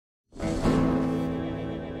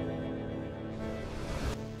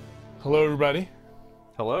Hello, everybody.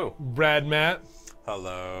 Hello. Brad, Matt.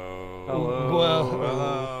 Hello. Hello. Well,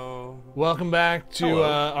 Hello. welcome back to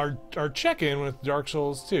Hello. our check-in with Dark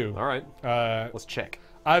Souls 2. All right. Let's check.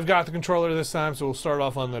 I've got the controller this time, so we'll start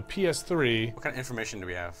off on the PS3. What kind of information do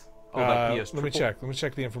we have? Oh, that PS let me triple? check. Let me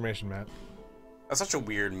check the information, Matt. That's such a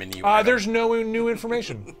weird menu. There's no new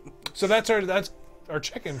information. So that's our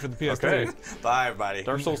check-in for the PS3. Okay. Bye, everybody.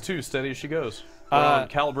 Dark Souls 2, steady as she goes. We're on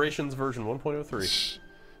Calibrations version 1.03.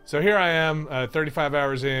 So here I am, 35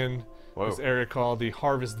 hours in. Whoa. This area called the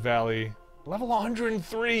Harvest Valley. Level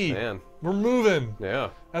 103. Man. We're moving. Yeah.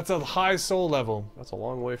 That's a high soul level. That's a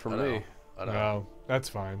long way from I know. me. I know. No, that's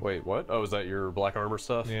fine. Wait, what? Oh, is that your black armor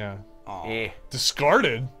stuff? Yeah. Aw. Eh.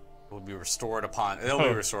 Discarded? Will be restored upon. It'll Oh.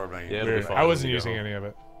 be restored by you. Yeah, it'll Weird. be fine I when wasn't you go using home. any of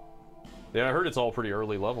it. Yeah, I heard it's all pretty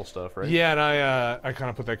early level stuff, right? Yeah, and I kind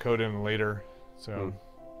of put that code in later. So,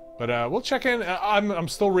 but we'll check in. I'm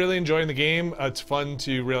still really enjoying the game. It's fun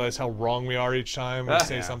to realize how wrong we are each time we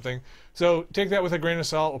say Yeah. something. So take that with a grain of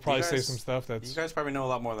salt. We'll probably say guys- some stuff that's. You guys probably know a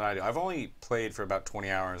lot more than I do. I've only played for about 20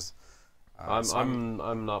 hours. So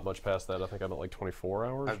I'm not much past that. I think I'm at like 24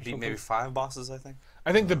 hours. I've or beat something. maybe 5 bosses, I think.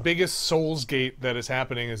 I think the biggest Souls gate that is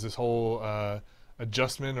happening is this whole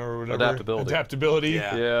adjustment or whatever. Adaptability.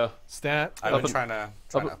 Yeah. Yeah. Stat. I've been Up trying to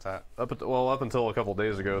out that. Up until a couple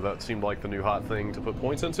days ago, that seemed like the new hot thing to put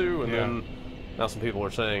points into, and Yeah. then now some people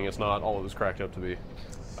are saying it's not all it was cracked up to be.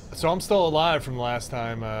 So I'm still alive from last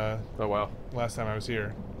time. Oh wow. Last time I was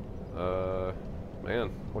here. Man,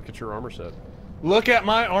 look at your armor set. Look at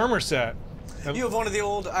my armor set. You have one of the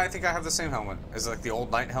old. I think I have the same helmet. Is it like the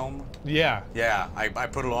old knight helm? Yeah. Yeah, I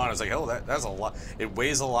put it on. I was like, oh, that's a lot. It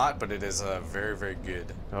weighs a lot, but it is very, very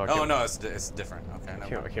good. Oh, I Oh can't- no, it's different. Okay,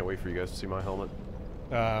 no. I can't wait for you guys to see my helmet.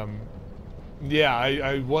 Yeah,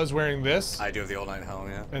 I was wearing this, I do have the old knight helm.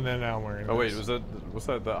 Yeah. and then now I'm wearing Oh wait, this. was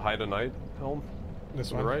that the Haida Knight helm? This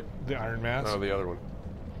the one, right? the Iron Mask, Oh, the other one.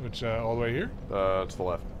 which all the way here. To the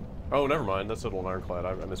left. Oh, never mind. That's the old Ironclad.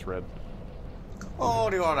 I misread. Oh,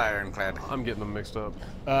 the old ironclad. I'm getting them mixed up.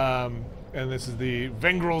 And this is the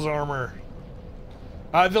Vengrel's armor.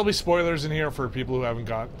 There'll be spoilers in here for people who haven't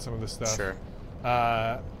got some of this stuff. Sure.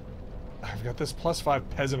 I've got this +5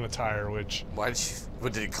 peasant attire, which Why did you?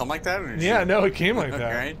 What, did it come like that? Or did yeah, you, no, it came like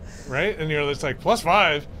that, Right. right? And you're just like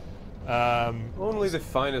 +5. Only the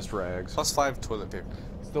finest rags. +5 toilet paper.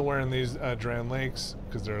 Still wearing these Dran Lakes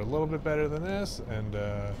because they're a little bit better than this, and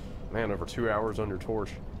Man, over 2 hours on your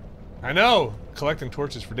torch. I know, collecting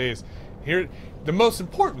torches for days. Here, the most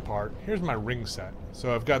important part. Here's my ring set.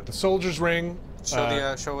 So I've got the soldier's ring.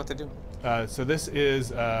 Show show what they do. So this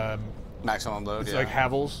is Maximum load. it's Yeah. like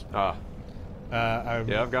Havel's. Ah, Yeah,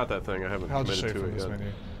 yeah, I've got that thing. I haven't I'll just show committed you to from it this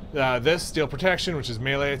yet. menu. This steel protection, which is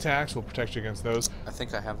melee attacks, will protect you against those. I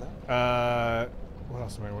think I have that. What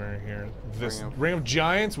else am I wearing here? This Ring of- ring of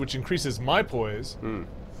giants, which increases my poise, Hmm.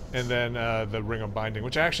 and then the ring of binding,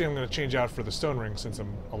 which actually I'm going to change out for the stone ring since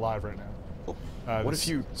I'm alive right now. What this if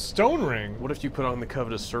you- stone ring? What if you put on the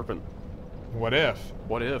Covetous Serpent? What if?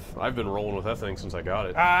 What if? I've been rolling with that thing since I got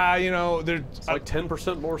it. You know, there's It's like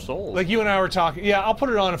 10% more souls. like you and I were talking. Yeah, I'll put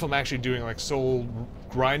it on if I'm actually doing like soul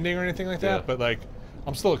grinding or anything like that. Yeah. But like,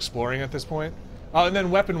 I'm still exploring at this point. And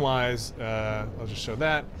then weapon-wise, I'll just show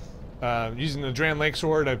that. Using the Dran Lake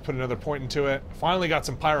sword, I put another point into it. Finally got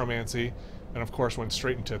some pyromancy, and of course went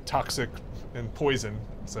straight into toxic and poison.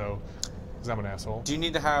 So, because I'm an asshole. Do you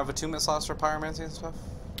need to have attunement slots for pyromancy and stuff?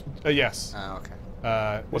 Yes. Oh, okay.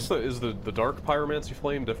 is the dark pyromancy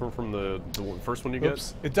flame different from the first one you get?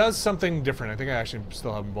 Oops. It does something different. I think I actually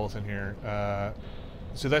still have them both in here.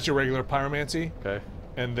 So that's your regular pyromancy, Okay.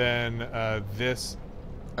 and then this.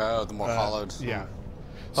 Oh, the more hollowed. Yeah.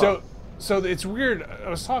 Huh. So it's weird. I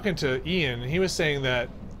was talking to Ian, and he was saying that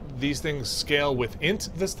these things scale with int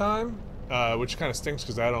this time, which kind of stinks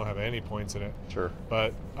because I don't have any points in it. Sure.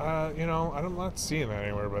 But you know, I'm not seeing that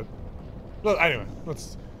anywhere. But look, anyway,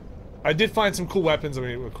 I did find some cool weapons. I'm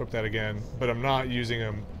gonna equip that again, but I'm not using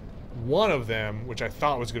them. One of them, which I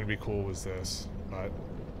thought was going to be cool, was this, but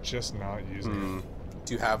just not using it.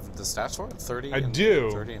 Do you have the stats for it? 30? I and do.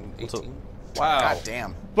 30 and 18? Wow. God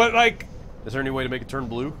damn. But like, Is there any way to make it turn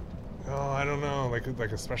blue? oh, I don't know, like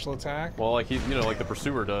a special attack. Well, like like the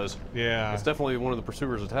Pursuer does. Yeah. It's definitely one of the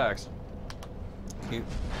Pursuer's attacks.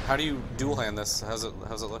 How do you dual hand this? How's it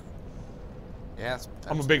look? Yeah,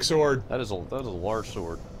 I'm a big sword. That is a large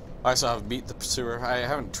sword. I still haven't beat the Pursuer. I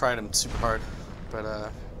haven't tried him super hard,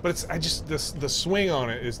 but But the swing on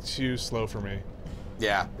it is too slow for me.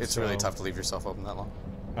 yeah, it's really So- tough to leave yourself open that long.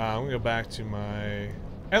 I'm gonna go back to my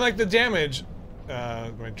and like the damage.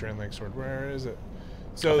 My Dran Lake sword. Where is it?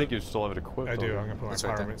 So I think you still have it equipped. I do. on I'm gonna put my It's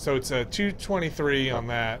right there. pyromancy. So it's a 223 on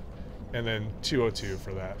that, and then 202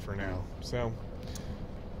 for that for now. So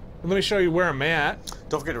let me show you where I'm at.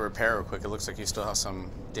 Don't forget to repair real quick. It looks like you still have some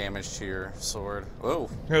damage to your sword. Whoa.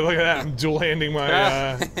 Hey, look at that! I'm dual handing my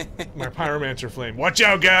my pyromancer flame. Watch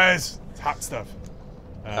out, guys! It's hot stuff.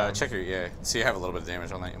 Check your So you have a little bit of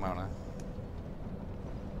damage on that. You might wanna.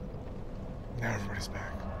 Now everybody's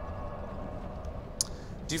back.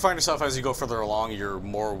 Do you find yourself as you go further along, you're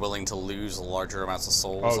more willing to lose larger amounts of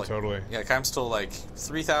souls? Oh, like, totally. Yeah, like I'm still like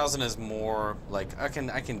 3,000 is more like I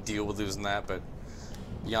can deal with losing that, but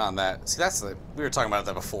beyond that, see we were talking about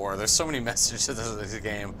that before. There's so many messages in this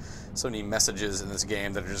game, so many messages in this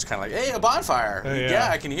game that are just kind of like, hey, a bonfire. Yeah,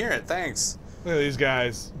 I can hear it. Thanks. Look at these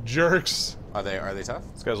guys, jerks. Are they tough?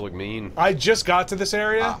 These guys look mean. I just got to this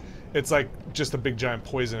area. Ah. It's like just a big giant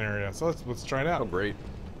poison area. So let's try it out. Oh, great.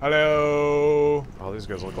 Hello. Oh, these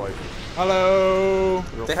guys look like Hello.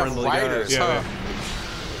 real They have friendly riders, guys. Yeah.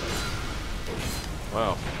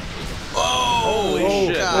 Wow. Oh, Holy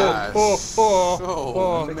shit. gosh.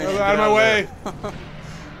 Oh, man, out get of my out way.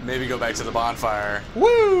 Maybe go back to the bonfire.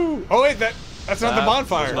 Woo! Oh wait, that's not the That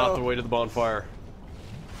bonfire. was not the way to the bonfire.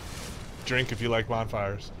 Drink if you like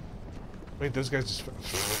bonfires. Wait, those guys just.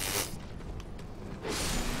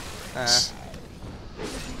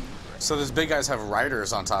 So those big guys have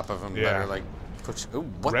riders on top of them that Yeah. are like, ooh,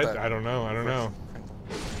 what Red? the? I don't know.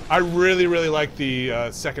 I really like the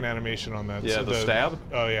second animation on that. Yeah, So the stab?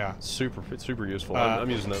 Oh yeah, Super useful. Uh, I'm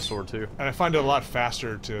using that sword too. and I find it a lot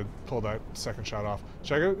faster to pull that second shot off.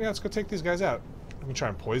 Should I go? Yeah, let's go take these guys out. We can try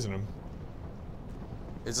and poison them.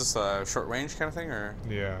 Is this a short range kind of thing, or?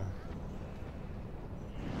 Yeah.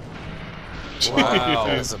 Wow,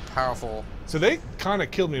 that's a powerful. So they kind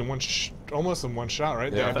of killed me in almost in one shot,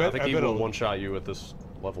 right? Yeah, I think he bet will it'll- one-shot you at this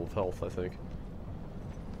level of health, I think.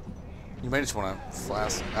 You might just want to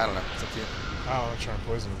flask. I don't know. It's up to you. I'll try and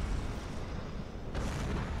poison them.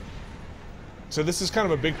 So this is kind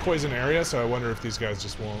of a big poison area, so I wonder if these guys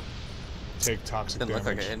just won't take toxic Didn't damage.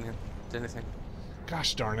 look like it did anything.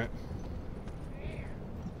 Gosh darn it.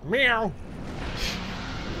 Meow!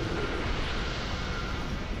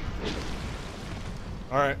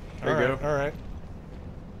 Alright, There you go. alright.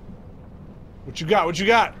 What you got? What you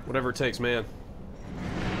got? Whatever it takes, man.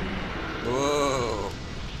 Whoa.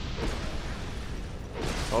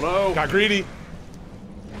 Oh no! Got greedy.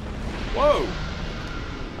 Whoa!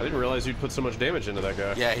 I didn't realize you'd put so much damage into that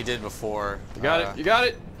guy. Yeah, he did before. You got it. You got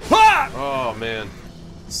it. Ah! Oh man.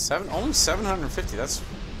 Only 750. That's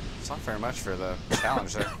not very much for the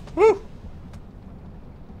challenge there. Woo!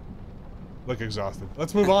 Look exhausted.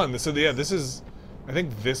 Let's move on. So yeah, this is. I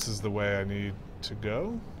think this is the way I need to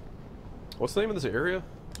go. What's the name of this area?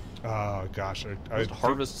 Oh gosh, Is it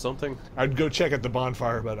Harvest something? I'd go check at the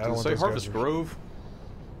bonfire, but I don't Does want it say those Harvest guys. Grove?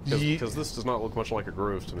 Ye- Because this does not look much like a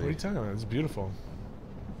grove to What are you me. talking about? It's beautiful.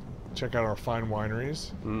 Check out our fine wineries.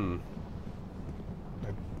 Hmm. I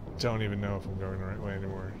don't even know if I'm going the right way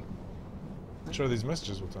anymore. Sure, these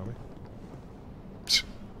messages will tell me.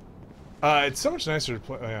 It's so much nicer to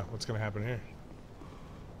play. Oh yeah, what's gonna happen here?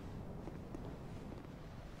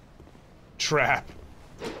 Trap.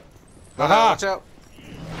 Aha! Watch out.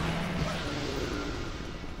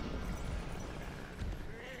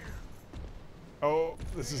 Oh,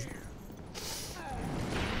 this is.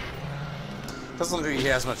 Doesn't look like he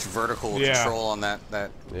has much vertical Yeah. control on that Yeah.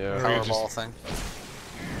 Powerball thing.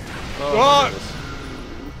 Oh! goodness.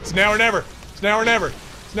 It's now or never. It's now or never.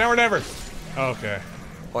 It's now or never. Okay.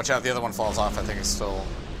 Watch out, the other one falls off. I think it's still.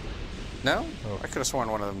 No? Oh. I could have sworn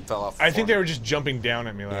one of them fell off. I think they before. were just jumping down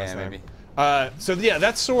at me last Yeah, time. maybe. So yeah,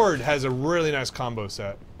 that sword has a really nice combo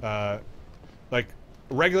set. Like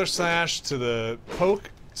regular slash to the poke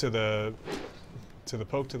to the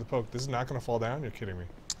poke to the poke. This is not gonna fall down. You're kidding me.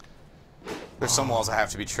 There's some walls that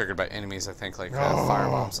have to be triggered by enemies, I think, like Oh. fire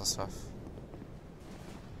bombs and stuff.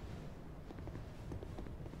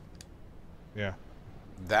 Yeah.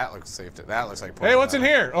 That looks safe. That looks like. Hey, what's in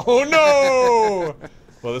here? Oh no!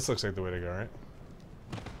 Well, this looks like the way to go, right?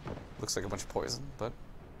 Looks like a bunch of poison, but.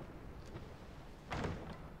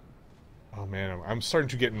 Oh man, I'm starting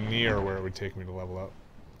to get near where it would take me to level up.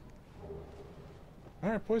 All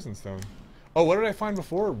right, poison stone. Oh, what did I find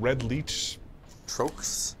before? Red leech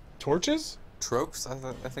Trochs? torches? Trochs,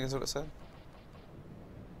 I think is what it said.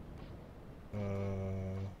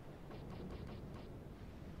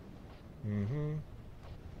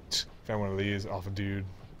 Found one of these off a dude.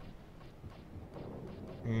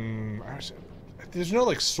 There's no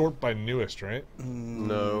like sort by newest, right?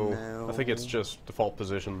 No. I think it's just default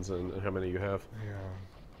positions and how many you have. Yeah.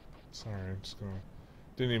 Sorry, I'm just gonna.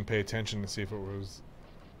 Didn't even pay attention to see if it was.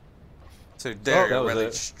 So there, that Red was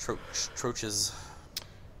Leech Troches.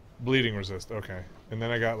 Bleeding resist. Okay. And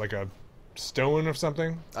then I got like a stone or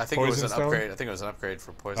something. I think it was Poison an stone? upgrade. I think it was an upgrade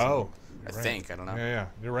for poison. Oh. I you're right. think. I don't know. Yeah, yeah.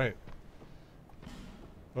 You're right.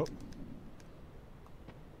 Oh.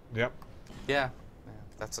 Yep. Yeah.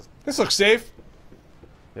 That's a. This looks safe.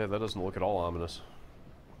 Yeah, that doesn't look at all ominous.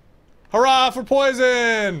 Hurrah for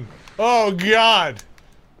poison! Oh god!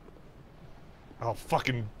 Oh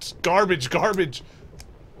fucking garbage, garbage!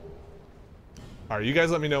 Alright, you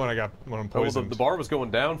guys let me know when I'm Oh, well, poisoned. the bar was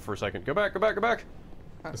going down for a second. Go back, go back, go back.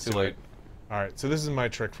 That's Too late. Alright, so this is my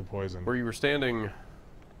trick for poison. Where you were standing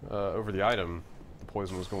over the item, the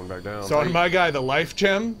poison was going back down. So on my guy, the life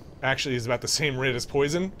gem actually is about the same rate as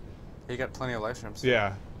poison. You got plenty of life gems.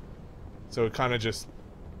 Yeah. So it kind of just...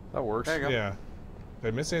 That works. There you go. Yeah. Did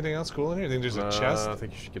I miss anything else cool in here? I think there's a chest. I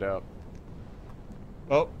think you should get out.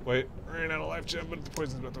 Oh, wait. Ran out of life gem, but the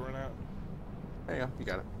poison's about to run out. There you go. You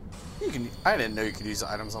got it. You can. I didn't know you could use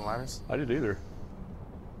items on ladders. I did either.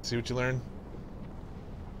 See what you learn?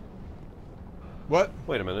 What?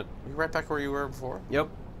 Wait a minute. You right back where you were before. Yep.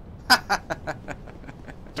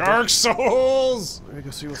 Dark Souls! Let me go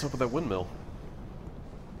see what's up with that windmill.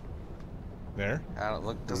 There. I don't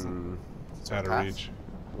look. Doesn't. It's out of path? reach.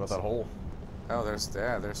 What about that hole? Oh,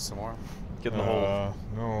 there's some more. Get in the hole.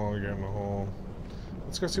 No, get in the hole.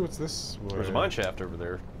 Let's go see what's this way. There's a mine shaft over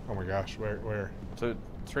there. Oh my gosh, where? So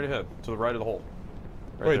straight ahead, to the right of the hole.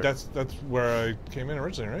 Right Wait, there. that's where I came in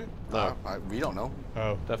originally, right? No, We don't know.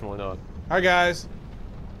 Oh. definitely not. Hi guys.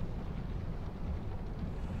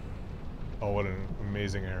 Oh, what an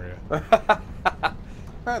amazing area.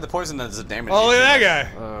 The poison does the damage. Oh, look at that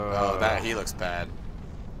guy! Oh, he looks bad.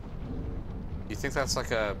 You think that's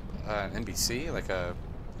like an NPC, like a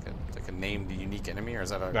named unique enemy, or is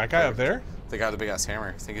that a That guy up there? The guy with the big ass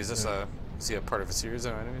hammer. Think is this is he a part of a series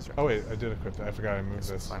of enemies? Or? Oh wait, I did equip that. I forgot I moved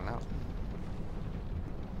this. Find out.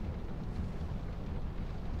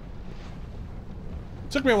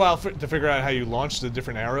 Took me a while to figure out how you launch the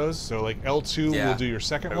different arrows. So like L2 Yeah. will do your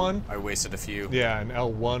second one. I wasted a few. Yeah, and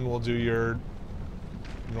L1 will do your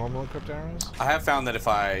normal equipped arrows. I have found that if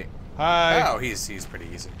I Hi. oh he's pretty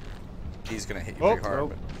easy. He's gonna hit you pretty hard.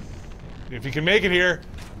 But If you can make it here.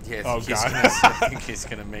 yeah, Oh, God. I think he's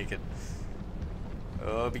gonna make it.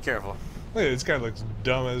 Oh, be careful. Look, this guy looks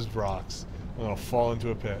dumb as rocks. I'm gonna fall into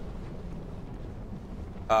a pit.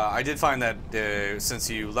 I did find that since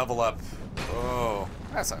you level up, oh,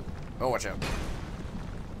 that's not. Oh, watch out.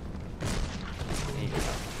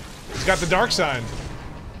 He's got the dark sign.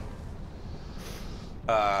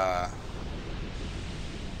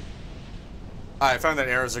 I found that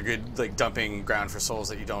arrows are good, like dumping ground for souls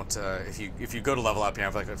that you don't. If you go to level up, you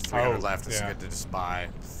have like a 300 left. It's yeah. good to just buy.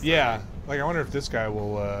 Yeah, like I wonder if this guy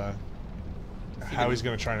will. How he's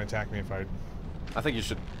gonna try and attack me if I. I think you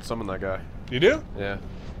should summon that guy. You do? Yeah.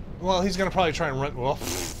 Well, he's gonna probably try and run. Well,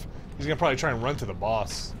 he's gonna probably try and run to the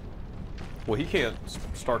boss. Well, he can't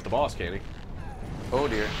start the boss, can he? Oh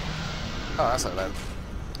dear. Oh, that's not bad.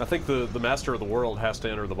 I think the master of the world has to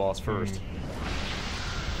enter the boss first.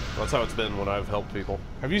 That's how it's been when I've helped people.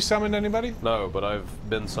 Have you summoned anybody? No, but I've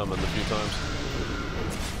been summoned a few times.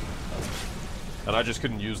 And I just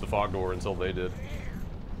couldn't use the fog door until they did.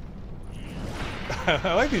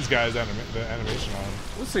 I like these guys' the animation on them.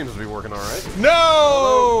 This seems to be working alright.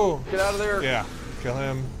 No! Get out of there! Yeah, kill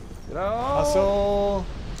him. Get out! Hustle.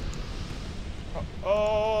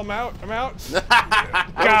 Oh, I'm out. I'm out.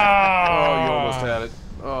 Oh, you almost had it.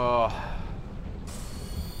 Oh.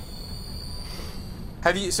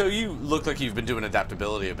 Have you? So you look like you've been doing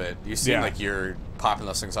adaptability a bit. You seem Yeah. like you're popping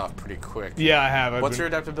those things off pretty quick. Yeah, I have. What's your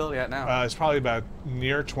adaptability at now? It's probably about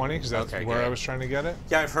near 20 because that's Okay, where good. I was trying to get it.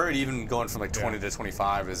 Yeah, I've heard even going from like 20 Yeah. to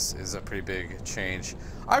 25 is a pretty big change.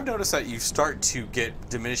 I've noticed that you start to get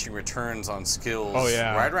diminishing returns on skills Oh,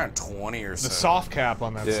 yeah. right around 20 or so. The soft cap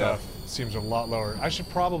on that Yeah. stuff seems a lot lower. I should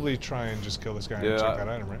probably try and just kill this guy and Yeah, check that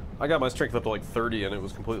item, right? I got my strength up to like 30 and it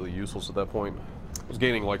was completely useless at that point. I was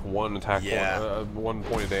gaining like one attack Yeah. point, 1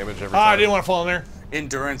 point of damage every Ah, time. I didn't want to fall in there.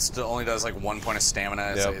 Endurance only does like 1 point of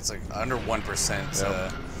stamina. It's, Yep. it's like under 1%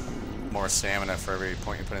 Yep. more stamina for every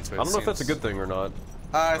point you put into it. I don't know if that's a good thing or not.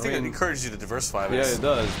 I think mean- it encourages you to diversify. But Yeah, it's- it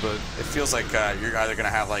does, but It feels like you're either going to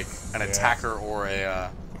have like an Yeah. attacker or a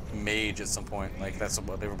mage at some point. Like that's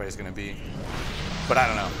what everybody's going to be. But I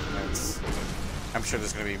don't know. I'm sure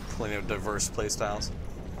there's going to be plenty of diverse playstyles.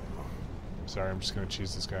 Sorry, I'm just going to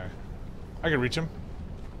cheese this guy. I can reach him.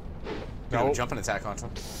 No. No. Jump and attack onto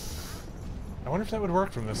him. I wonder if that would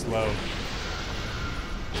work from this low.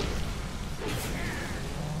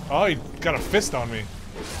 Oh, he got a fist on me.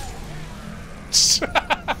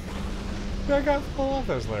 I got pull off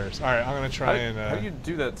those layers. All right, I'm gonna try and. How do you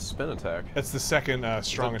do that spin attack? It's the second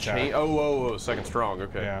strong attack. Oh, second strong.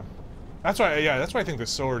 Okay. Yeah, that's why. Yeah, that's why I think the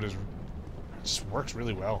sword just works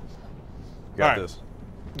really well. Got All this.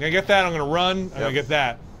 I'm gonna get that. I'm gonna run. I'm gonna get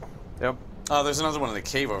that. Yep. Oh, there's another one in the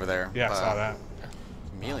cave over there. Yeah, I saw that.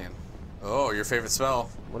 Chameleon. Oh, your favorite spell.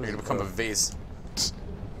 What You're is gonna it become a called? vase.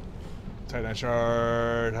 Titanite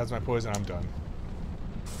shard. How's my poison? I'm done.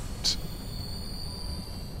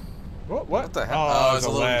 What? What the hell? Oh, it's a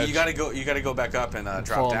little. ledge. You gotta go back up and fall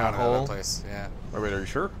drop in down that in that hole? place. Yeah. Wait, are you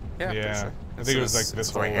sure? Yeah. pretty Yeah, sure. I think it was like It's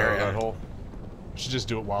this the right whole area. That hole. Should just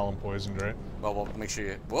do it while I'm poisoned, right? Well, make sure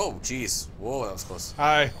you. Whoa, jeez. Whoa, that was close.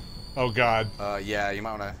 Hi. Oh God. Yeah, you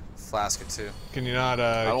might want to flask it too. Can you not?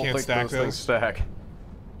 I don't Can't think stack those things stack.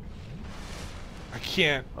 I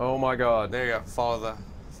can't. Oh my god. There you go. Follow the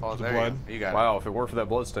there blood? You go. You got Wow, if it weren't for that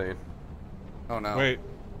blood stain. it. Oh no. Wait.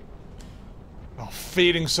 Oh,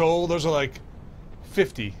 fading soul. Those are like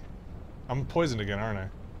 50. I'm poisoned again, aren't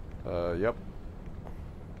I? Yep.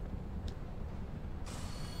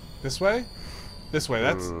 This way? This way.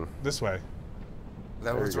 That's Mm. this way.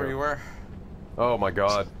 That There was you where go. you were. Oh my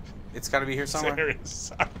god. It's got to be here somewhere. Area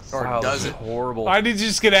sucks. Or Wow, does this it? is horrible. I need to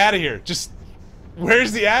just get out of here. Just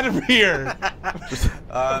where's the out of here?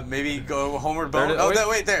 Maybe go homeward There bound. it is. Oh,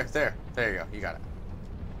 Wait. wait, there you go. You got it.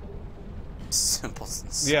 Simple.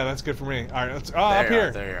 Yeah, that's good for me. All right, let's. Oh, up you are,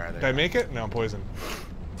 here. there you are, there Did I you are. make it? No, I'm poisoned.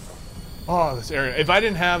 Oh, this area. If I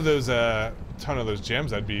didn't have those ton of those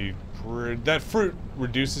gems, I'd be. That fruit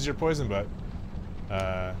reduces your poison, but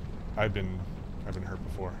I've been hurt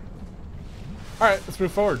before. All right, let's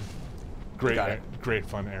move forward. Great, Got it. great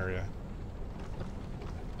fun area.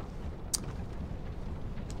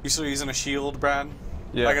 You still using a shield, Brad?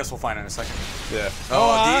 Yeah. I guess we'll find it in a second. Yeah.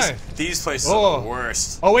 Oh, these hi. these places Oh. are the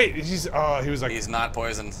worst. Oh wait, he was like. He's not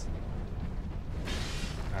poisoned.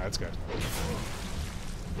 That's good.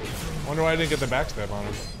 Wonder why I didn't get the backstab on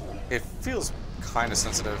him. It feels kind of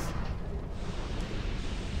sensitive.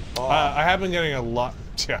 Oh. I have been getting a lot.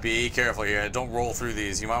 Yeah. Be careful here. Don't roll through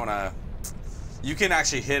these. You might want to. You can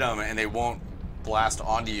actually hit them and they won't blast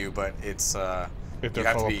onto you, but it's If they're you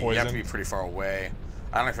have full to of be you have to poison? be pretty far away.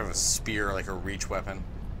 I don't know if you have a spear or like a reach weapon.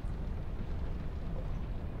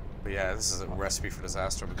 But yeah, this is a recipe for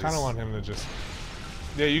disaster. But Kind of want him to just.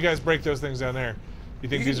 Yeah, you guys break those things down there. You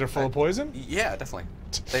think these are full of poison? Yeah, definitely.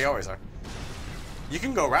 They always are. You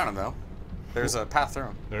can go around them though. There's a path through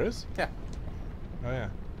them. There is? Yeah. Oh yeah.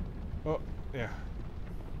 Oh yeah.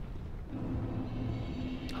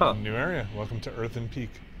 Huh. New area. Welcome to Earthen Peak.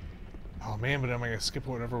 Oh man, but am I gonna skip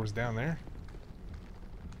whatever was down there?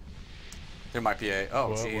 There might be a. Oh,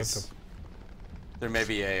 What's jeez. the- There may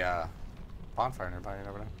be a bonfire nearby. You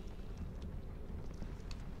never know.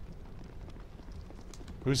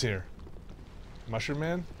 Who's here? Mushroom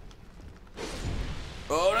Man?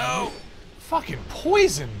 Oh no! Fucking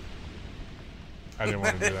poison! I didn't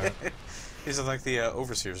want to do that. These are like the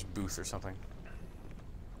overseer's booth or something.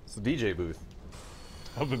 It's the DJ booth.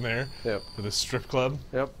 Up in there. Yep. For the strip club.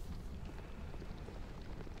 Yep.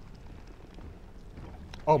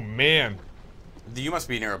 Oh man. You must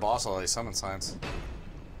be near a boss with all these summon signs.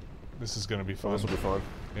 This is gonna be Oh, fun. this will be fun.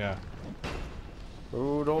 Yeah.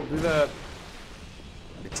 Oh, don't do that.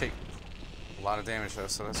 They take a lot of damage though,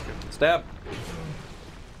 so that's good. Stab.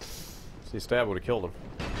 See, stab would have killed him.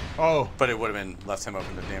 Oh. But it would have been left him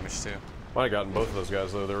open to damage too. Might have gotten both of those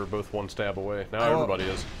guys though. They were both one stab away. Now Oh. everybody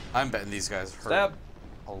is. I'm betting these guys hurt Stab.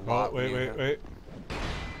 a Oh, lot. when wait, you wait, hit. wait.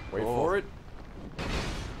 Wait Oh. for it.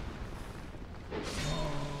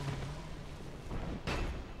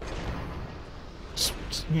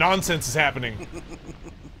 Nonsense is happening.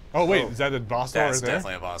 Oh wait, Oh. is that the boss door That's right there?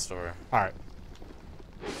 definitely a boss door. All right.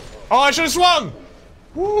 Oh, I should have swung.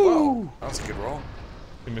 Woo! That was a good roll.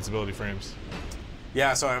 Invincibility frames.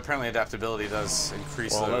 Yeah, so apparently adaptability does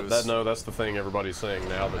increase Well, those. no, that's the thing everybody's saying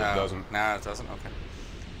now that it doesn't. Nah, it doesn't. Okay.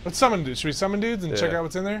 Let's summon dudes. Should we summon dudes and check Yeah. out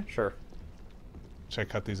what's in there? Sure. Should I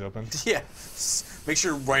cut these open? Yeah. Make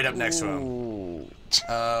sure you're right up next to him. Ooh.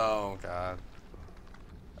 Oh god.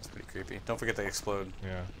 That's pretty creepy. Don't forget they explode.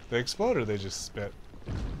 Yeah. They explode or they just spit?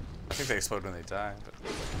 I think they explode when they die. But...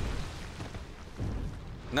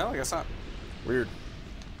 No, I guess not. Weird.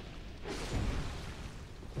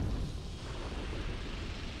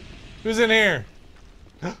 Who's in here?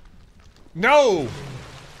 No!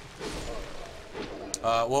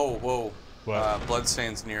 Whoa, whoa. What?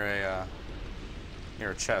 Bloodstains near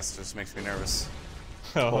a chest just makes me nervous.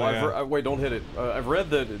 Oh, Well, yeah. wait, don't hit it. I've read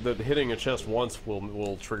that hitting a chest once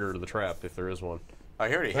will trigger the trap if there is one, Oh,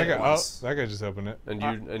 he already That hit guy, it once. that guy just opened it.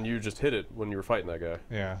 and you just hit it when you were fighting that guy.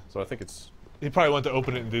 Yeah. So I think it's. He probably went to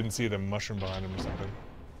open it and didn't see the mushroom behind him or something.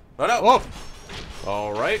 Oh no! Oh!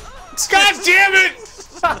 All right. God damn it!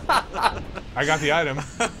 I got the item.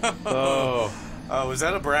 Oh, Oh, was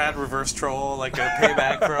that a Brad reverse troll, like a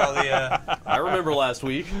payback for all the? I remember last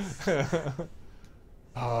week.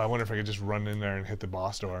 Oh, I wonder if I could just run in there and hit the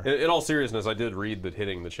boss door. In all seriousness, I did read that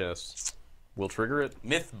hitting the chest will trigger it,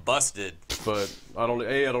 Myth busted. but I don't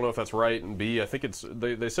know if that's right, and B, I think it's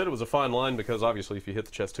they said it was a fine line because obviously if you hit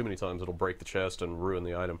the chest too many times, it'll break the chest and ruin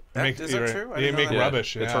the item. Is that true? I You didn't know make that.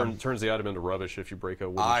 rubbish. It Yeah. turns the item into rubbish if you break a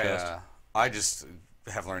wooden chest. I just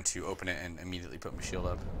have learned to open it and immediately put my shield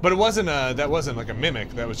up. But it wasn't that wasn't like a mimic.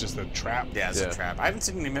 That was just a trap. Yeah, it's Yeah. a trap. I haven't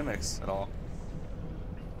seen any mimics at all.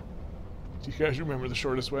 Do you guys remember the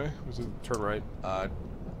shortest way? Was it? Turn right.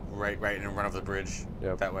 Right in front of the bridge.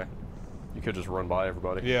 Yep. That way. You could just run by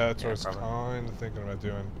everybody. Yeah, that's what I was probably. kind of thinking about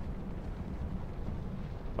doing.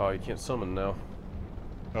 Oh, you can't summon now.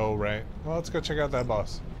 Oh, right. Well, let's go check out that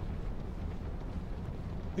boss.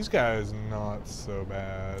 These guys not so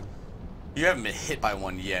bad. You haven't been hit by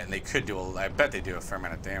one yet, and they could do I bet they do a fair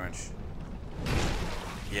amount of damage.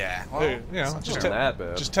 Yeah. Well, Hey, you know, it's just not that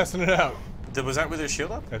bad. just testing it out. was that with your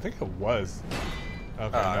shield up? I think it was. Okay, Oh,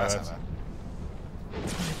 no, that's that's. not bad.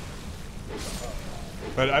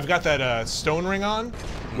 But I've got that stone ring on,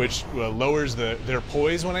 which lowers their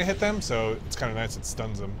poise when I hit them, so it's kind of nice. It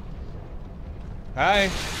stuns them. Hi.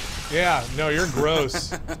 Yeah. No, you're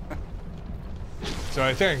gross. So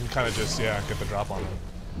I think I can kind of just get the drop on them.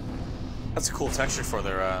 That's a cool texture for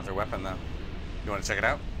their weapon, though. You want to check it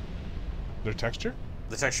out? Their texture?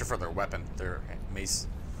 The texture for their weapon, their mace,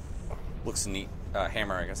 looks neat.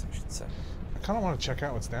 Hammer, I guess I should say. I kind of want to check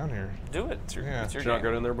out what's down here. Do it. It's your, Yeah. it's your Did you not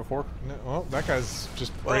game. go in there before? No, well, that guy's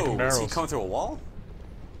just breaking Whoa, is barrels. he coming through a wall?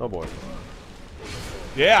 Oh boy.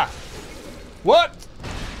 Yeah. What?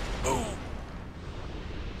 Boom.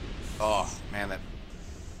 Oh man, that.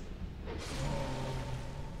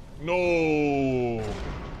 No.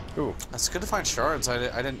 Ooh. That's good to find shards. I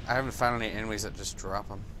haven't found any enemies that just drop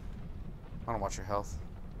them. I want to watch your health.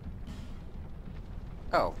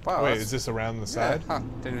 Oh wow. Wait, that's- is this around the Yeah, side? huh?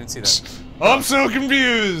 Didn't even see that. I'm so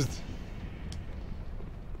confused.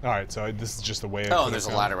 All right, so this is just the way. I Oh, could and have there's a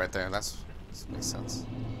gone. ladder right there. That makes sense.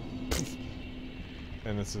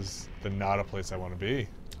 And this is not a place I want to be.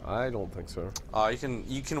 I don't think so.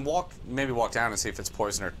 You can maybe walk down and see if it's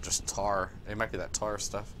poison or just tar. It might be that tar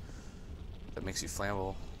stuff that makes you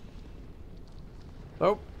flammable.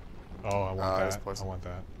 Oh. Oh, I want it's that. poison. I want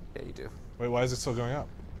that. Yeah, you do. Wait, why is it still going up?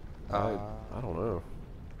 I don't know.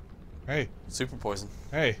 Hey, Super poison.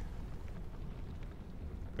 hey.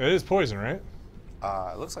 It is poison, right?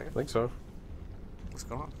 It looks like I it. think so. What's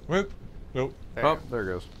going on? Wait. Nope. There Oh, you go. there it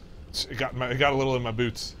goes. It got a little in my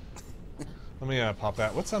boots. Let me pop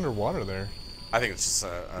that. What's underwater there? I think it's just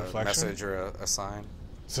a Reflection? message or a sign.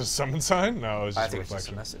 Is it a summon sign? No, it's I just a think it's just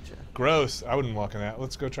a reflection. message. Yeah. Gross. I wouldn't walk in that.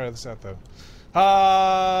 Let's go try this out though.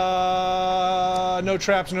 No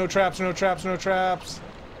traps, no traps, no traps, no traps.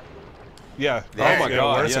 Yeah. There Oh my you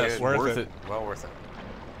god, worth yes, it. Worth it. Well worth it.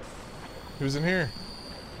 Who's in here?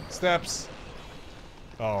 Steps.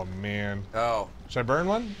 Oh man. Oh, Should I burn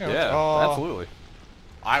one? Yeah, Oh, absolutely.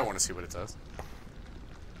 I want to see what it does.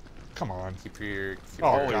 Come on. Keep your.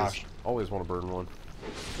 Oh, your gosh. Always want to burn one.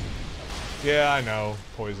 Yeah, I know.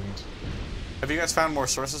 Poisoned. Have you guys found more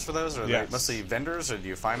sources for those, or are Yes. they mostly vendors, or do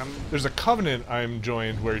you find them? There's a covenant I'm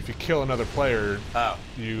joined where if you kill another player, Oh,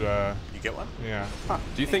 you you get one? yeah.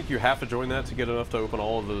 Do you think you have to join that to get enough to open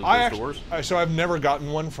all of those doors? So I've never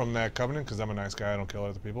gotten one from that covenant because I'm a nice guy. I don't kill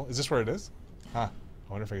other people. Is this where it is? Huh.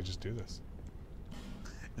 I wonder if I could just do this.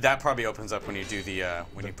 That probably opens up when you do the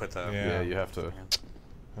when you put the. Yeah. Yeah, you have to.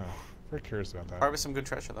 Oh, very curious about that. Probably some good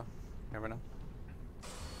treasure though. Never know.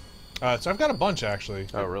 So I've got a bunch actually.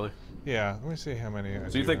 Oh, really? Yeah. Let me see how many.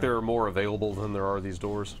 So you think there are more available than there are these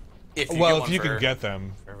doors? If you Well, get if one you for can get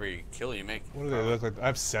them. every kill you make. What do they look like? I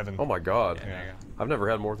have 7. Oh my god. Yeah, there you go. I've never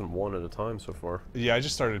had more than one at a time so far. Yeah, I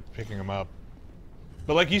just started picking them up.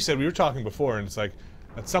 But like you said, we were talking before, and it's like,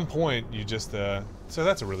 at some point, you just, so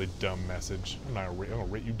that's a really dumb message. I'm gonna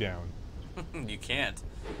rate you down. You can't.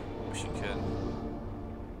 Wish you could.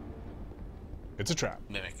 It's a trap.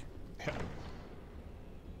 Mimic.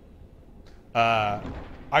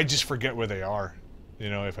 I just forget where they are. You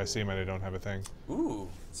know, if I see them and I don't have a thing. Ooh,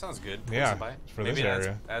 sounds good. Poison Yeah, bite. for Maybe this it adds,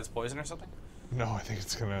 area. adds poison or something? No, I think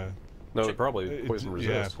it's gonna... No, it probably poison Yeah,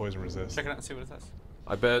 resist. poison resist. Check it out and see what it does.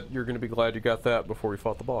 I bet you're going to be glad you got that before we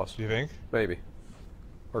fought the boss. Do you think? Maybe.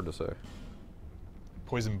 Hard to say.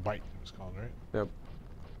 Poison bite, it's called, right? Yep.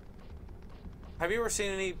 Have you ever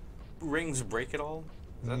seen any rings break at all?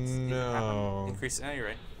 No. Increase. No, you're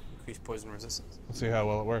right. Increase poison resistance. Let's see how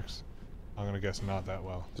well it works. I'm gonna guess not that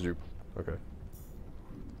well. Did you? Okay.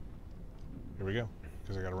 Here we go.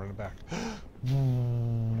 Because I gotta run it back.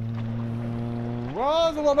 Well,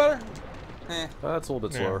 it's a little better. That's a little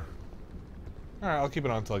bit slower. Alright, I'll keep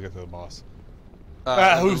it on until I get to the boss. The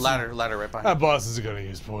ladder right behind. That boss is gonna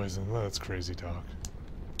use poison. Well, that's crazy talk.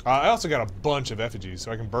 I also got a bunch of effigies,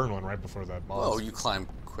 so I can burn one right before that boss. Oh, you climb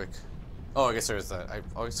quick. Oh, I guess there is that. I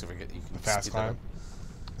always forget you can The fast speed that climb.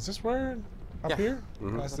 up. Is this where? Up Yeah. here?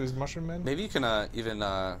 Past these mushroom men? Maybe you can even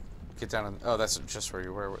get down. Oh, that's just where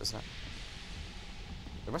you were. What is that?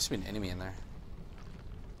 There must be an enemy in there.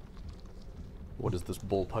 What is this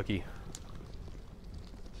bullpucky?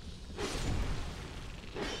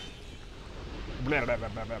 Blah, blah, blah,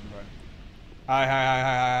 blah, blah, blah.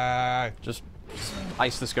 Hi. Just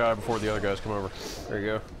ice this guy before the other guys come over. There you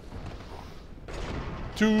go.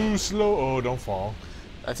 Too slow. Oh, don't fall.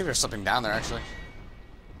 I think there's something down there actually.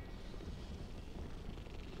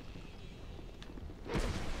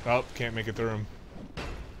 Oh, can't make it through him.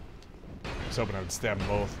 I was hoping I would stab them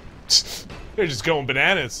both. They're just going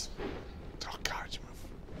bananas. Oh, God, you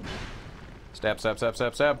move. Stab, stab, stab,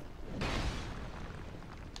 stab, stab.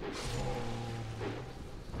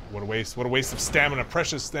 What a waste. What a waste of stamina.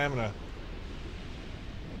 Precious stamina.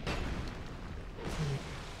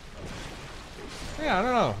 Yeah, I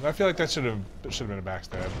don't know. I feel like that should have been a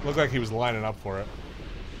backstab. Looked like he was lining up for it.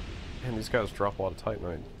 Man, these guys drop a lot of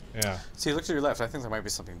Titanite. Yeah. See, look to your left. I think there might be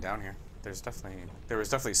something down here. There was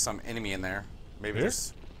definitely some enemy in there. Maybe Here?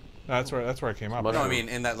 there's. No, that's where I came up. Much- No, I mean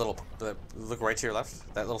in that little. Look right to your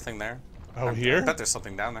left. That little thing there. Oh, I here? bet there's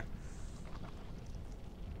something down there.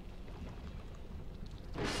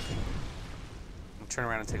 Turn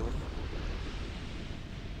around and take a look.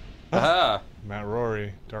 Aha! Matt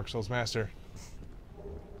Rory, Dark Souls Master.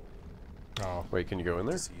 Oh, Wait, can you go in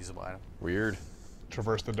there? It's a usable item. Weird.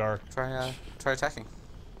 traverse the dark. Try attacking.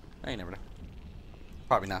 Oh, you never know.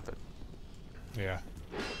 Probably not, but Yeah.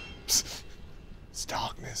 It's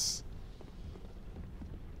darkness.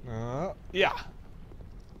 Yeah.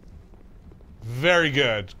 Very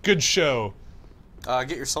good. Good show.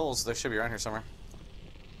 get your souls. They should be around here somewhere.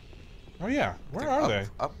 Oh yeah. Where are Up, they?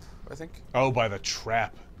 Up, I think. Oh, by the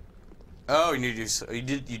trap. Oh, you need to use. You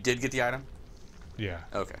did get the item. Yeah.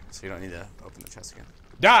 Okay, so you don't need to open the chest again.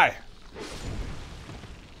 Die!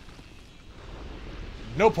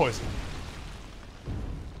 No poison.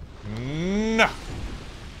 No.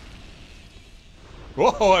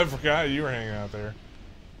 Whoa, I forgot you were hanging out there.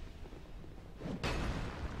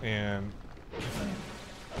 And...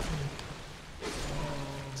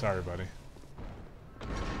 Sorry, buddy.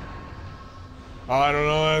 Oh, I don't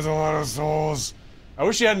know, that's a lot of souls. I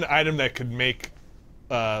wish you had an item that could make,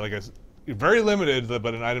 like a... Very limited,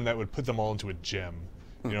 but an item that would put them all into a gem.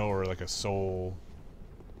 You know, or like a soul...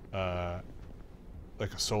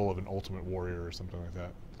 like a soul of an ultimate warrior or something like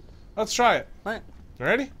that. Let's try it. Right. You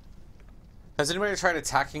ready? Has anybody tried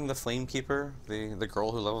attacking the Flame Keeper, the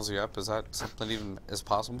girl who levels you up? Is that something that even is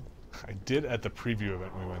possible? I did at the preview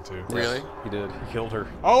event we went to. Really? He did. He killed her.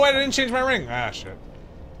 Oh, wait, I didn't change my ring. Ah, shit.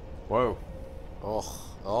 Whoa.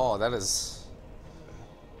 Oh, that is.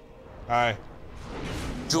 Hi.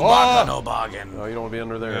 Chewbacca Oh! no bargain. Oh, you don't want to be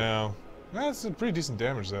under there. Yeah. That's a pretty decent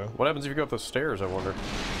damage, though. What happens if you go up those stairs, I wonder?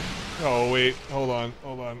 Oh, wait. Hold on.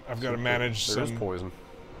 I've got to manage There is some poison.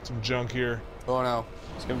 junk here. Oh no.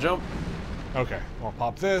 It's gonna jump. Okay. I'll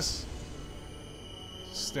pop this.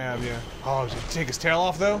 Stab you. Oh, did you take his tail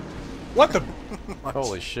off, though? What the?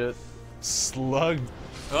 Holy shit. Slug.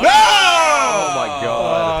 Oh! Oh my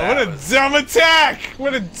god. What a dumb attack!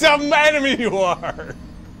 What a dumb enemy you are!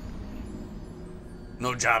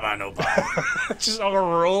 No Java, no bargain. Just I'll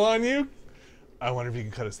roll on you? I wonder if you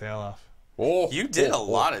can cut his tail off. Oh, You did a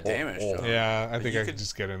lot of damage, Joe. Yeah, I think you I could could-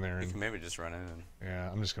 just get in there You and... can maybe just run in and.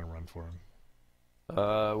 Yeah, I'm just gonna run for him.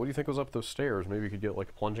 what do you think was up those stairs? Maybe you could get like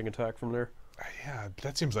a plunging attack from there. Yeah,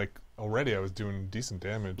 that seems like already I was doing decent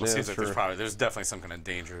damage. Yeah. Seems like sure. there's definitely some kind of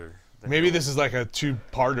danger. Maybe this is like a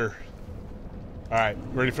two-parter. Alright,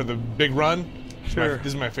 ready for the big run? Sure. This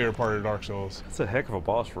is my favorite part of Dark Souls. That's a heck of a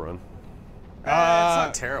boss run. It's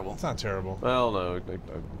not terrible. It's not terrible. Well, no,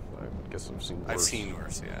 I guess I've seen worse. I've seen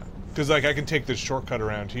worse, yeah. Because like I can take this shortcut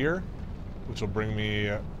around here, which will bring me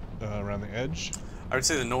around the edge. I would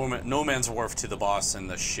say the No Man's Wharf to the boss and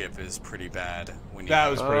the ship is pretty bad. When you That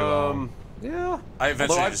was pretty long. Yeah. I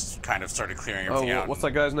eventually Although just kind of started clearing Oh, everything out. what's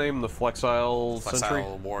that guy's name? The Flexile Sentry?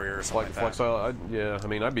 Flexile Warrior or something like that. Flexile. Yeah, I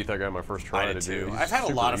mean, I beat that guy my first try I did to do. too. He's I've had a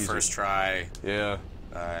super lot of easy. first try Yeah.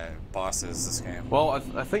 bosses this game. Well,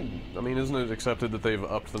 I think, I mean, isn't it accepted that they've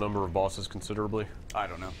upped the number of bosses considerably? I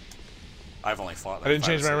don't know. I've only fought. Like I didn't 5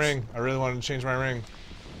 or change my 6. ring. I really wanted to change my ring.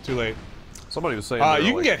 Too late. Somebody was saying. they were You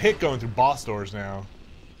can like- get hit going through boss doors now.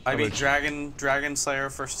 I beat Dragon Slayer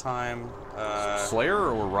first time. Slayer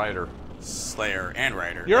or Rider? Slayer and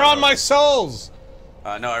Rider. You're on my souls!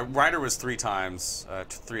 No, Rider was 3 times,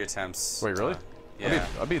 3 attempts. Wait, really? Yeah.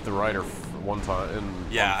 I beat the Rider one time on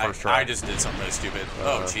Yeah, first try. I just did something really stupid.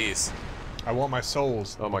 Oh, jeez. I want my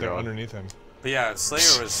souls. Oh my They're God. underneath him. But yeah,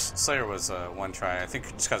 Slayer was one try. I think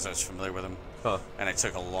just because I was familiar with him. Huh. And I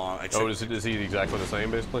took a long. Oh, is he exactly the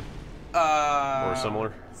same, basically? Or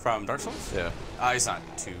similar? From Dark Souls? Yeah. He's not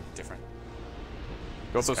too different.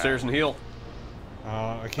 Go up those guy. stairs and heal.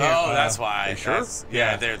 I can't. Oh, that's why. you sure? That's-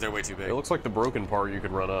 Yeah, they're way too big. It looks like the broken part you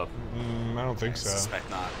could run up. I don't think I so. suspect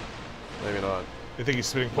not. Maybe not. I think he's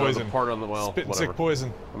spitting No, poison. the part on the Spitting whatever. sick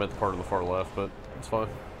poison. I meant the part on the far left, but it's fine.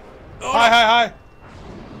 Oh, Hi, hi, hi!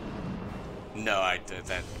 No, I did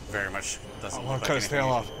that very much doesn't I want look to like cut his tail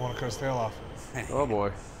anything. off. I want to cut his tail off. Oh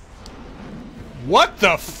boy. What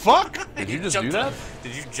the fuck? Did you just do jumped that? off-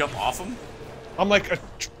 Did you jump off him? I'm like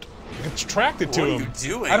attracted to What are him. you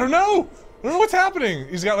doing? I don't know. I don't know what's happening.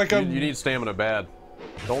 He's got like a. You need stamina bad.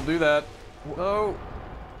 Don't do that. Oh.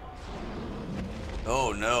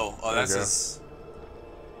 Oh no! Oh, that's Okay. his.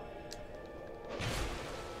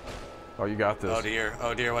 Oh, you got this. Oh dear!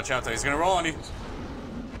 Oh dear! Watch out! Though he's gonna roll on you.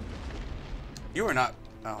 You are not.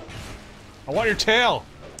 Oh, I want your tail.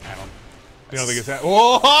 I don't. You don't think it's that?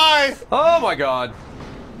 Whoa, hi! Oh my god.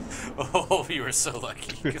 Oh, you were so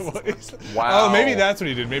lucky. What is- Wow. Oh, maybe that's what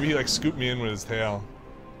he did. Maybe he like scooped me in with his tail.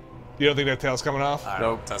 You don't think that tail's coming off? I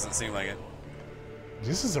don't, Nope. Doesn't seem like it.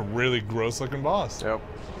 This is a really gross looking boss. Yep.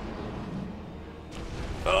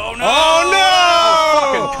 Oh no!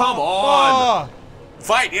 Oh no! Fucking come on.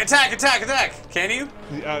 Fight! Attack! Attack! Attack! Can you?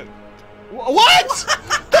 What?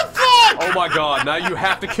 the fuck? Oh my god, now you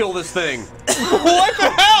have to kill this thing. What the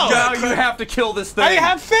hell? Now you have to kill this thing. I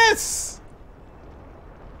have fists.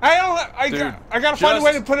 Dude, I gotta find a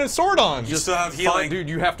way to just- put a sword on. You still have healing. Dude,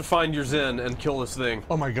 you have to find your Zen and kill this thing.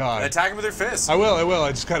 Oh my god. Attack him with your fist. I will. I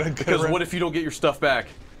just gotta. Because what if you don't get your stuff back?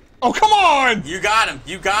 Oh come on! You got him.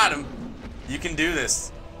 You got him. You can do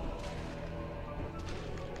this.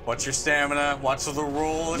 Watch your stamina. Watch the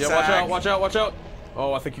roll attack. Yeah, watch out, watch out, watch out.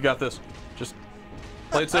 Oh, I think you got this. Just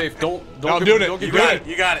play it safe. Don't I'm get, doing it. Don't get You Doing got it. it.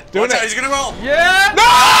 You got it. Doing Watch out. it. He's gonna roll. Yeah! No!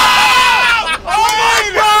 Oh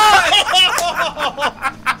my god!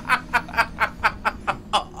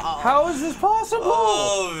 How is this possible?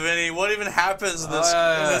 Oh, Vinny, what even happens in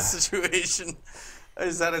this situation?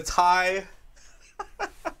 Is that a tie?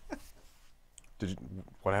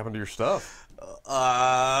 What happened to your stuff?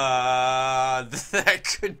 That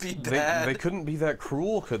could be bad. They couldn't be that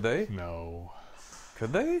cruel, could they? No.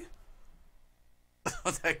 Could they?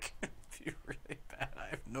 That could be really bad. I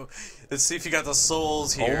have no. Let's see if you got the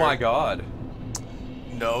souls here. Oh my god.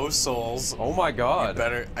 No souls. Oh my god.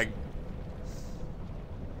 Better.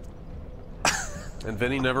 And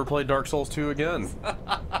Vinny never played Dark Souls 2 again. I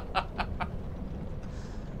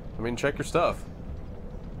mean, check your stuff.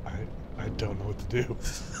 I don't know what to do.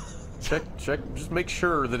 Check, just make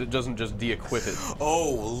sure that it doesn't just de-equip it.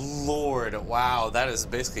 Oh Lord! Wow, that is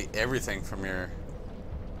basically everything from your.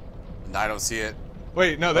 I don't see it.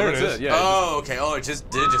 Wait, no, there it That's is. Yeah, Oh, okay. Oh, it just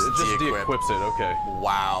did just it just de-equip. de-equips it, okay.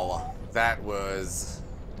 Wow, that was.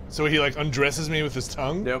 So he like undresses me with his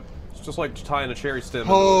tongue? Yep. It's just like tying a cherry stem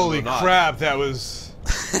into Holy a knot. crap, that was.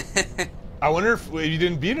 I wonder if you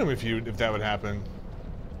didn't beat him if that would happen.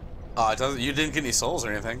 It doesn't. You didn't get any souls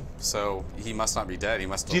or anything, so he must not be dead. He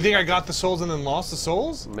must. Do you think I got the souls and then lost the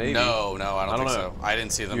souls? Maybe. No, I don't think know. so. I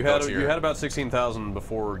didn't see them You go had to your. you had about 16,000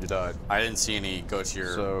 before you died. I didn't see any go to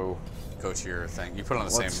your So thing. You put it on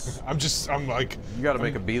the same. I'm like, you got to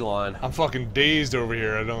make a beeline. I'm fucking dazed over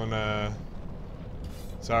here. I don't,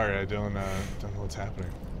 sorry, I don't know what's happening.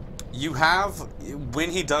 You have when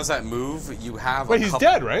he does that move, you have. Wait, he's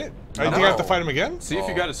dead, right? I think I have to No. fight him again? See if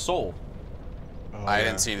you got his soul. Oh, I yeah.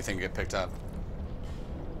 didn't see anything get picked up.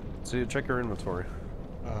 See, check your inventory.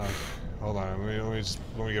 Hold on,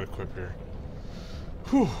 let me get a quip here.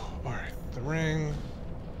 Whew. Alright. The ring.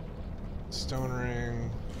 Stone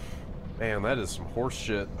ring. Man, that is some horse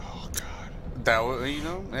shit. Oh god.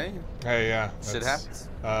 That hey. Hey, yeah. Shit that's- happens.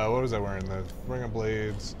 What was I wearing? The ring of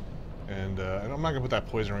blades. And I'm not gonna put that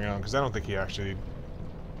poison ring on because I don't think he actually.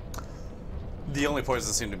 The only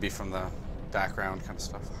poison seemed to be from the background kind of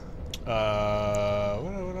stuff. What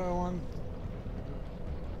do I want?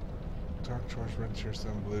 Dark torch, red tear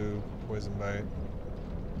stone, blue, poison bite,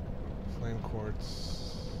 flame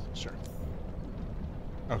quartz. Sure.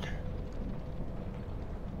 Okay.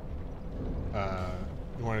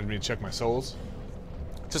 You wanted me to check my souls?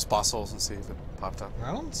 Just boss souls and see if it popped up.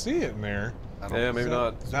 I don't see it in there. I don't Yeah, know. maybe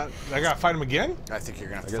not. Is that I gotta fight him again? I think you're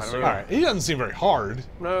gonna have I to guess fight so. him. All right. He doesn't seem very hard.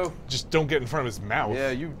 No. Just don't get in front of his mouth.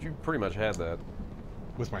 Yeah, you pretty much had that.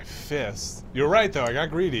 With my fist. You're right though. I got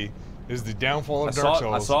greedy. Is the downfall of Dark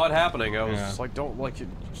Souls. I saw it happening. I was Yeah. just like, don't like you.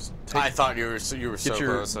 Just take, I thought you were so get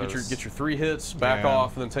your close. I was- get your 3 hits, back Yeah.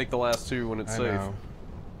 off, and then take the last 2 when it's I safe. know.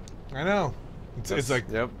 I know. It's like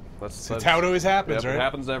yep. That's how it always happens, yep, right? It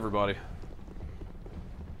happens to everybody.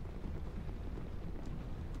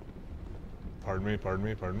 Pardon me, pardon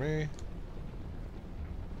me, pardon me.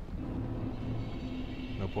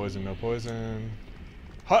 No poison, no poison.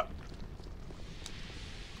 Hut!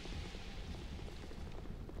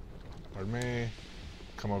 Pardon me.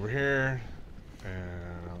 Come over here.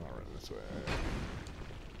 And I'll run this way.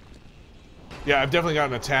 Yeah, I've definitely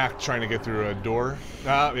gotten attacked trying to get through a door.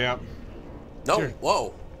 Yeah. No, Sure.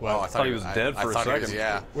 whoa. What? Oh, I thought he was dead for a thought he was- second.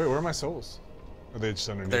 yeah. Wait, where are my souls? Are they just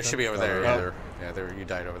underneath? There should be over there. Oh, Yeah, there. yeah, there. You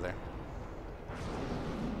died over there.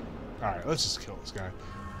 Alright, let's just kill this guy.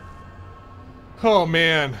 Oh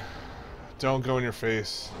man. Don't go in your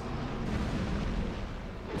face.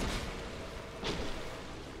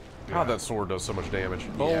 God, that sword does so much damage.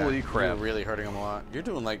 Yeah, Holy crap! You're really hurting him a lot. You're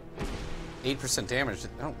doing like 8% damage.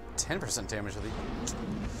 No, 10% damage.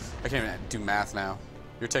 I can't even do math now.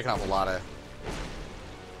 You're taking off a lot of.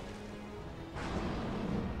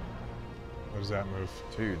 What does that move?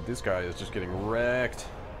 Dude, this guy is just getting wrecked.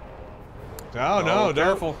 No, Oh, no, don't.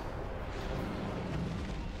 careful.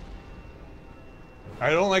 I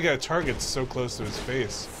don't like a target so close to his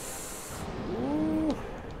face. Ooh.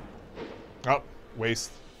 Oh,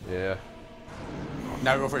 waste. Yeah.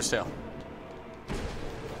 Now go for his tail.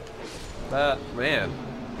 That man.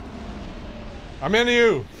 I'm into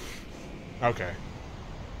you. Okay.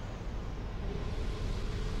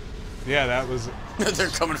 Yeah, that was. They're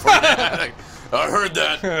coming for you. I heard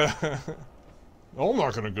that. I'm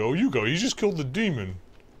not gonna go. You go. You just killed the demon.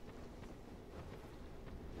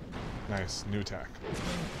 Nice new attack.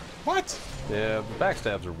 What? Yeah, the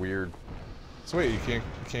backstabs are weird. So wait, you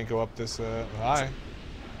can't go up this high.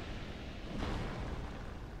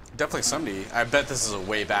 Definitely somebody. I bet this is a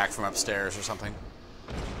way back from upstairs or something.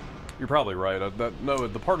 You're probably right. No,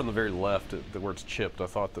 the part on the very left where it's chipped, I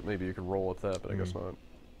thought that maybe you could roll with that, but I guess not.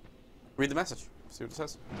 Read the message. See what it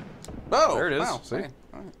says. Oh, There it is. Wow. See? Okay.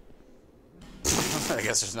 All right. I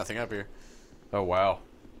guess there's nothing up here. Oh wow.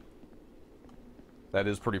 That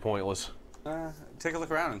is pretty pointless. Take a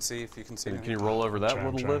look around and see if you can see anything. Can you roll over that Try,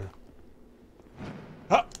 little try. bit?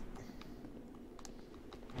 Huh.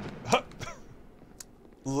 Huh.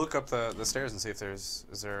 Look up the stairs and see if there's.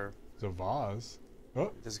 Is there? It's a vase.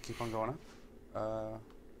 Oh. Does it keep on going up?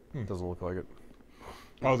 Doesn't look like it.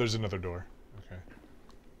 Oh, there's another door.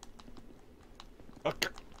 Okay.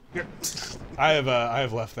 Yeah. I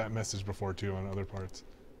have left that message before too on other parts.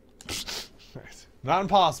 Nice. Not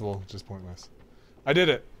impossible, just pointless. I did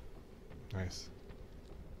it. Nice.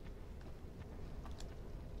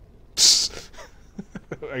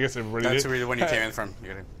 I guess everybody That's did. the one you came in from.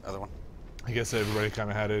 You got the other one. I guess everybody kind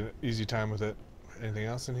of had an easy time with it. Anything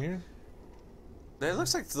else in here? It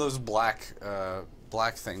looks like those black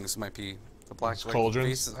things might be the black Those cauldrons?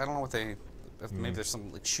 faces. I don't know what they. Maybe there's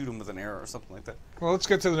some like shoot them with an arrow or something like that. Well, let's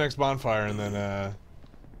get to the next bonfire and then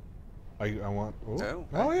I want. Oh.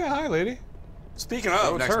 Oh yeah, hi lady. Speaking of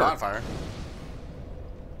Oh, it's next her. bonfire,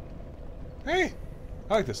 Hey,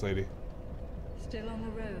 I like this lady. Still on the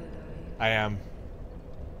road, are you? I am.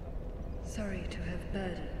 Sorry to have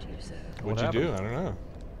burdened you, sir. What'd you do? I don't know.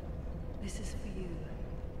 This is for you.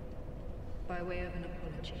 By way of an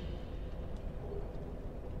apology.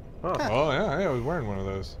 Huh. Oh yeah, I was wearing one of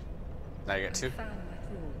those. now you get two. I found my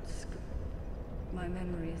thoughts. My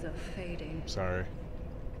memories are fading. Sorry.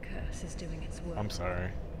 The curse is doing its work. I'm sorry.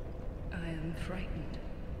 I am frightened.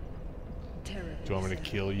 Terribly Do you want me to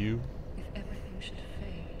so. kill you? If everything should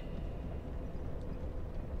fade.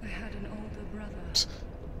 I had an older brother.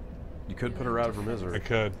 You could put her out of her I misery.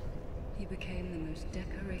 could. He became the most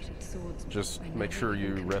decorated swordsman. Just I make never sure you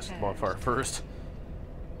even rest the compared. bonfire first.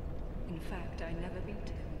 In fact, I never beat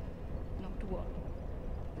him. Not one.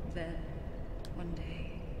 But then, one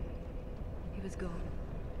day, he was gone.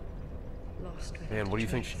 Lost without Man, what do you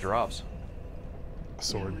think she drops? A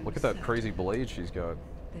sword. No. Look at that crazy blade she's got.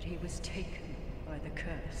 That he was taken by the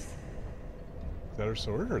curse. Is that her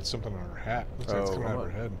sword or it's something on her hat? Looks like it's Oh, coming out of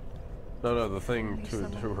hold her on. head. No, the thing Only to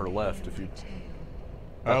someone her with left. If a you tail.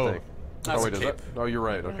 that Oh. thing. That's Oh a wait, is that? cape. Oh, you're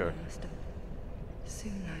right. Okay. Brother must have-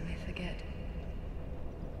 Soon I may forget.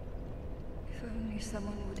 If only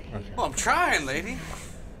someone would hear. Well, I'm trying, lady.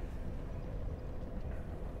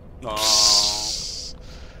 Oh.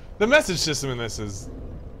 The message system in this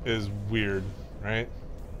is weird, right?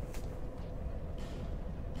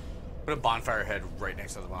 Put a bonfire head right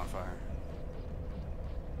next to the bonfire.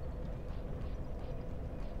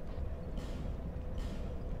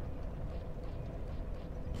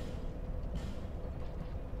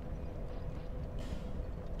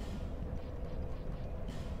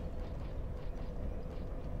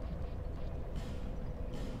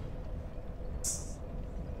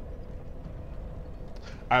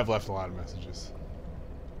 I've left a lot of messages.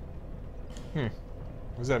 What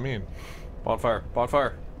does that mean? Bonfire.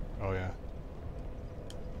 Bonfire. Oh, yeah.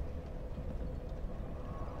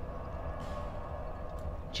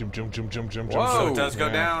 Jump, jump, jump, jump, jump, jump. Whoa. So jump. it does go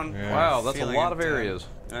Yeah, down. yeah. Wow, that's a Feeling lot of it, areas.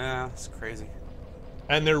 Yeah, it's crazy.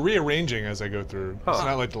 And they're rearranging as I go through. It's Huh.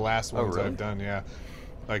 not like the last ones really? I've done, yeah.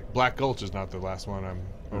 Like, Black Gulch is not the last one I'm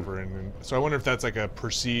over in. And so I wonder if that's like a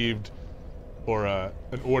perceived or an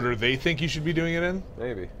order they think you should be doing it in.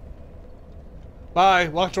 Maybe. Bye,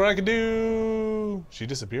 watch what I can do. She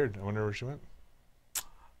disappeared. I wonder where she went.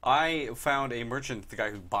 I found a merchant, the guy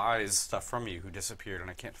who buys stuff from you, who disappeared, and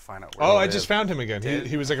I can't find out where Oh, he I is. just found him again. Did?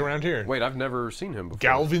 He was like around here. Wait, I've never seen him before.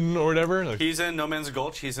 Galvin or whatever. Like, He's in No Man's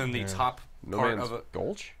Gulch. He's in the top No part Man's of a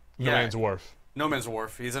Gulch? No yeah. Man's Wharf. No Man's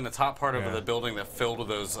Wharf. He's in the top part of Yeah. the building that filled with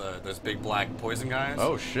those big black poison guys.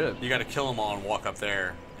 Oh, shit. You got to kill them all and walk up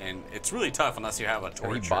there, and it's really tough unless you have a And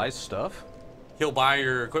torch. he buys stuff? He'll buy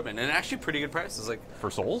your equipment, and actually pretty good prices. Like For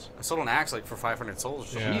souls? I sold an axe like for 500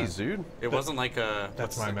 souls. Yeah. Jeez, dude. It wasn't like a.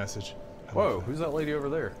 That's my message. Whoa, who's that lady over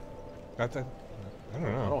there? Got that? I don't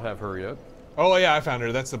I know. don't have her yet. Oh, yeah, I found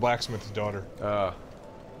her. That's the blacksmith's daughter.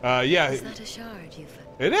 Yeah, Is that a shard you've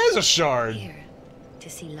it is a shard. here to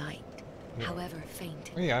see light, however faint?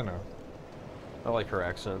 Yeah, I know. I like her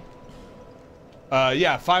accent.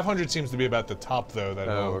 Yeah, 500 seems to be about the top, though, that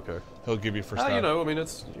Oh, okay. he'll give you for stuff. You know, I mean,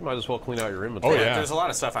 you might as well clean out your inventory. Oh, yeah. There's a lot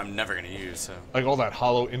of stuff I'm never gonna use. So Like all that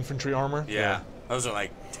hollow infantry armor. yeah, those are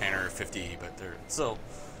like 10 or 50, but they're still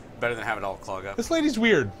better than have it all clog up. This lady's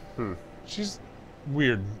weird. She's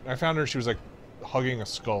weird. I found her, she was like hugging a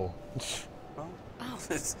skull. Well, Oh,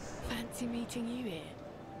 it's fancy meeting you here.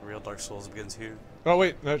 real Dark Souls begins here. Oh,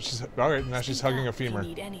 wait, no, she's, alright, now she's Speak hugging a up if you femur.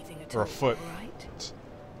 need anything at Or a all, foot. Right?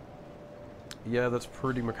 Yeah, that's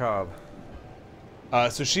pretty macabre.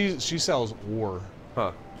 So she sells ore.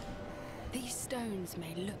 Huh. These stones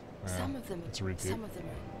may look. Yeah, Some of them. it's a repeat. Some of them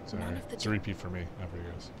are. Sorry. None of the. It's a repeat for me, not for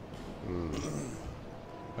you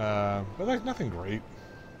guys. But like nothing great.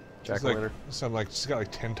 Just like Jack-o'-lantern? some like she's got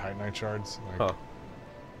like 10 Titanite shards. Like, Huh.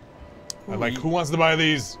 I'm like, who wants to buy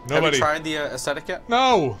these? Nobody. Have you tried the aesthetic yet?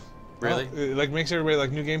 No. Really? It like makes everybody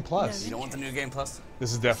like New Game Plus. No. You don't want the new game plus?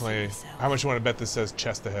 This is definitely. How much you want to bet this says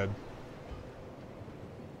chest ahead?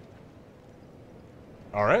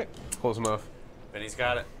 All right. Close enough. Benny's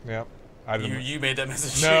got it. Yep. I didn't. You made that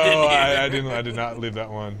message. No, You didn't I either. didn't. I did not leave that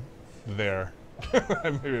one there.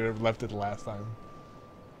 I maybe I left it last time.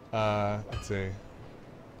 Let's see.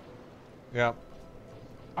 Yeah.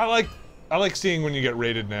 I like seeing when you get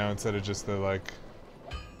rated now instead of just the like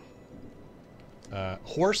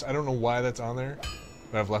horse. I don't know why that's on there,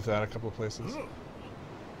 but I've left that a couple of places.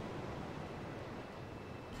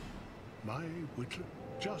 My Witcher,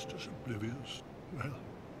 just as oblivious. Well,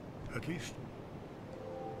 at least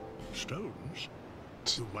stones.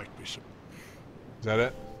 You might be some Is that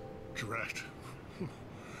it? drat.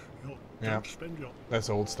 Yeah. Don't spend your That's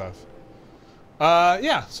old stuff.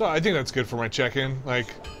 Yeah. So I think that's good for my check-in. Like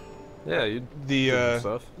Yeah, you the did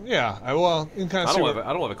stuff. yeah. You can kind of I see.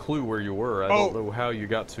 don't have a clue where you were. I Oh. don't know how you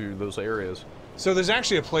got to those areas. So there's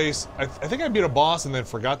actually a place. I think I beat a boss and then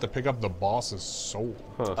forgot to pick up the boss's soul.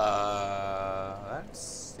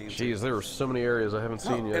 That's Jeez, there are so many areas I haven't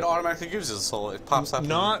seen No, yet. it automatically gives you the soul. It pops up.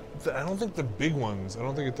 Not. I don't think the big ones. I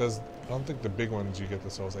don't think it does. I don't think the big ones you get the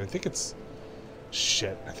souls. I think it's.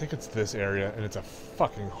 Shit. I think it's this area, and it's a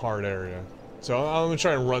fucking hard area. So I'm gonna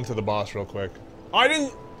try and run to the boss real quick. I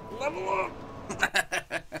didn't level up.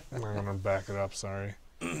 I'm gonna back it up. Sorry.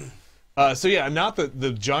 So yeah, not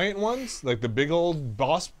the giant ones, like the big old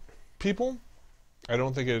boss people. I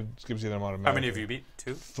don't think it gives you them automatically. How many have you beat?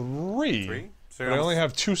 2? 3. 3? So But you're I only almost-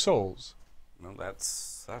 have 2 souls. No, that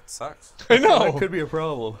sucks. I know. be a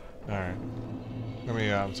problem. All right. Let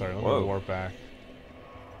me. I'm sorry. Let me Whoa. warp back.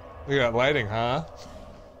 Look at that lighting, huh?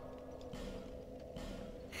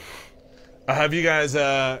 Have you guys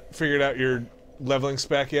figured out your leveling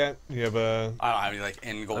spec yet? You have a. I don't have any like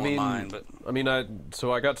end goal in mind, but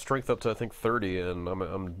I got strength up to I think 30,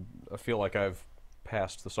 and I feel like I've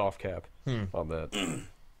passed the soft cap on that.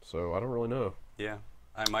 So I don't really know. yeah,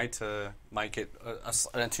 I might get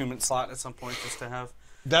an attunement slot at some point just to have.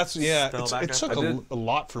 That's yeah. Spell It backup? took I did. a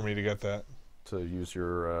lot for me to get that To use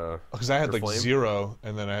your because I had your like flame? 0,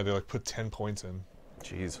 and then I had to like put 10 points in.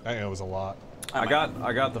 Jeez. I think it was a lot. I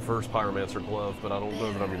got the first Pyromancer glove, but I don't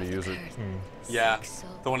know that I'm going to use it. Yeah,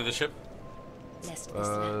 the one in the ship, Is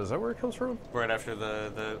that where it comes from? right after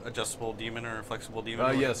the adjustable demon or flexible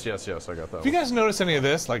demon. Yes, I got that Have you one. guys noticed any of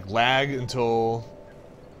this? Like lag until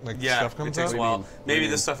like Yeah, stuff it comes takes up? a while. mean? Maybe What do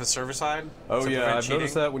you this stuff is server side. Oh to yeah, prevent I've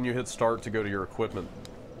noticed cheating. that when you hit start to go to your equipment.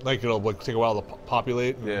 Like it'll like, take a while to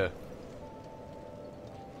populate. Yeah.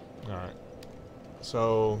 All right.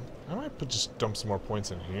 So I might just dump some more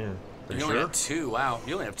points in here. Are You you only sure? have 2. Wow,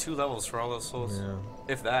 you only have 2 levels for all those souls. Yeah.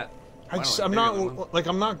 If that. I Why just, don't I'm we not bigger than one? like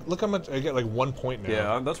I'm not. Look how much I get. Like 1 point now.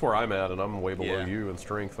 Yeah, that's where I'm at, and I'm way below Yeah. you in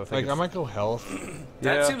strength. I think. Like I it's- might go health.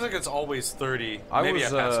 That Yeah. seems like it's always 30. I Maybe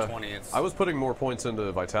was, I passed 20. It's, I was putting more points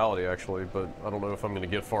into vitality actually, but I don't know if I'm going to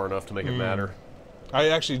get far enough to make it matter. I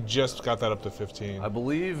actually just got that up to 15. I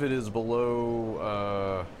believe it is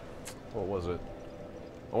below. What was it?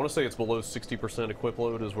 I want to say it's below 60% equip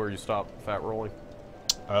load is where you stop fat rolling.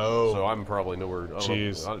 Oh. So I'm probably nowhere. I don't know,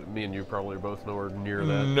 Jeez. me and you probably are both nowhere near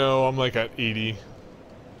that. No, I'm like at 80.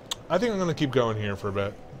 I think I'm gonna keep going here for a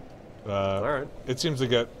bit. All right. It seems to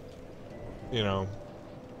get, you know,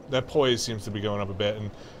 that poise seems to be going up a bit, and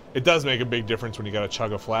it does make a big difference when you got to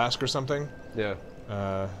chug a flask or something. Yeah.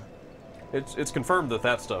 It's confirmed that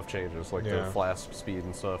that stuff changes, like Yeah. the flask speed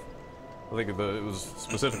and stuff. I think it was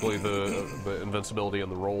specifically the invincibility and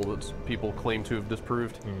the roll that people claim to have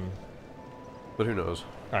disproved. But who knows?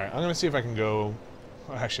 All right, I'm gonna see if I can go.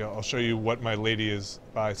 Actually, I'll show you what my lady is.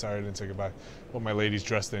 Bye. Sorry, I didn't say goodbye. What my lady's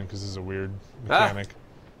dressed in, because this is a weird mechanic.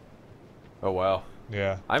 Oh wow.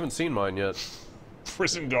 Yeah, I haven't seen mine yet.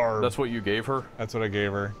 prison garb. That's what you gave her, That's what I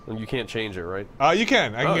gave her. and you can't change it, right? You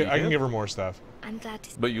can. I can. Oh, you I can can? give her more stuff. I'm glad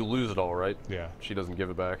to But you lose it all, right? Yeah, She doesn't give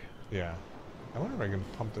it back. yeah. I wonder if I can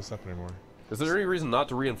pump this up anymore. Is there any reason not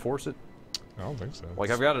to reinforce it? I don't think so. Like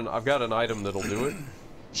I've got an item that'll do it.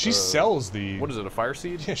 She sells the. What is it? A fire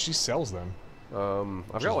seed? Yeah, she sells them.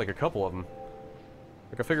 I've got like a couple of them.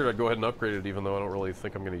 Like I figured I'd go ahead and upgrade it, even though I don't really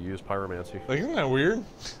think I'm going to use pyromancy. Like, isn't that weird?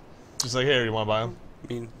 Just like, hey, you want to buy them?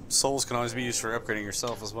 I mean, souls can always be used for upgrading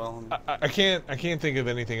yourself as well. I can't think of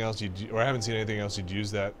anything else you'd, or I haven't seen anything else you'd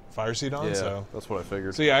use that fire seed on. Yeah, So that's what I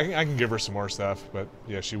figured. yeah, I can give her some more stuff, but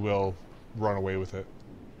yeah, she will run away with it.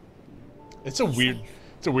 It's a weird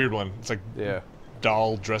one. It's like Yeah,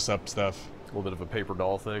 doll dress up stuff. a little bit of a paper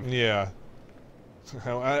doll thing. Yeah.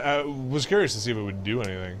 I was curious to see if it would do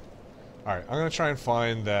anything. All right, I'm gonna try and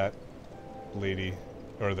find that lady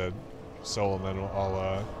or the soul, and then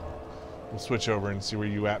we'll switch over and see where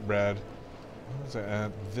you at, Brad. Where was I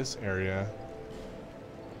at? This area.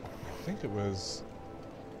 I think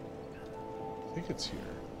it's here.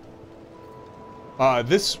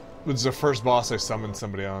 This was the first boss I summoned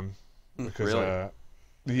somebody on because Really? yeah,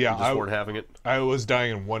 You just weren't having it. I was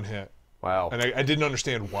dying in one hit. Wow. And I didn't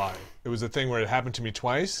understand why. It was a thing where it happened to me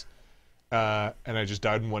twice, and I just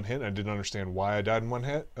died in one hit. And I didn't understand why I died in one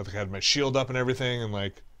hit. I had my shield up and everything, and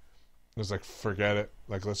like, I was like, forget it.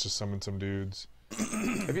 Like, let's just summon some dudes.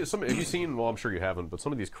 Have you seen? Well, I'm sure you haven't, but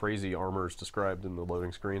some of these crazy armors described in the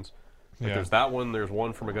loading screens. Like Yeah. there's that one. There's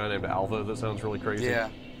one from a guy named Alva that sounds really crazy. Yeah.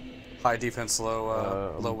 High defense,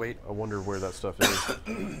 low weight. I wonder where that stuff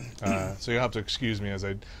is. So you'll have to excuse me as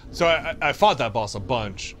I. So I fought that boss a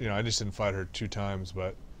bunch. You know, I just didn't fight her 2 times,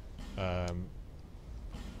 but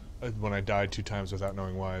when I died 2 times without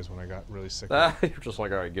knowing why is when I got really sick. You're just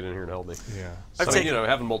like, all right, get in here and help me. Yeah. I've I mean, taken- you know,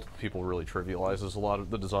 having multiple people really trivializes a lot of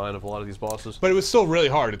the design of a lot of these bosses. But it was still really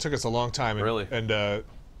hard. It took us a long time. And, Really? And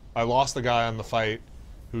I lost the guy on the fight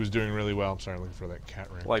who was doing really well. I'm sorry, I'm looking for that cat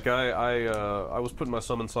ring. Like I was putting my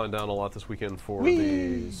summon sign down a lot this weekend for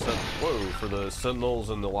for the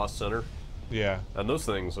Sentinels and the Lost Center, Yeah. and those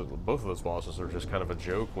things, both of those bosses are just kind of a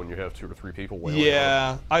joke when you have 2 or 3 people wailing.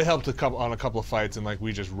 Yeah, I helped on a couple of fights, and like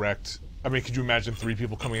we just wrecked. I mean, could you imagine 3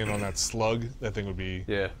 people coming in on that slug? That thing would be.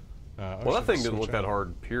 Yeah. Oh, Well, that shit, thing didn't switch look that out.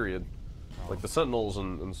 hard. Period. Like the Sentinels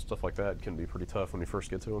and stuff like that can be pretty tough when you first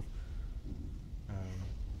get to them.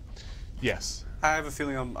 Yes. I have a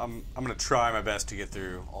feeling I'm gonna try my best to get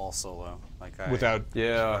through all solo. Like Without.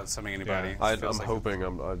 Yeah. without summoning anybody. Yeah. It I'm feels like hoping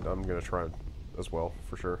I'm gonna try it as well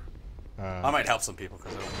for sure. I might help some people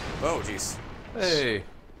because oh jeez, Hey,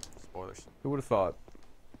 spoilers. who would have thought?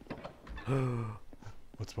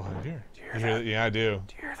 What's behind here? You hear that? Yeah, I do.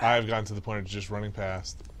 I've gotten to the point of just running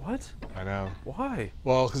past. What? I know. Why?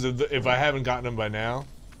 Well, because if I haven't gotten them by now.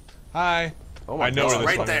 Hi. Oh my I know God. where this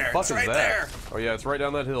Right one there. is. Fuck It's is right that? there. Oh yeah, it's right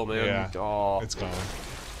down that hill, man. Yeah. Aw. It's gone.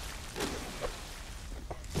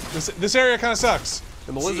 This area kind of sucks.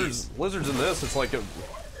 And the lizards in this, it's like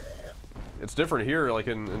it's different here. Like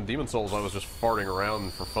in Demon Souls, I was just farting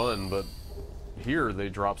around for fun, but here they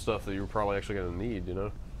drop stuff that you're probably actually gonna need. You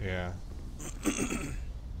know? Yeah.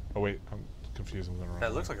 Oh wait, I'm confused. I'm going wrong. That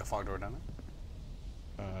way. looks like a fog door, doesn't it?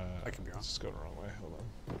 I could be wrong. Let's just go the wrong way. Hold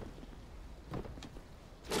on.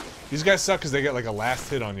 These guys suck because they get like a last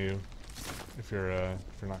hit on you if you're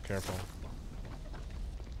not careful.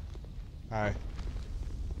 Hi.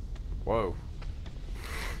 Whoa.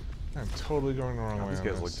 I'm totally going the wrong way. These on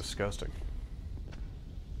guys look this. disgusting.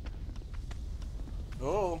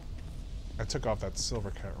 Oh. I took off that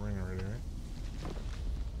silver cat ring already, right?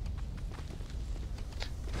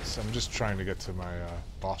 So I'm just trying to get to my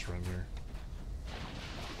boss run here.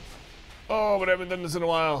 Oh, but I haven't done this in a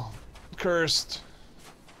while. Cursed.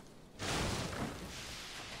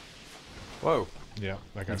 Whoa. Yeah,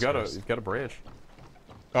 that guy's You've cursed. got a branch.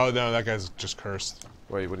 Oh no, that guy's just cursed.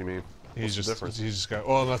 Wait, what do you mean? He's What's the difference? He's just got.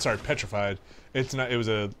 Oh, no, sorry, petrified. It's not. It was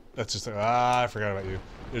a. That's just. I forgot about you.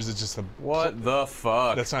 There's just a. What the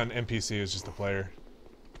fuck? That's not an NPC. It's just a player.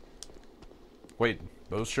 Wait,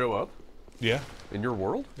 those show up Yeah. in your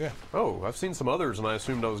world? Yeah. Oh, I've seen some others, and I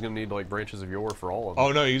assumed I was going to need like branches of yore for all of them.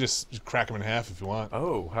 Oh no, you just crack them in half if you want.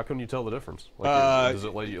 Oh, how can you tell the difference? Like, does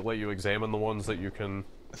it let you examine the ones that you can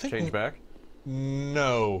think change back?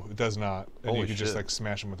 No, it does not. And Holy you can just shit. like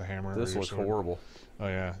smash them with a hammer. This or your looks sword. horrible. Oh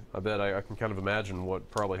yeah. I bet I can kind of imagine what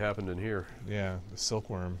probably happened in here. Yeah, the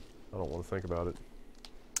silkworm. I don't want to think about it.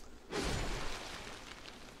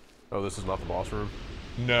 Oh, this is not the boss room?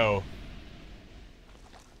 No.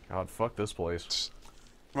 God, fuck this place.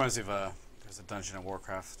 Reminds me of there's a dungeon in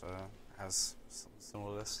Warcraft has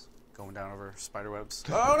similar to this, going down over spider webs.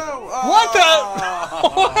 Oh no! What the?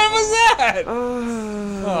 What was that?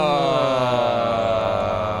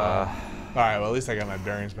 All right. Well, at least I got my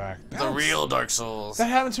bearings back. The real Dark Souls. That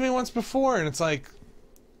happened to me once before, and it's like,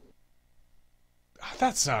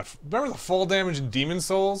 that's not. Remember the fall damage in Demon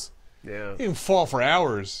Souls? Yeah. You can fall for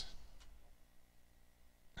hours.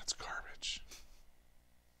 That's garbage.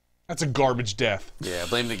 That's a garbage death. Yeah,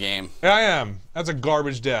 blame the game. Yeah, I am. That's a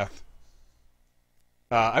garbage death.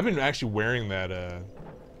 I've been actually wearing that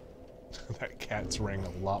that cat's ring a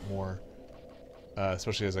lot more,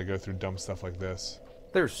 especially as I go through dumb stuff like this.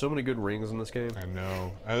 There's so many good rings in this game. I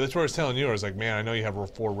know. That's what I was telling you. I was like, man, I know you have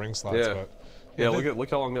 4 ring slots, Yeah. but Yeah, look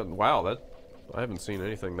how long that. Wow, that I haven't seen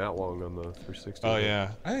anything that long on the 360. oh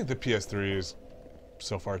yeah, I think the PS3 is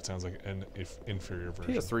so far it sounds like an inferior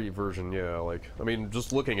version. PS3 version, yeah. Like, I mean,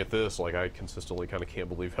 just looking at this, like, I consistently kind of can't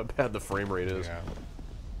believe how bad the frame rate is. Yeah.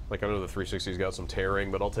 Like, I know the 360's got some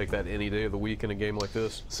tearing, but I'll take that any day of the week in a game like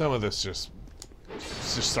this. Some of this just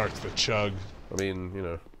starts to chug. I mean, you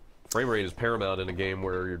know, frame rate is paramount in a game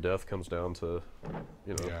where your death comes down to,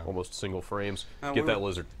 you know, Yeah. almost single frames. Now, Get we that were-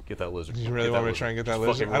 lizard. Get that lizard. You really Get want that me to try and get that Just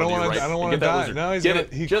lizard? fucking I don't run to want your to. right I don't and want get to that die. lizard. No, he's get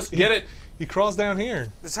gonna. it. Just get it. He crawls down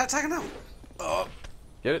here. It's attacking now. Oh,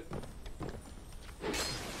 Get it.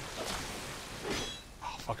 Oh,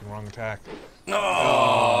 fucking wrong attack. no!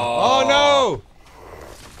 Oh no!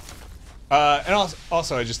 And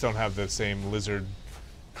also, I just don't have the same lizard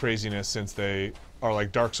craziness since they are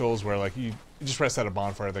like Dark Souls, where like you just rest at a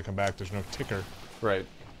bonfire, they come back. There's no ticker. Right.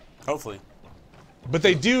 Hopefully. But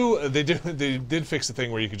they did fix the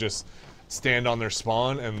thing where you could just stand on their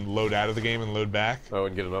spawn and load out of the game and load back. Oh,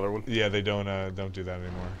 and get another one. Yeah, they don't do that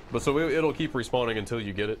anymore. But so it'll keep respawning until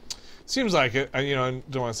you get it. Seems like it. I don't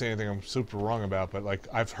want to say anything I'm super wrong about, but like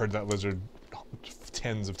I've heard that lizard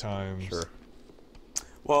tens of times. Sure.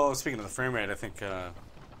 Well, speaking of the frame rate, I think,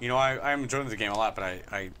 you know, I'm enjoying the game a lot, but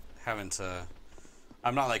I haven't,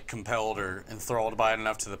 I'm not like compelled or enthralled by it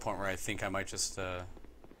enough to the point where I think I might just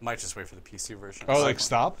wait for the PC version. Oh, So like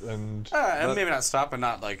stop and. and maybe not stop, but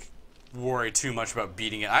not like worry too much about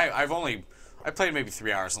beating it. I played maybe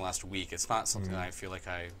 3 hours in the last week. It's not something that I feel like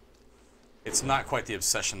it's not quite the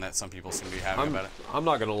obsession that some people seem to be having about it. I'm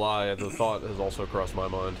not gonna lie. The thought has also crossed my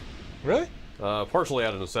mind. Really? Partially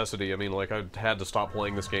out of necessity. I mean, like, I had to stop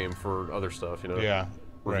playing this game for other stuff, you know? Yeah.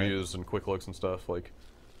 Right. Reviews and quick looks and stuff. Like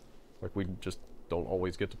we just don't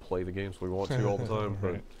always get to play the games we want to all the time.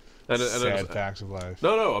 Right. And Sad facts of life.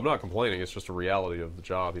 No, I'm not complaining. It's just a reality of the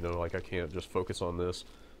job, you know? Like, I can't just focus on this.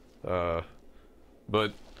 But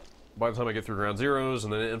by the time I get through Ground Zeroes,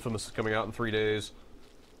 and then Infamous is coming out in 3 days.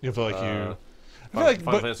 You feel like you. I feel Final, like,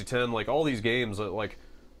 Final but, Fantasy X, like, all these games, like,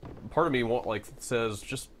 part of me says,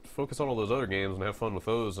 just focus on all those other games and have fun with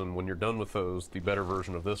those, and when you're done with those, the better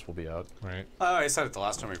version of this will be out. right. I said it the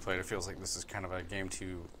last time we played. It feels like this is kind of a game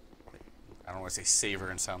to, I don't want to say savor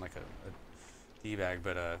and sound like a D-bag,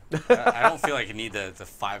 but I don't feel like you need the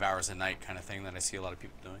 5 hours a night kind of thing that I see a lot of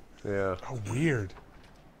people doing. Yeah. Oh, weird.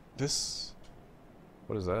 This.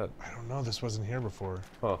 What is that? I don't know. This wasn't here before.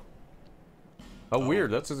 Huh. Oh,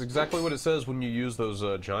 weird. That's exactly what it says when you use those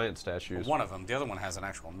giant statues. One of them. The other one has an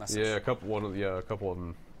actual message. Yeah, a couple of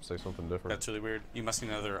them. say something different. That's really weird. You must need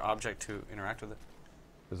another object to interact with it.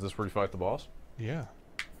 Is this where you fight the boss? Yeah.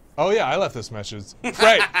 Oh yeah, I left this message.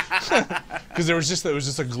 Right. Because there was just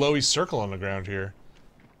a glowy circle on the ground here.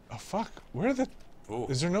 Oh fuck. Where the? Ooh.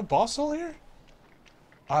 Is there no boss soul here?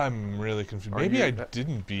 I'm really confused. Are Maybe you- I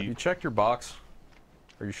didn't Have you beat. checked your box?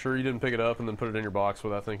 Are you sure you didn't pick it up and then put it in your box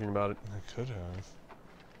without thinking about it? I could have.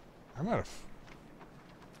 I might have.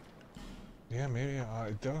 Yeah, maybe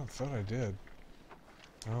I thought I did.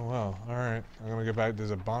 Oh well. All right. I'm gonna get back.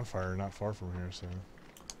 There's a bonfire not far from here, so.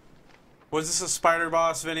 Was this a spider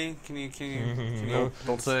boss, Vinny? Can you No,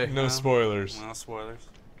 Don't say. no spoilers. No spoilers.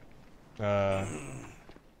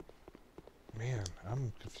 Man,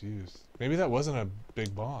 I'm confused. Maybe that wasn't a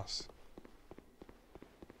big boss.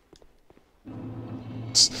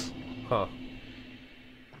 Huh.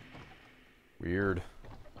 Weird.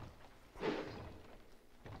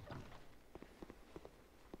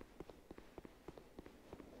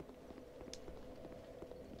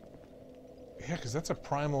 Yeah, because that's a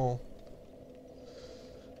primal.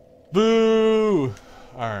 Boo!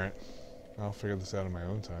 Alright. I'll figure this out in my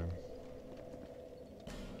own time.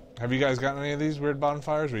 Have you guys gotten any of these weird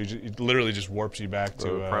bonfires where it literally just warps you back to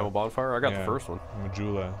The Primal Bonfire? I got yeah, the first one.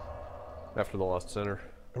 Majula. After the Lost Center.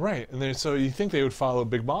 Right, and then so you think they would follow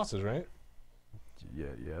big bosses, right? Yeah,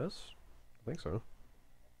 yes? I think so.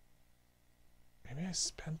 Maybe I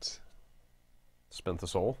spent. Spent the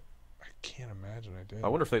soul? I can't imagine I did. I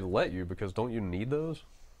wonder if they'd let you, because don't you need those?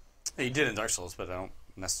 Yeah, you did in Dark Souls, but I don't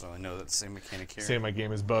necessarily know that the same mechanic here. Say my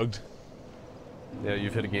game is bugged. Yeah,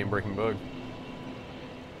 you've hit a game-breaking bug.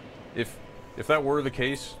 If that were the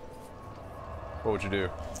case, what would you do?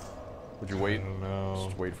 Would you wait? I don't know.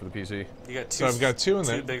 Just wait for the PC? You got two. So I've got two in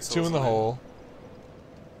big the souls two in the there. hole.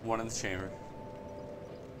 One in the chamber.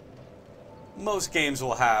 Most games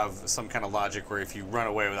will have some kind of logic where if you run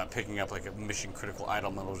away without picking up like a mission critical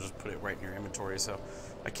item, it'll just put it right in your inventory. So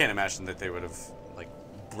I can't imagine that they would have like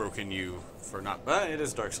broken you for not. It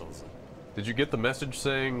is Dark Souls. Did you get the message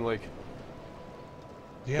saying, like,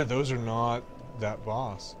 Yeah, those are not that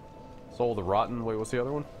boss. Soul of the Rotten? Wait, what's the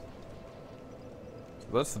other one?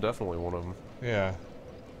 That's definitely one of them. Yeah.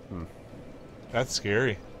 That's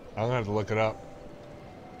scary. I'm gonna have to look it up.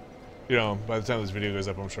 You know, by the time this video goes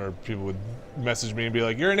up, I'm sure people would message me and be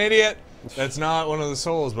like, "You're an idiot. That's not one of the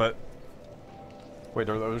souls." But Wait,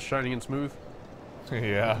 are those shining and smooth at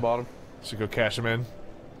yeah, the bottom? should go cash them in.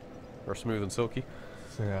 Or smooth and silky?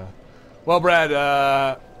 Yeah. Well, Brad,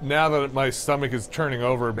 now that my stomach is turning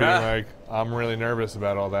over, being Ah. like, I'm really nervous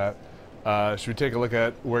about all that. Should we take a look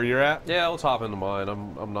at where you're at? Yeah, let's hop into mine.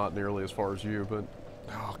 I'm not nearly as far as you, but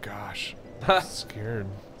Oh gosh, I'm scared.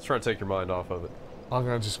 let's try to take your mind off of it. I'm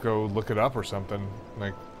gonna just go look it up or something.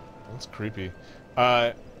 Like, that's creepy.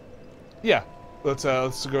 Yeah.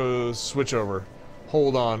 Let's go switch over.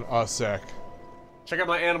 Hold on a sec. Check out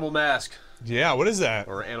my animal mask. Yeah, what is that?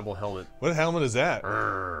 Or animal helmet. What helmet is that?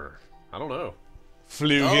 Urgh. I don't know.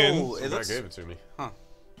 Flugen. Oh, Some it guy looks. gave it to me.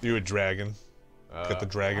 You a dragon? Got the I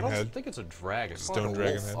dragon don't head. think it's a dragon. It's Stone like a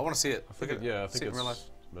dragon wolf. head. I want to see it. Look at Yeah, I see think it in it's real life.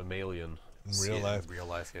 mammalian. In See real it life. In real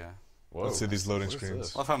life, yeah. Whoa. Let's see these loading What is screens.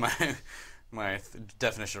 this? I love how my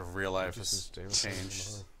definition of real life This is has damn changed.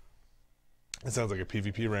 It sounds like a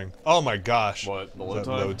PvP ring. Oh my gosh. What, the Is load that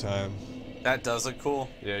time? load time. That does look cool.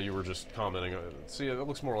 Yeah, you were just commenting on it. See, it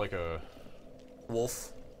looks more like a...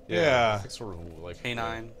 Wolf, Yeah. I think sort of like...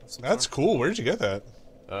 canine. of some That's sort. cool. Where'd you get that?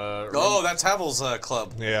 Oh, that's Havel's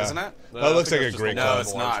club, Yeah. isn't it? No, That I looks think like a that's just great No, club.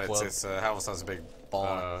 it's large not. club. It's Havel's has a big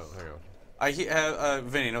ball. Hang on.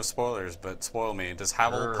 Vinny, no spoilers, but spoil me. Does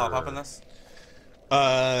Havel pop up in this?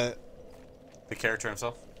 Uh, The character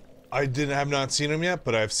himself? I have not seen him yet,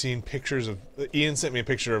 but I've seen pictures of. Ian sent me a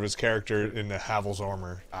picture of his character in the Havel's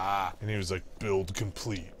armor, Ah, and he was like, "Build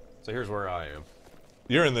complete." So here's where I am.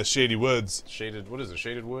 You're in the Shady Woods. Shaded... What is it?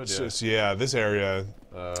 Shaded wood? Yeah. So, yeah, this area.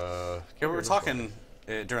 yeah. We were talking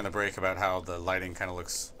during the break about how the lighting kind of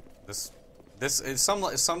looks. This is some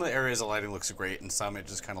of the areas the lighting looks great, and some it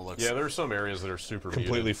just kind of looks. Yeah, there's some areas that are super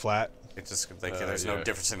Completely muted, flat. It's just like there's no yeah.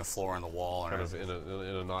 difference in the floor and the wall. Or kind of anything.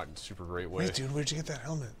 in a not super great way. Wait, dude, where'd you get that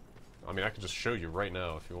helmet? I mean, I could just show you right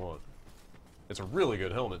now if you want. It's a really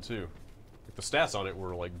good helmet too. Like, the stats on it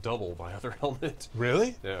were like double my other helmet.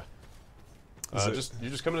 Really? Yeah. Is it- You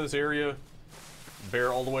just come into this area,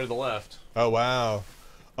 bear all the way to the left, Oh wow.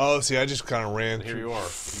 Oh, see, I just kind of ran. and here through- you are.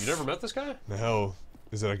 You never met this guy? No.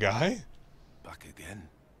 Is it a guy? Back again.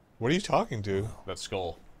 What are you talking to? That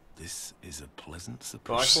skull. This is a pleasant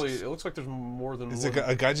surprise. Well, actually, it looks like there's more than Is one.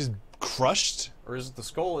 a guy just crushed? Or is it the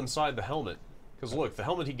skull inside the helmet? Because look, the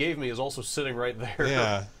helmet he gave me is also sitting right there.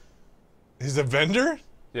 Yeah. He's a vendor?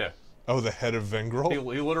 Yeah. Oh, the head of He, Vengrel?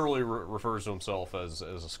 he literally refers to himself as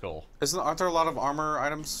a skull. Aren't there a lot of armor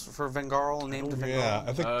items for Vengarl named Vengarl? Yeah,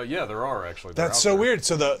 I think Yeah, there are actually. They're that's out so there. weird.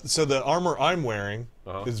 So the armor I'm wearing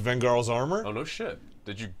Uh-huh. is Vengarl's armor? Oh no shit!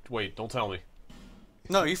 Did you wait? Don't tell me.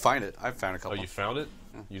 No, you find it. I've found a Oh, couple. you found it?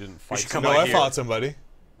 You didn't fight. should come No, by I here. fought somebody.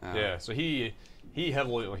 Yeah. So he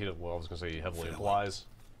heavily. Well, I was gonna say he heavily implies.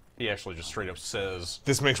 He actually just straight up says.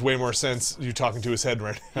 This makes way more sense. You talking to his head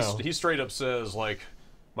right now. He straight up says like,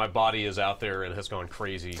 my body is out there and has gone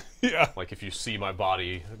crazy. Yeah. Like if you see my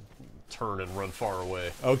body, turn and run far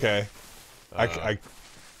away. Okay. I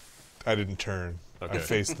didn't turn. Okay. I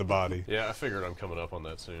faced the body. Yeah, I figured I'm coming up on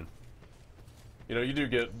that soon. You know, you do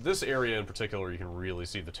get this area in particular. You can really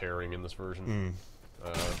see the tearing in this version.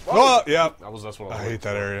 Oh, yeah. That's what I was hate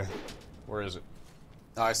that area. Where is it?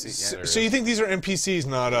 Oh, I see. Yeah. So you think these are NPCs,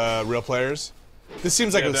 not real players? This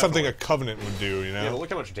seems like Yeah, something a definitely. Covenant would do, you Yeah, but know? look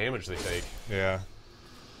how much damage they take. Yeah.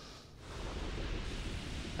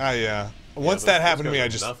 Yeah. Once those- that those happened to me,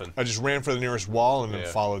 guys are nothing. I just ran for the nearest wall and then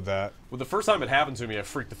Yeah. followed that. Well, the first time it happened to me, I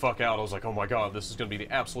freaked the fuck out. I was like, oh my god, this is going to be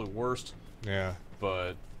the absolute worst. Yeah.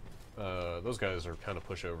 But those guys are kind of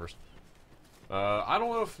pushovers. I don't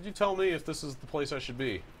know if you tell me if this is the place I should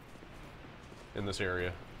be in this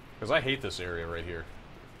area. Because I hate this area right here.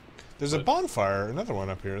 There's a bonfire, another one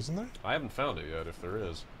up here, isn't there? I haven't found it yet, if there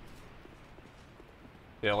is.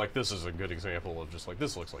 Yeah, like this is a good example of just like,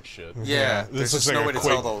 this looks like shit. Yeah, this there's looks just like no a way to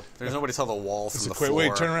Quake. tell the there's no way to tell the wall from the floor.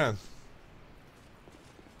 Wait, turn around.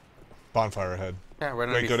 Bonfire ahead. Yeah, right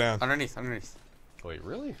underneath. go down. Underneath. Wait,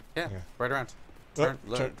 really? Yeah, Yeah. right around. Oh, Turn,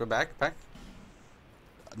 turn. go back.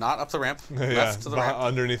 Not up the ramp. Yeah, Left to the ramp.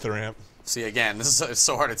 underneath the ramp. See, again, it's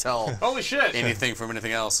so hard to tell Holy shit! anything from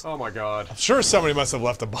anything else. Oh my god. Sure, somebody must have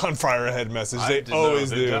left a bonfire ahead message. I They did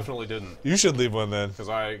always not, do. They definitely didn't. You should leave one then. Because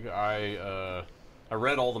I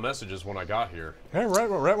read all the messages when I got here. Hey,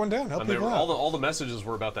 write one down. Help And they people were, out. all the messages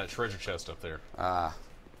were about that treasure chest up there. I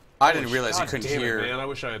didn't realize you God couldn't damn hear. It, man, I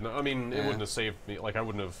wish I had. I mean, it Yeah. wouldn't have saved me. Like I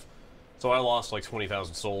wouldn't have. So I lost like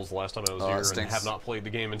 20,000 souls the last time I was Oh, that here, and stinks. have not played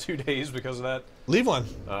the game in 2 days because of that. Leave one.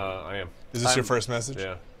 I am. Is this your I'm- first message?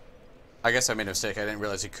 Yeah. I guess I made a mistake. I didn't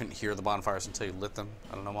realize you couldn't hear the bonfires until you lit them.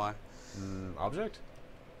 I don't know why. Object.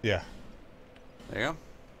 Yeah. There you go.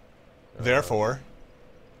 Therefore,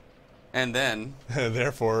 And then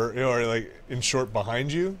or like in short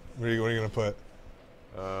behind you. What are you gonna put?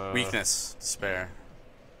 weakness, despair.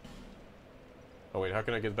 Oh wait, how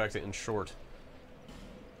can I get back to in short?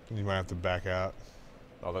 You might have to back out.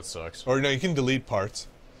 Oh, that sucks. Or no, you can delete parts.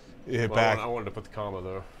 You hit Well, back. I wanted to put the comma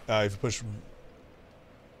though. If you push.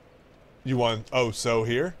 You want? Oh, so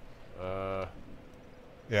here? Uh,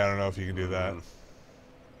 Yeah, I don't know if you can do that.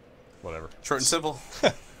 whatever. Short and simple.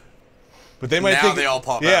 But they might now think they all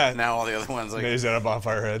pop yeah, out. Now all the other ones like. Is that a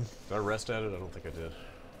bonfire head? Did I rest at it? I don't think I did.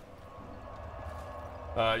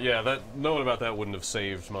 Yeah, that knowing about that wouldn't have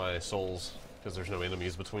saved my souls because there's no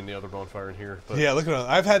enemies between the other bonfire and here. But Yeah, look at it.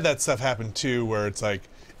 I've had that stuff happen too, where it's like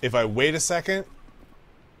if I wait a second,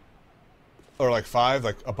 or like 5,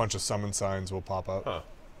 like a bunch of summon signs will pop up. Huh.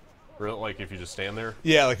 Real, like if you just stand there.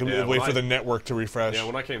 Yeah, like Yeah, wait when for I- the network to refresh. Yeah,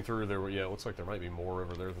 when I came through, there were. Yeah, it looks like there might be more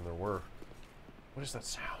over there than there were. What is that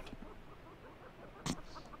sound?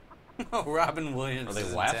 Oh, Robin Williams. Are they is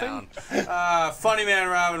in laughing? town. Funny man,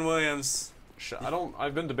 Robin Williams. I don't.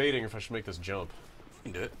 I've been debating if I should make this jump.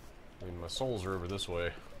 You can do it. I mean, my souls are over this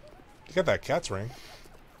way. You got that cat's ring.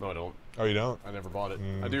 No, I don't. Oh, you don't? I never bought it.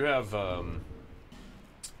 I do have. I think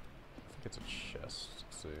it's a chest.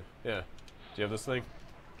 Let's see. Yeah. Do you have this thing?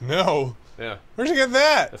 No. Yeah. Where'd you get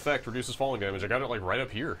that? Effect reduces falling damage. I got it like right up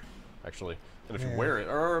here, actually. And if you wear it,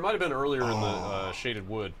 or it might have been earlier in the shaded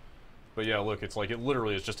wood. But yeah, look, it's like it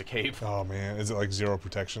literally is just a cape. Oh man, is it like 0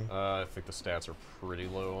 protection? I think the stats are pretty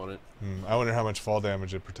low on it. I wonder how much fall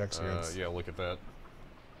damage it protects against. Yeah, look at that.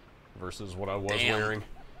 Versus what I was Damn.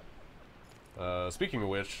 wearing. Speaking of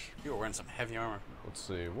which, You were wearing some heavy armor. let's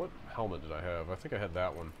see, what helmet did I have? I think I had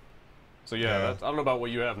that one. So yeah, Yeah. I don't know about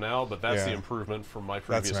what you have now, but that's the Yeah. improvement from my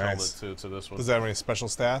That's previous nice. helmet to this one. Does that have any special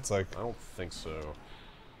stats? Like, I don't think so.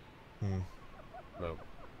 No.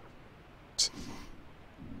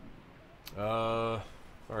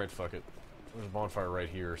 Alright, fuck it. There's a bonfire right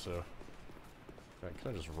here, so...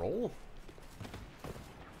 Can I just roll?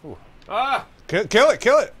 Ooh. Ah! kill it,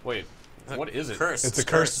 kill it! Wait, what is it? Curse. It's a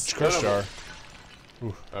curse No, no, jar.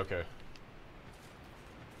 Okay.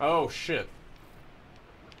 Oh, shit.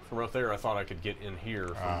 From right there, I thought I could get in here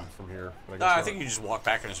from here. But No, guess I not. think you just walk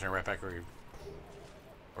back and just right back where you.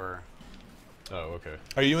 Or Oh, okay.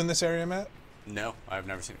 Are you in this area, Matt? no, I've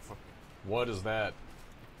never seen it before. What is that?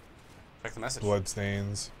 Check the message.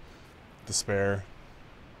 Bloodstains, despair.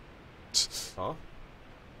 Huh?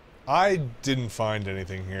 I didn't find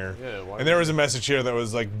anything here. Yeah, why and there was a message here that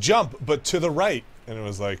was like, jump, but to the right. And it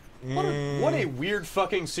was like, What a weird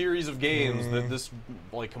fucking series of games that this,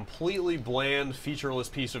 like, completely bland, featureless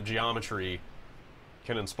piece of geometry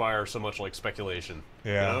can inspire so much, like, speculation.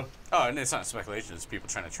 Yeah. You know? Oh, and it's not speculation. It's people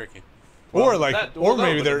trying to trick you. or like, That- or well, no,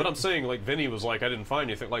 maybe but, they're. But I'm saying, like, Vinny was like, I didn't find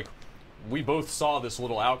anything. Like, we both saw this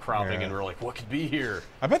little outcropping Yeah. and we're like, what could be here?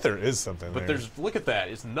 I bet there is something But there. there's, look at that.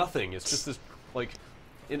 It's nothing. It's just this, like,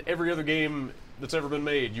 in every other game that's ever been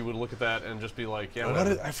made, you would look at that and just be like, yeah, What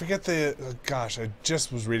whatever. I forget the. Gosh, I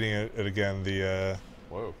just was reading it again. The.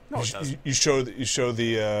 Whoa. No, it doesn't. You show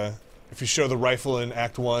the. If you show the rifle in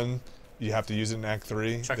Act 1, you have to use it in Act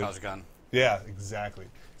 3. Chekhov's gun. Yeah, exactly.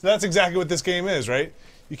 So that's exactly what this game is, right?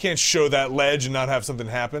 You can't show that ledge and not have something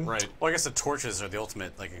happen. Right. Well, I guess the torches are the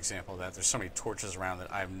ultimate like example of that. There's so many torches around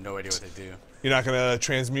that I have no idea what they do. You're not gonna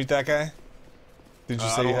transmute that guy? Did you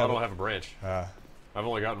say I you don't, I have? don't have a branch. Ah. I've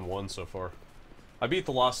only gotten one so far. I beat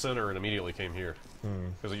the Lost Center and immediately came here.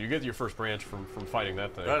 Because you get your first branch from fighting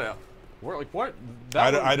that thing. Oh, no. Where, like, what?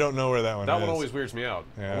 I don't know where that one That is. one always weirds me out.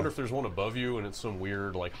 Yeah. I wonder if there's one above you and it's some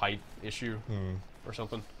weird, like, height issue or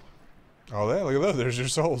something. Oh, there! Look at those. There's your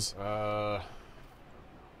souls.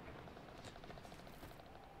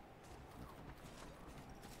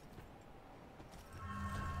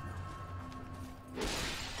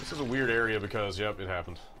 This is a weird area because, yep, it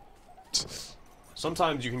happened.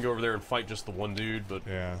 Sometimes you can go over there and fight just the one dude, but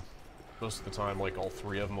Yeah. most of the time, like, all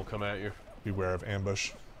three of them will come at you. Beware of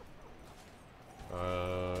ambush.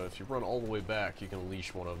 If you run all the way back, you can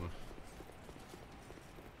leash one of them.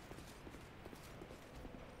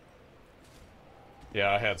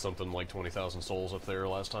 Yeah, I had something like 20,000 souls up there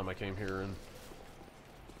last time I came here and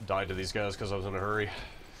died to these guys because I was in a hurry.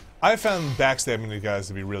 I found backstabbing these guys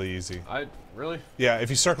to be really easy. Really? Yeah, if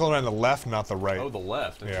you circle around the left, not the right. Oh, the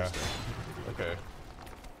left. Yeah. Interesting. Okay.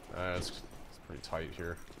 It's pretty tight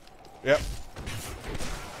here. Yep.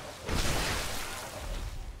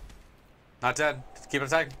 Not dead. Keep it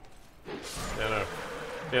attacking. Yeah, no.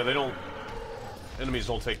 Yeah, they don't... Enemies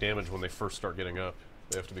don't take damage when they first start getting up.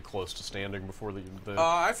 They have to be close to standing before the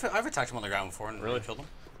I've attacked him on the ground before and Really? killed him.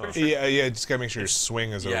 Yeah, just gotta make sure your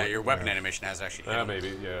swing is over. Yeah, your weapon animation has actually hit him.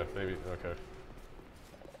 maybe, maybe, okay.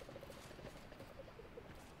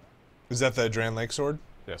 Is that the Dran Lake sword?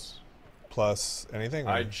 Yes. Plus anything?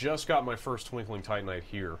 or- I just got my first Twinkling Titanite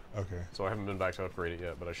here, Okay. so I haven't been back to upgrade it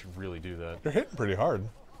yet, but I should really do that. You're hitting pretty hard.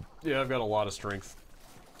 Yeah, I've got a lot of strength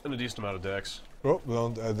and a decent amount of dex. Oh,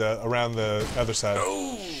 well, around the other side.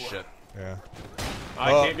 Oh! Shit. Yeah.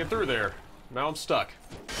 I Oh. can't get through there. Now I'm stuck.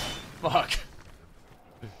 Fuck.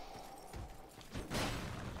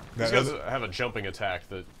 These That guys other- have a jumping attack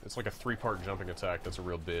that it's like a 3-part jumping attack that's a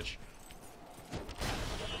real bitch.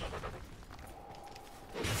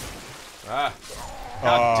 Ah.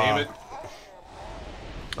 God damn it.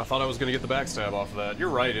 I thought I was gonna get the backstab off of that. You're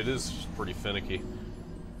right, it is pretty finicky.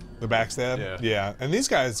 The backstab? Yeah. Yeah. And these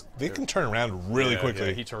guys, they can turn around really Yeah, quickly.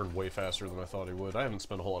 Yeah, he turned way faster than I thought he would. I haven't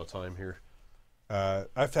spent a whole lot of time here.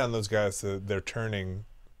 I found those guys, they're turning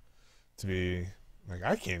to be, like,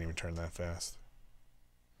 I can't even turn that fast.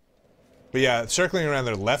 But yeah, circling around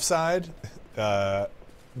their left side,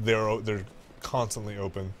 they're constantly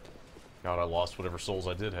open. God, I lost whatever souls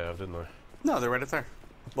I did have, didn't I? No, they're right up there.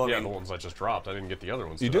 Well, Yeah, I mean, the ones I just dropped. I didn't get the other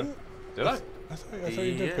ones. You did I? didn't? Did I? I thought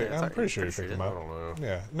you did Yeah, pick. I I'm thought pretty sure you pretty picked sure them you up. I don't know.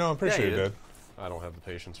 Yeah. No, I'm pretty Yeah, sure you you did. did. I don't have the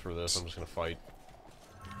patience for this. I'm just gonna fight.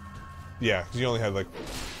 Yeah, 'cause you only had like.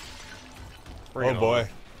 Bring it Oh on. boy.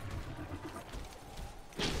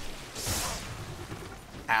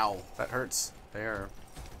 ow, that hurts. They are.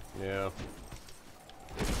 Yeah.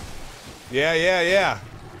 Yeah.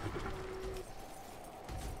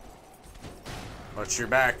 Watch your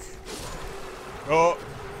back. Oh,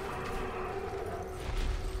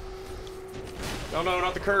 No,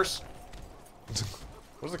 not the curse.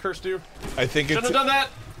 What does the curse do? I think Shouldn't it's. have done that.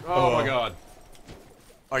 Oh, Oh. my god.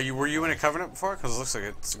 Were you in a covenant before? Because it looks like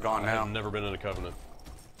it's gone now. I've never been in a covenant.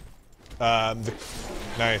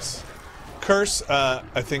 Nice. Curse,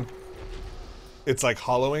 I think it's like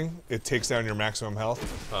hollowing. It takes down your maximum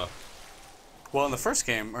health. Huh. Well, in the first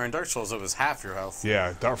game, or in Dark Souls, it was half your health.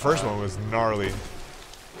 Yeah, our first one was gnarly.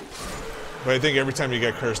 But I think every time you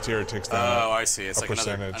get cursed here, it takes down. Oh, I see. It's a like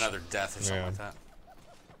percentage. another death or something Yeah. like that.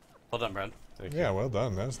 Well done, Brad. Thank Yeah, well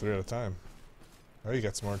done. That was 3 at a time. Oh, you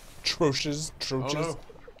got some more troches, you. Oh, no.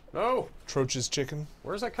 No. troches chicken.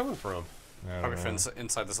 Where's that coming from? I don't Probably know. from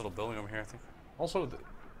inside this little building over here, I think. Also,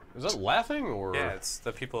 is that laughing or? Yeah, it's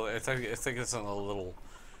the people. I think it's on a little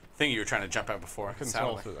thing you were trying to jump at before. I couldn't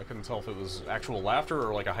tell if it was actual laughter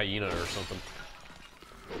or like a hyena or something.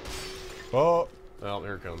 Oh, Well,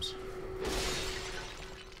 here it comes.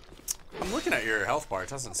 I'm looking at your health bar. It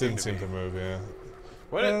doesn't seem Didn't to seem be. to move, yeah.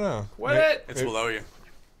 What? I don't know. What? It's below you.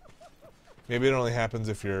 Maybe it only happens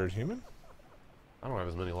if you're human? I don't have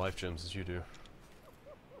as many life gems as you do.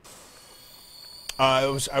 I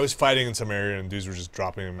was fighting in some area and dudes were just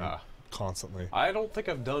dropping them Ah. constantly. I don't think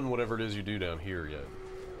I've done whatever it is you do down here yet.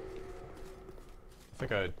 I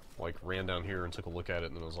think I like ran down here and took a look at it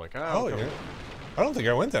and then I was like, Oh, okay. yeah. I don't think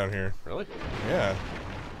I went down here. Really? Yeah.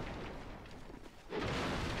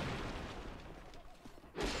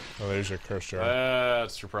 Oh, there's your curse jar.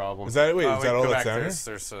 That's your problem. Is that wait? Oh, Is that all go that's back. down here?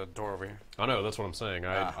 There's a door over here. I know, that's what I'm saying.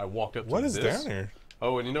 I walked up to What is this. down here?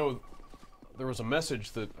 Oh, and you know, there was a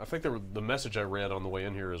message that I think the message I read on the way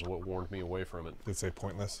in here is what warned me away from it. Did it say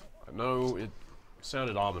pointless? No, it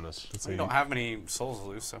sounded ominous. Did it You say don't have many souls to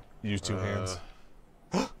lose, so. use two hands?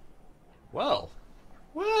 Well,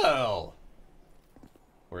 where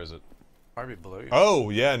is it? Probably below you.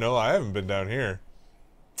 Oh yeah, no, I haven't been down here.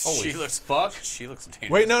 Holy she looks fuck! She looks dangerous.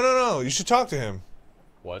 Wait, no, you should talk to him.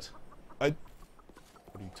 What? I What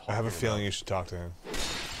are you talking I have a about? feeling you should talk to him.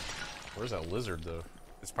 Where's that lizard though?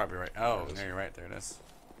 It's probably right. Oh, no, you're right. There it is.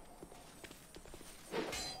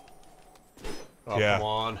 Oh, Yeah. come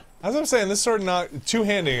on. As I'm saying, this sword not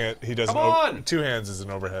two-handing it. He doesn't. Come on! Two hands is an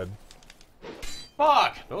overhead.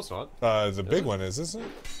 Fuck! No, it's not. The big it? one isn't it?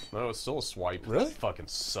 No, it's still a swipe. Really? That fucking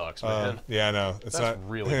sucks, man. Yeah, I know. It's That's not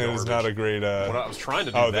really It's not a great. When I was trying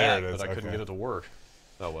to do oh, that, there it is. but I couldn't Okay. get it to work.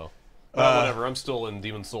 Oh well. Whatever. I'm still in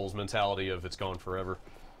Demon Souls mentality of it's gone forever.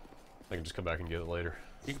 I can just come back and get it later.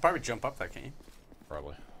 You can probably jump up that, can't you?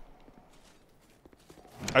 Probably.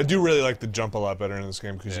 I do really like the jump a lot better in this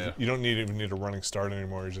game because Yeah. you don't even need a running start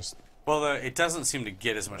anymore. You just Well, it doesn't seem to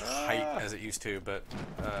get as much height as it used to, but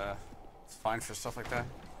it's fine for stuff like that.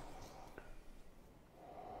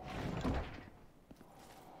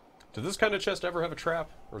 Did this kind of chest ever have a trap,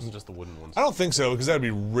 or is it just the wooden ones? I don't think so because that'd be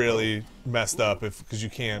really messed up because you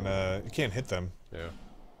can't hit them. Yeah.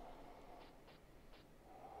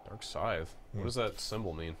 Dark Scythe. What does that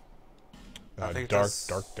symbol mean? I think it Dark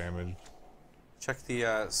does- damage. Check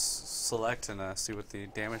the select and see what the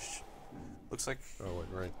damage looks like. Oh, wait,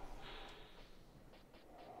 right.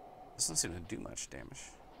 Doesn't seem to do much damage.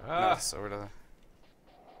 No, Ah! it's over to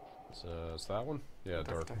It's that one? Yeah,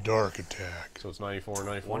 dark. attack. Dark attack. So it's 94 and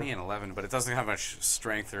 94? 20 and 11, but it doesn't have much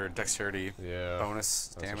strength or dexterity Yeah. bonus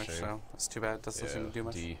that's a damage, shame. so that's too bad. Doesn't seem to do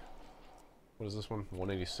much. D. What is this one?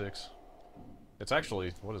 186. It's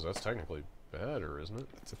actually, what is that? That's technically better, isn't it?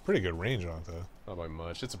 It's a pretty good range on it though. Not by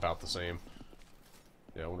much. It's about the same.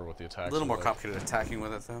 Yeah, I wonder what the attack. A little more complicated attacking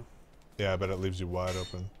with it, though. Yeah, but it leaves you wide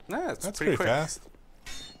open. Nah, it's That's pretty quick. fast.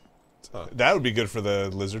 Huh. That would be good for the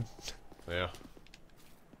lizard. Yeah.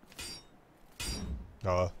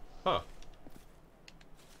 Huh.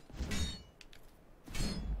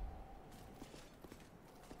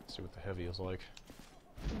 Let's see what the heavy is like.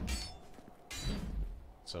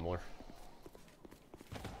 Similar.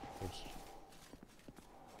 Oops.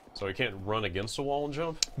 So he can't run against a wall and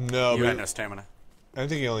jump? No, You but had no stamina. I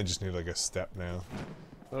think you only just need like a step now.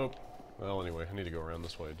 Oh. Well, anyway, I need to go around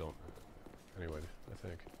this way. Don't. Anyway, I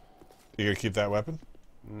think. You gonna keep that weapon?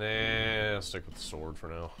 Nah, I'll stick with the sword for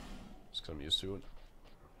now. Just 'cause I'm used to it.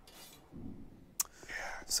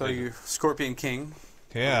 So you Scorpion King.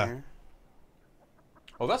 Yeah. here.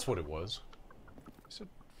 Oh, that's what it was. I said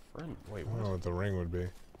friend. Wait, I don't know what? what the ring would be.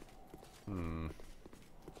 Any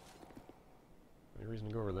reason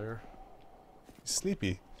to go over there?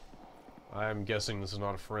 Sleepy. I'm guessing this is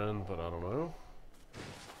not a friend, but I don't know.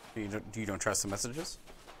 You don't trust the messages?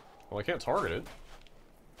 Well, I can't target it.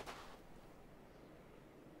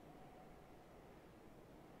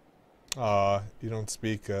 You don't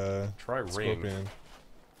speak Try ring. Scorpion.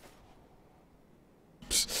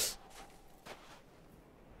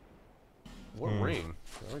 What ring?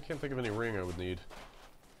 I can't think of any ring I would need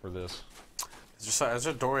for this. Is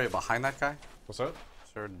there a doorway behind that guy? What's that?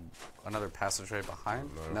 Is there another passageway behind?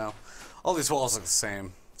 No. No. All these walls look the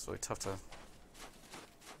same. It's really tough to...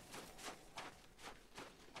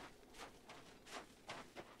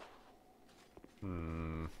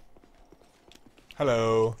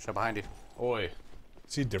 Hello. Shut behind you. Oi.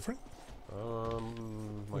 Is he different?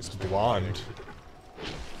 Like He's blonde.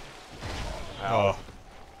 Ow. Oh,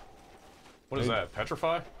 What is that?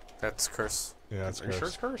 Petrify? That's curse. yeah, that's Are you sure curse.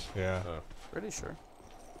 it's curse? Yeah. Oh. Pretty sure.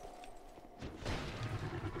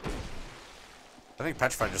 I think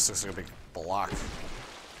Petrify just looks like a big block.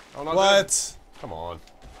 Oh, not What? good. Come on.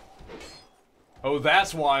 Oh,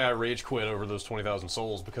 that's why I rage quit over those 20,000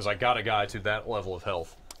 souls, because I got a guy to that level of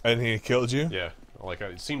health. And he killed you? Yeah. Like,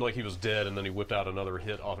 it seemed like he was dead, and then he whipped out another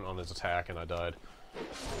hit on his attack, and I died.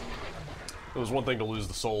 It was one thing to lose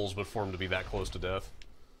the souls, but for him to be that close to death.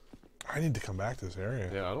 I need to come back to this area.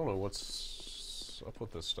 Yeah, I don't know what's up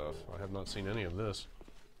with this stuff. I have not seen any of this.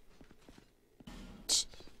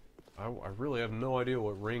 I really have no idea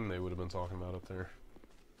what ring they would have been talking about up there.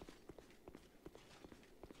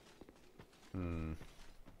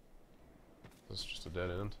 This is just a dead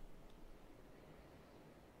end.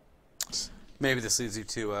 Maybe this leads you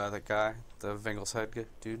to that guy, the Vengel's head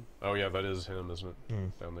dude. Oh yeah, that is him, isn't it? Hmm.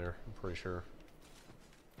 Down there, I'm pretty sure.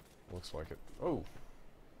 Looks like it. Oh!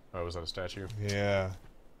 Oh, is that a statue? Yeah.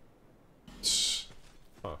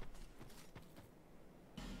 Huh.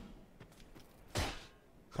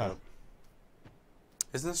 Huh.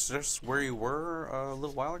 Isn't this just where you were a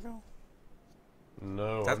little while ago?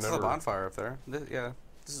 No, That's I've the never... bonfire up there. Yeah,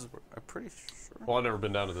 this is. I'm pretty sure. Well, I've never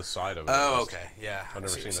been down to this side of it. Oh, at least. okay, yeah. I've never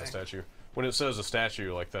seen that statue. When it says a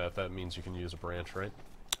statue like that, that means you can use a branch, right?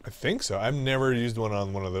 I think so. I've never used one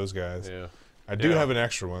on one of those guys. Yeah. I do Yeah. have an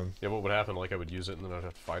extra one. Yeah, what would happen? Like, I would use it and then I'd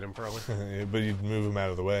have to fight him, probably? But you'd move him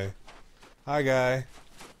out of the way. Hi, guy.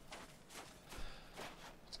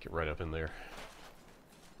 Let's get right up in there.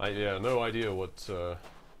 Yeah, no idea what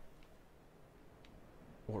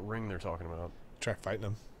ring they're talking about. Try fighting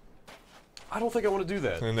him. I don't think I want to do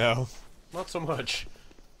that. I know. Not so much.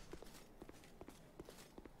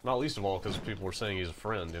 Not least of all because people were saying he's a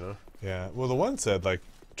friend, you know? Yeah. Well, the one said, like,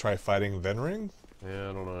 try fighting then ring. Yeah,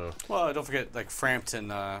 I don't know. Well, don't forget, like Framped in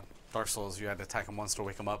Dark Souls, you had to attack him once to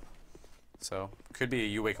wake him up. So could be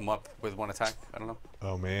you wake him up with one attack. I don't know.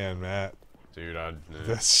 Oh, man, Matt. Dude,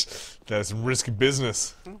 That's some risky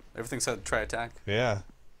business. Everything said try attack. Yeah.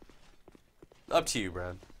 Up to you,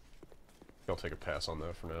 Brad. I'll take a pass on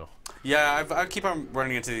that for now. Yeah, I keep on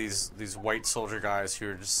running into these white soldier guys who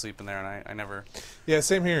are just sleeping there, and I never Yeah,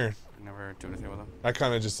 same here. do anything with them. I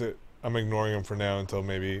kind of just, I'm ignoring them for now until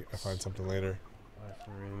maybe I find something later.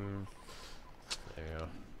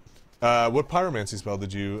 Yeah. What pyromancy spell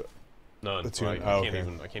did you... None. That's I your- can't okay.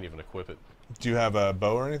 even. I can't even equip it. Do you have a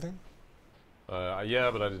bow or anything?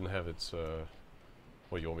 Yeah, but I didn't have its.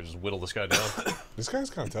 What, you want me to just whittle this guy down? This guy's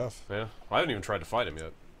kind of tough. Yeah, I haven't even tried to fight him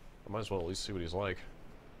yet. I might as well at least see what he's like.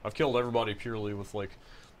 I've killed everybody purely with like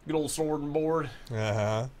good old sword and board.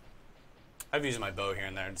 Uh-huh. I've used my bow here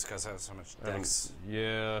and there just because I have so much dex.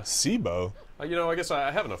 Yeah. Sea bow? You know, I guess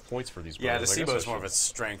I have enough points for these bows. Yeah, the I sea guess bow I is more of should- a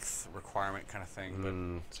strength requirement kind of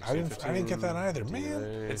thing. But I didn't get that either, man.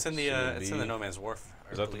 it's in the No Man's Wharf.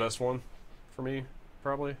 Is that the best one for me?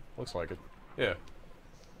 Probably. Looks like it. Yeah.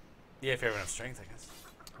 Yeah, if you have enough strength, I guess.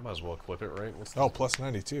 I might as well equip it, right? Oh, plus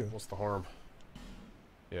 92. What's the harm?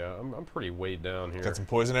 Yeah, I'm pretty weighed down here. Got some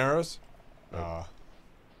poison arrows? Oh.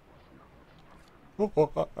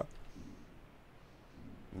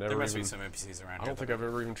 Never There must be even- some NPCs around I here. don't think I've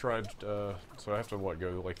ever even tried. So I have to what?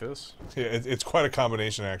 Go like this? Yeah, it's quite a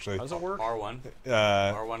combination, actually. How does it work? R1. Uh,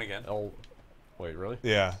 R1 again. L. Wait, really?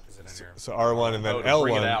 yeah. Is it in here? So R1 and then Oh, to L1.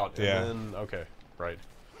 bring it out. Yeah. And then, okay. Right.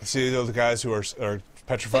 See those guys who are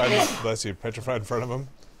petrified? Bless you. Petrified in front of them?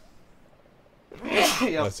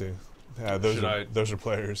 Bless you. Yeah, those are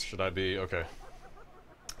players. Should I be okay?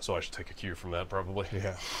 So I should take a cue from that, probably.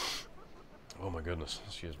 Yeah. Oh my goodness.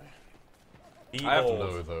 Excuse me. Evil. I have to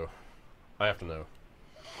know though. I have to know.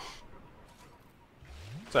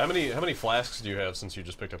 So how many flasks do you have since you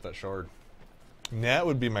just picked up that shard? That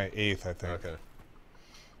would be my 8th, I think. Okay.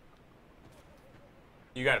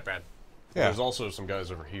 You got it, Brad. Yeah. There's also some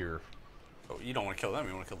guys over here. Oh, you don't want to kill them.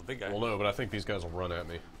 You want to kill the big guy. Well, no, but I think these guys will run at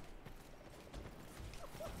me.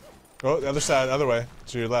 Oh, the other side, other way.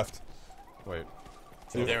 To your left. Wait.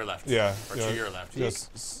 To their left. Yeah. Or you know, to your left.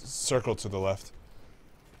 Just circle to the left.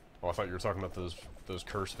 Oh, I thought you were talking about those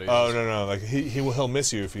curse faces. Oh, no. Like, he'll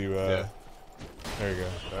miss you if you, Yeah. There you go.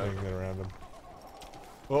 Now you can get around him.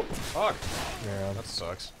 Oh, Fuck. yeah. That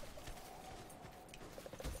sucks.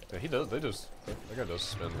 Yeah, he does. That guy does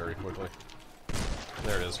spin very quickly.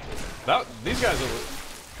 There it is. These guys are.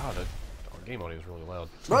 God, that game audio is really loud.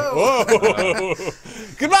 Whoa!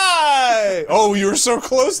 Goodbye! Oh, you were so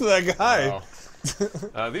close to that guy.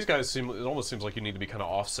 Wow. These guys it almost seems like you need to be kind of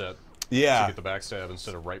offset to Yeah. get the backstab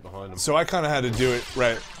instead of right behind them. So I kind of had to do it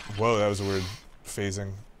right. Whoa, that was a weird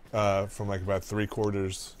phasing. From like about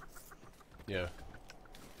 3/4. Yeah.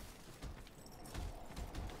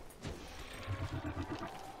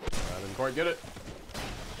 I didn't quite get it.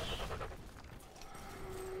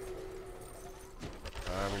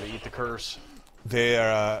 I'm gonna eat the curse.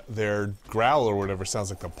 Their growl or whatever sounds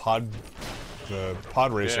like the pod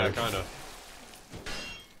racer. Yeah, kind of.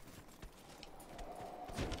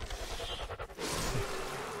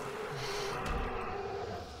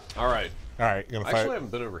 All right. All right, gonna I actually fight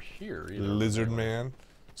haven't been over here either. Lizard Man.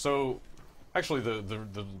 So, Actually,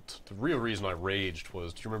 the real reason I raged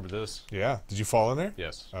was, do you remember this? Yeah. Did you fall in there?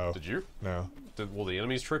 Yes. Oh. Did you? No. Will the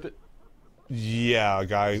enemies trip it? Yeah, a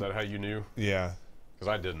guy. Is that how you knew? Yeah. Because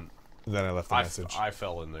I didn't. Then I left the message. I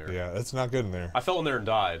fell in there. Yeah, it's not good in there. I fell in there and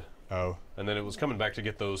died. Oh. And then it was coming back to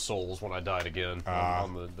get those souls when I died again Ah.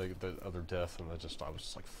 on the other death, and I was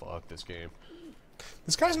just like, fuck this game.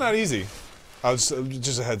 This guy's not easy. I was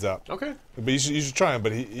just a heads up. Okay. But you should try him.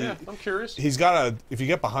 But Yeah, I'm curious. he's got a. If you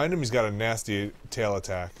get behind him, he's got a nasty tail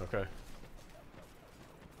attack. Okay.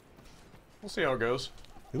 We'll see how it goes.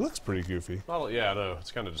 He looks pretty goofy. Yeah, I know.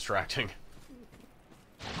 It's kind of distracting.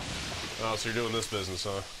 Oh, so you're doing this business,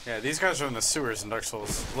 huh? Yeah, these guys are in the sewers in Dark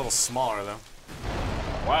Souls. A little smaller though.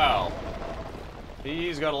 Wow.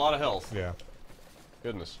 He's got a lot of health. Yeah.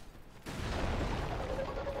 Goodness.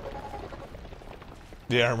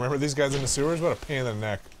 Yeah, remember these guys in the sewers? What a pain in the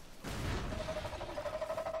neck.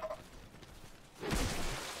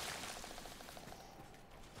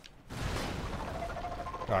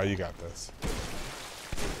 Oh, you got this.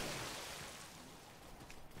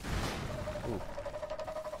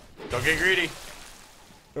 Don't get greedy.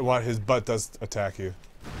 What? His butt does attack you.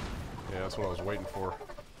 Yeah, that's what I was waiting for.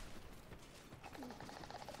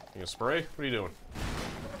 You gonna spray? What are you doing?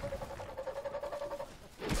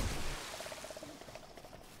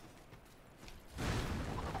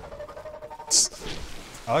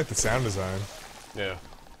 I like the sound design. Yeah.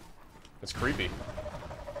 It's creepy.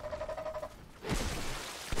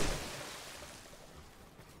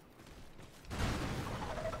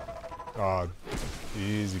 Oh,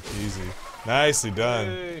 easy peasy. Nicely done.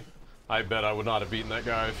 Hey. I bet I would not have beaten that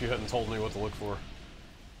guy if you hadn't told me what to look for.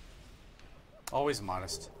 Always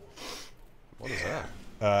modest. What is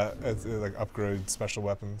that? It's like upgrade special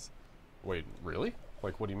weapons. Wait, really?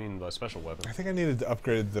 Like, what do you mean by special weapon? I think I needed to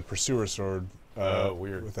upgrade the pursuer sword. Oh,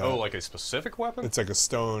 weird. with that. Oh, like a specific weapon? It's like a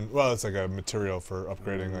stone. Well, it's like a material for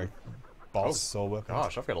upgrading like boss Oh, soul weapons.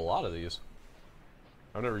 Gosh, I've got a lot of these.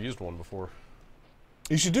 I've never used one before.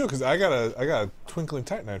 You should do it because I got a twinkling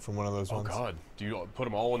titanite from one of those Oh ones. God, do you put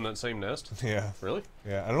them all in that same nest? Yeah. Really?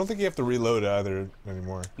 Yeah. I don't think you have to reload either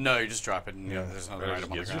anymore. No, you just drop it and Yeah. there's another And it item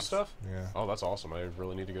just on the gives you ground. stuff? Yeah. Oh, that's awesome. I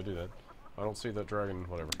really need to go do that. I don't see that dragon.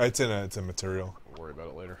 Whatever. It's a material. We'll worry about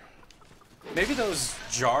it later. Maybe those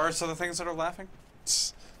jars are the things that are laughing?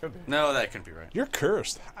 Could be. No, that couldn't be right. You're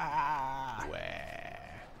cursed. Ah.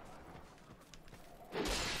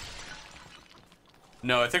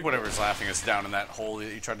 No, I think whatever's laughing is down in that hole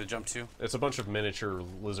that you tried to jump to. It's a bunch of miniature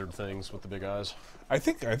lizard things with the big eyes. I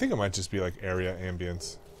think it might just be like area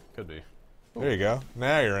ambience. Could be. There you go.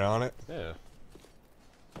 Now you're on it. Yeah.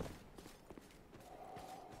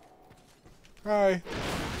 Hi.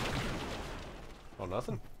 Oh,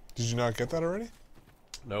 nothing? Did you not get that already?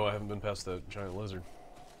 No, I haven't been past that giant lizard.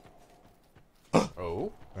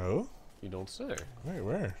 Oh? Oh? You don't say. Wait,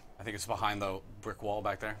 where? I think it's behind the brick wall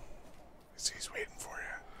back there. He's waiting for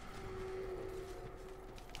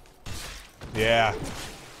you. Yeah.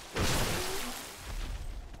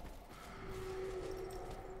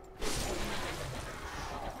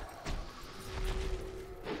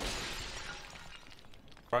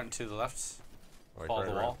 Right and to the left. Like Follow right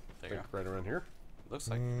the around- wall. There you think right around here? Looks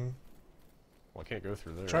like. Well, I can't go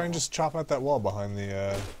through there. Try and just chop out that wall behind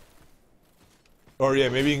the, Or yeah,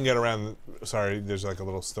 maybe you can get around. Sorry, there's like a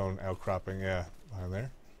little stone outcropping. Yeah, behind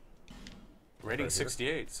there. Rating Right here.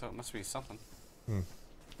 68, so it must be something.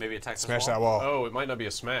 Maybe attack this Smash wall? that wall. Oh, it might not be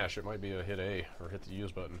a smash. It might be a hit A or hit the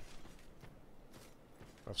use button.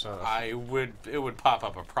 It would pop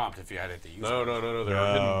up a prompt if you had it to use. No. There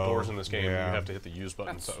are hidden doors in this game. Yeah. You have to hit the use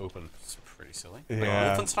button That's- to open. It's pretty silly.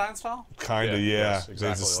 Yeah. Like Wolfenstein style? Kinda, Yeah, yeah. yes, They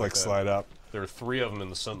exactly just like like that. slide up. There are 3 of them in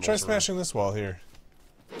the Sentinels. Try room. smashing this wall here.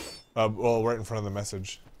 Well, right in front of the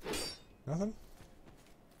message. Nothing?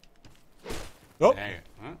 Oh, Dang it.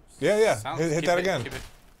 Huh? yeah. Sounds- Hit keep that it- again. keep it-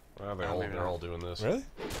 Well, Oh, maybe they're not. all doing this. Really?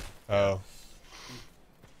 Oh.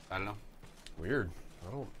 I don't know. Weird.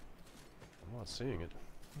 I'm not seeing it.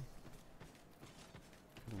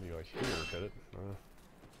 Couldn't be like here, could it?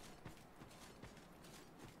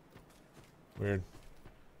 Weird.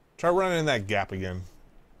 Try running in that gap again.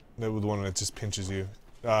 That was the one that just pinches you.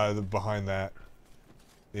 Behind that.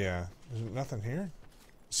 Yeah. There's nothing here?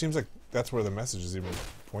 Seems like that's where the message is even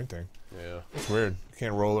pointing. Yeah. It's weird. You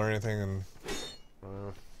can't roll or anything and...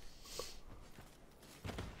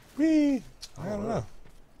 Whee! I don't know.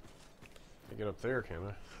 I get up there, can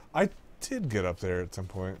I? I did get up there at some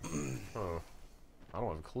point. Oh. I don't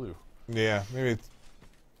have a clue. Yeah, maybe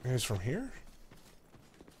it's from here?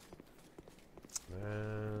 I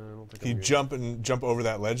don't think Can you jump over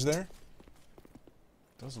that ledge there?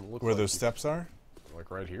 Doesn't look Where like those you- steps are?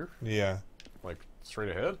 Like right here? Yeah. Like Straight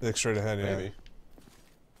ahead? Like straight ahead, yeah. Maybe.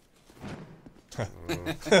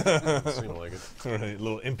 Seemed like it. All right,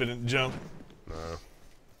 little impotent jump. No.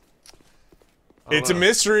 I don't It's a know.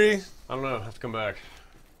 mystery. I don't know. I have to come back.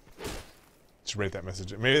 Just rate that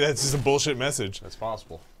message. Maybe that's just a bullshit message. That's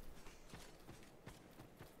possible.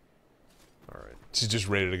 Alright. She just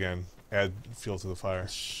rate it again. Add fuel to the fire.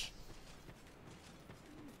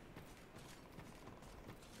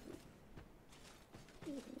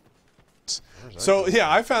 Where's that So going?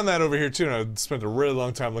 yeah, I found that over here too, and I spent a really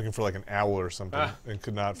long time looking for like an owl or something, Ah. and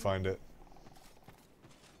could not find it.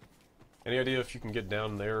 Any idea if you can get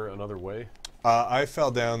down there another way? I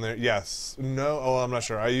fell down there. Yes. No. Oh, I'm not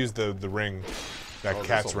sure. I used the ring, that Oh,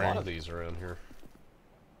 cat's there's a ring. lot of these around here.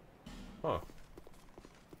 Huh.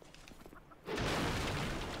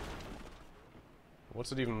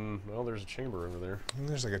 What's it even... Well, there's a chamber over there. And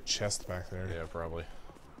there's like a chest back there. Yeah, probably.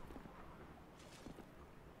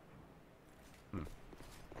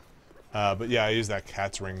 But yeah, I used that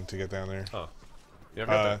cat's ring to get down there. Huh.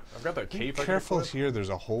 Yeah, I've got that cape. I can Careful equip. here. There's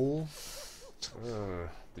a hole.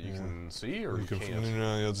 That you can see, or you, You can, can't?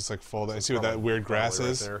 no, you'll just like fall down. See what Probably- that weird grass probably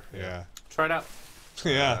right is? there. Yeah. Try it out.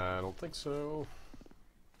 Yeah. I don't think so.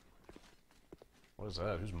 What is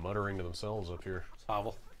that? Who's muttering to themselves up here?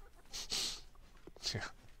 Hovel. Yeah.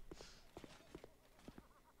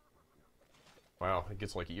 Wow, it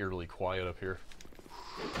gets like eerily quiet up here.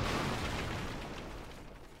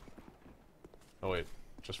 Oh wait,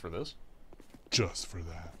 just for this? Just for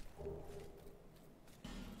that.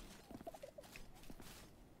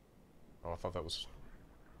 Oh, I thought that was...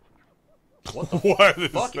 What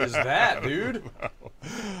is Fuck is that, dude?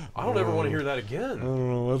 I don't ever want to hear that I again. don't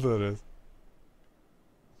know what that is.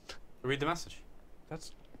 Read the message.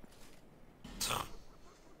 That's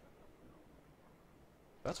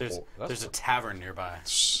There's a tavern nearby.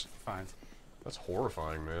 Fine. That's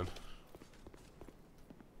horrifying, man.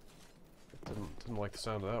 Didn't like the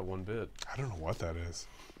sound of that one bit. I don't know what that is.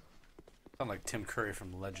 Sound like Tim Curry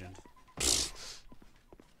from Legend.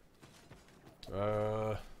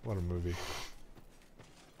 What a movie.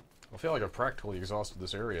 I feel like I've practically exhausted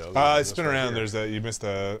this area. other than I this spin right around. here. There's you missed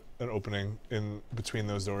an opening in between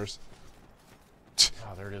those doors.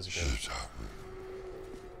 Oh, there it is again.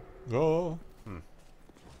 Oh.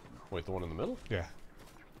 Wait, the one in the middle? Yeah.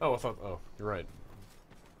 Oh, I thought... Oh, you're right.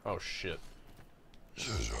 Oh, shit.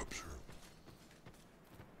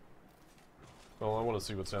 Well, I want to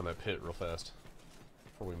see what's down that pit real fast.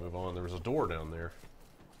 Before we move on. There was a door down there.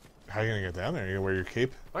 How are you gonna get down there? You gonna wear your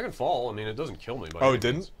cape? I can fall. I mean, it doesn't kill me. By Oh, any it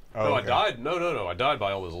didn't? means. Oh, no, okay. I died. No. I died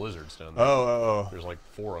by all those lizards down there. Oh. There's like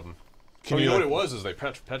 4 of them. Can You you, know what like- it was? Is they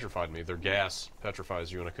petrified me. Their gas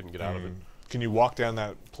petrifies you, and I couldn't get out of it. Can you walk down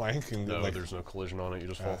that plank and No, like? there's no collision on it. You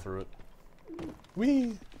just fall through it.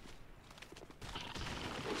 Wee.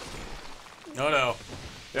 No. Yep.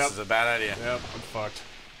 This is a bad idea. Yep, I'm fucked.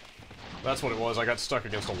 That's what it was. I got stuck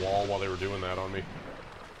against a wall while they were doing that on me.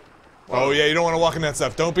 Oh yeah, you don't want to walk in that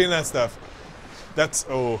stuff. Don't be in that stuff. That's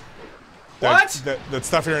What? That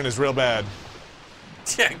stuff you're in is real bad.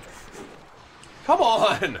 Yeah. Come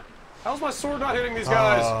on! How's my sword not hitting these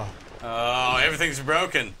guys? Oh, everything's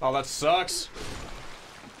broken. Oh, that sucks.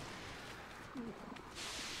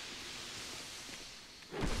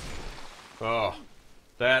 Oh,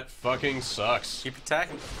 that fucking sucks. Keep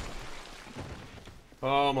attacking.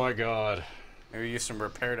 Oh my god. Maybe use some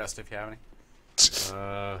repair dust if you have any.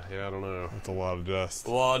 Yeah, I don't know. That's a lot of dust.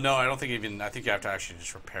 Well, no, I don't think even. I think you have to actually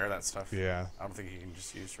just repair that stuff. Yeah. I don't think you can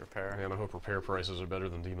just use repair. Man, I hope repair prices are better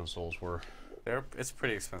than Demon Souls were. It's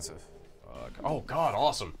pretty expensive. Oh god,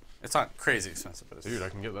 awesome. It's not crazy expensive, but it's. Dude, I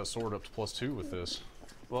can get that sword up to +2 with this.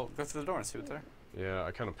 Well, go through the door and see what's there. Yeah,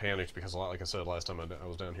 I kind of panicked because, like I said last time I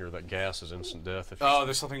was down here, that gas is instant death. If Oh,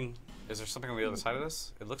 there's something. Is there something on the other side of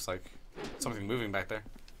this? It looks like something moving back there.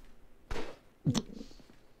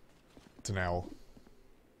 It's an owl.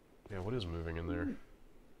 Yeah, what is moving in there? An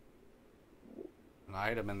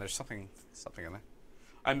item, and there's something in there.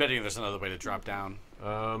 I'm betting there's another way to drop down.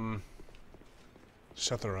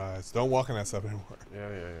 Shut their eyes. Don't walk in that stuff anymore. Yeah.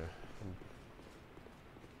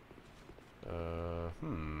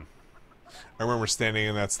 I remember standing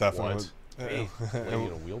in that stuff What? and, Laying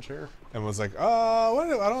in a wheelchair? and was like, what?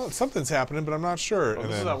 I don't. Something's happening, but I'm not sure. Oh, and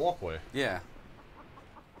this is then, that walkway. Yeah.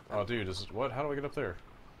 Oh, dude, this is what? How do I get up there?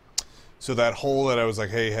 so that hole that I was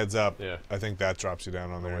like, hey, heads up. Yeah. I think that drops you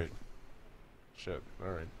down on Oh, there. wait. Shit.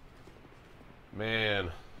 All right.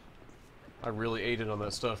 Man, I really ate it on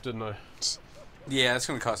that stuff, didn't I? Yeah, it's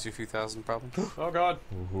gonna cost you a few thousand, probably. Oh god.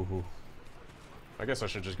 Ooh. I guess I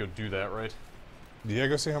should just go do that, right? Yeah,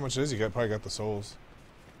 go see how much it is. You probably got the souls.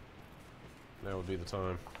 That would be the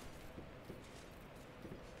time.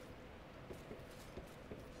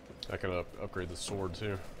 I can upgrade the sword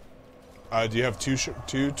too. Do you have two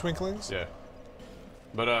twinklings? Yeah.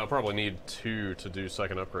 But I'll probably need 2 to do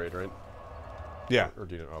second upgrade, right? Yeah. Or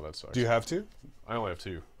do you? Oh, that sucks. Do you have two? I only have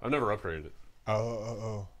 2. I've never upgraded it,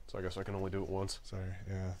 Oh. so I guess I can only do it once. Sorry.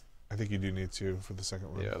 Yeah. I think you do need two for the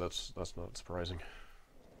second one. Yeah, that's not surprising.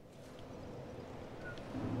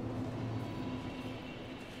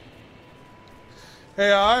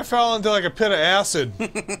 Hey, I fell into like a pit of acid. Hey,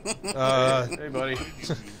 buddy.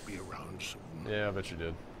 You'll be around soon. Yeah, I bet you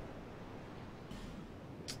did.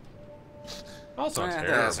 Oh, it's not Eh,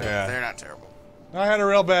 terrible. Yeah. They're not terrible. I had a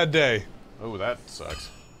real bad day. Oh, that sucks.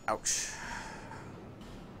 Ouch.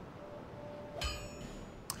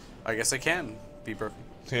 I guess I can be broken.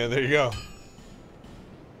 Yeah, there you go.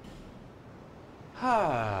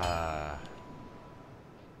 Ah.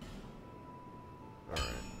 Alright.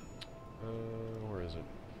 Where is it?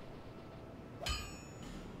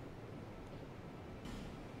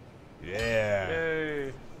 Yeah. Yay!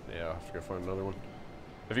 Yeah, I have to go find another one.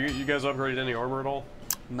 Have you guys upgraded any armor at all?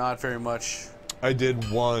 Not very much. I did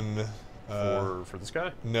one. For this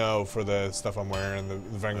guy? No, for the stuff I'm wearing, the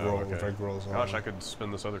Vengrel, okay. Vengrels. Gosh, I could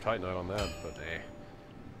spend this other Titanite on that, but eh.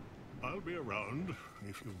 I'll be around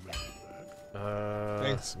if you make it back.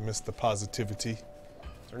 Thanks, Mr. Positivity. Is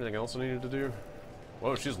there anything else I needed to do?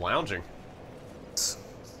 Whoa, she's lounging.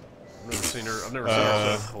 I've never seen her. I've never seen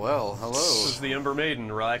her. So. Well, hello. This is the Ember Maiden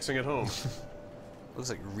relaxing at home. Looks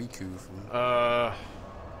like Riku from...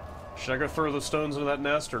 Should I go throw the stones into that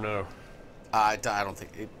nest or no? I don't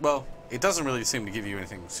think... Well, it doesn't really seem to give you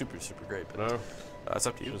anything super great, but No? it's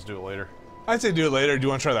up to you. Just do it later. I'd say do it later. Do you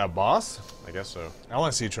want to try that boss? I guess so. I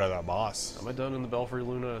want to see you try that boss. Am I done in the Belfry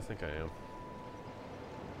Luna? I think I am.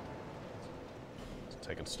 Just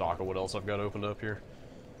taking stock of what else I've got opened up here.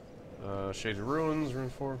 Shaded Ruins, Rune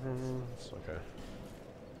 4. Okay.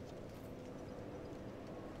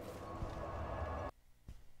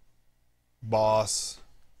 Boss.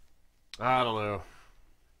 I don't know.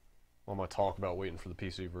 All my talk about waiting for the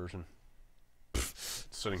PC version.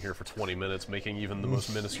 Sitting here for 20 minutes, making even the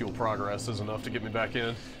most minuscule progress is enough to get me back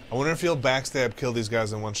in. I wonder if you'll backstab kill these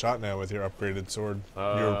guys in one shot now with your upgraded sword. You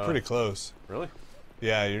were pretty close. Really?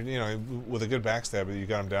 Yeah, you know, with a good backstab, you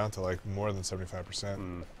got them down to like more than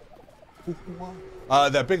 75%.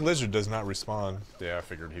 That big lizard does not respawn. Yeah, I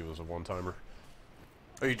figured he was a one-timer.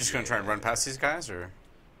 Are you just going to try and run past these guys, or...?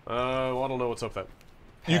 Well, I don't know what's up that...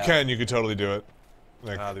 You could totally do it.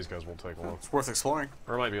 Like, these guys won't take long. It's worth exploring.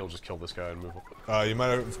 Or I might be able to just kill this guy and move up. you might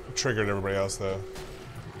have triggered everybody else though.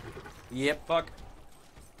 Yep. Fuck.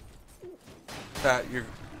 You're...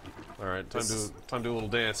 Alright, time to do a little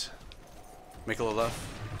dance. Make a little left.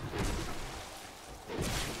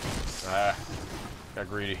 Ah, got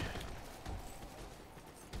greedy.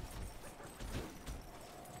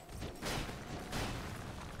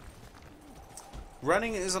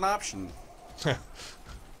 Running is an option. Did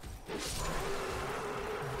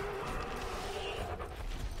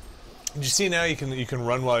you see now you can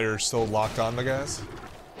run while you're still locked on the guys?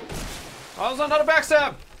 Oh, that was not a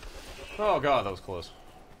backstab! Oh god, that was close.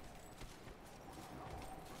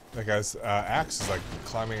 That guy's axe is like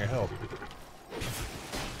climbing a hill.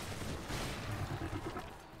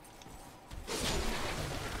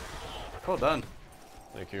 Well done.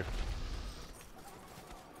 Thank you.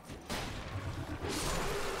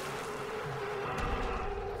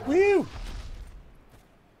 Woo!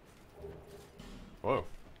 Whoa.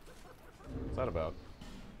 What's that about?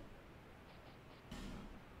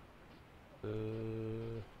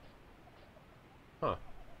 Huh.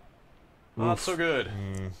 Not so good.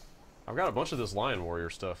 I've got a bunch of this Lion Warrior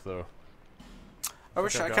stuff, though. I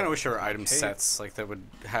I've kind got of wish there were item tape. sets like that would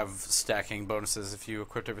have stacking bonuses if you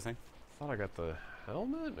equipped everything. I thought I got the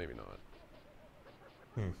helmet? Maybe not.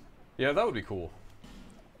 Yeah, that would be cool.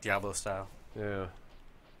 Diablo style. Yeah.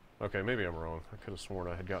 Okay, maybe I'm wrong. I could have sworn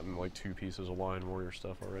I had gotten like 2 pieces of Lion Warrior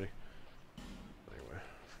stuff already. Anyway.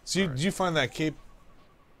 So did you find that cape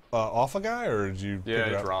off a guy, or did you? Yeah, pick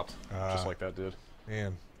it it up? dropped. Just like that did.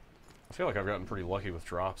 Man, I feel like I've gotten pretty lucky with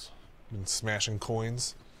drops. been smashing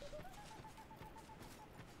coins.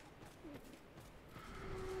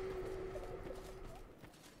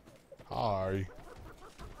 Hi.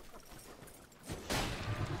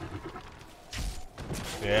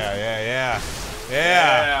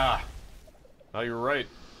 Yeah. Oh, you're right.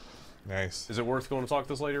 Nice. Is it worth going to talk to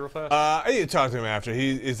this lady real fast? I need to talk to him after.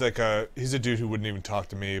 He's a dude who wouldn't even talk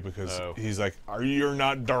to me because Oh. he's like, you're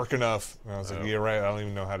not dark enough. And I was like, Oh. yeah, right. I don't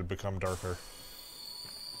even know how to become darker.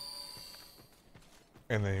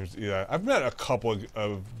 And then yeah, I've met a couple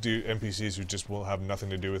of NPCs who just will have nothing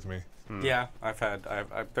to do with me. Yeah,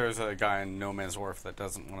 there's a guy in No Man's Wharf that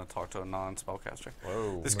doesn't want to talk to a non-spellcaster.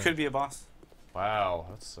 Whoa. This could be a boss. Wow,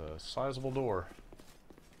 that's a sizable door.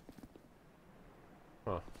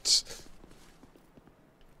 Huh.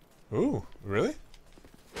 Ooh, really?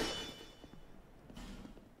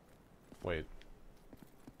 Wait.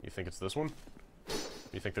 You think it's this one?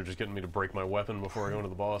 You think they're just getting me to break my weapon before I go into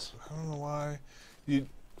the boss? I don't know why. It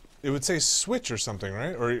would say switch or something,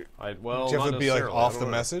 right? Or well, do you have not to be like necessarily. off I the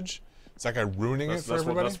don't know. message? Is that guy ruining it for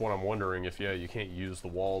everybody? That's what I'm wondering. If you can't use the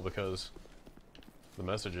wall because the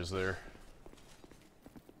message is there.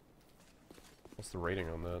 What's the rating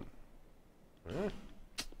on that?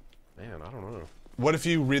 Man, I don't know. What if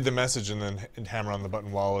you read the message and then hammer on the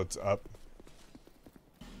button while it's up?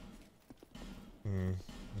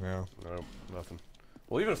 No. Nope, nothing.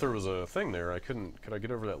 Well, even if there was a thing there, could I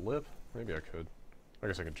get over that lip? Maybe I could. I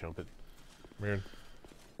guess I could jump it. Weird.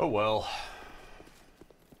 Oh well.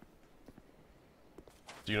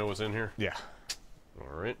 Do you know what's in here? Yeah.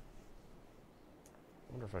 Alright.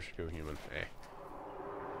 I wonder if I should go human.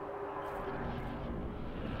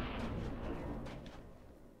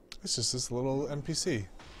 It's just this little NPC.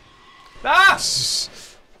 Ah!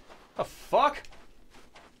 The fuck?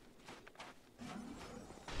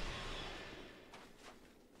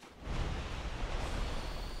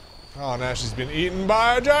 Oh, now she's been eaten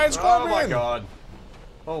by a giant Oh scorpion! my god.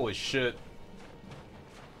 Holy shit.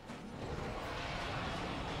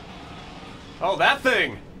 Oh, that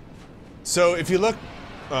thing! So if you look,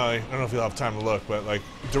 I don't know if you'll have time to look, but like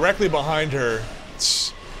directly behind her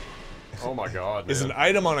Oh my god, is man. an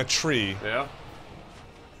item on a tree, Yeah?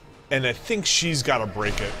 and I think she's got to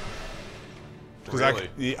break it. Because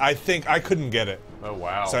Really? I think I couldn't get it, Oh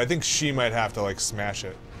wow. so I think she might have to like smash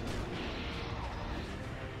it.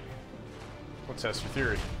 We'll test your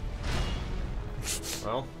theory.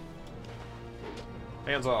 Well.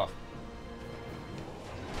 Hands off.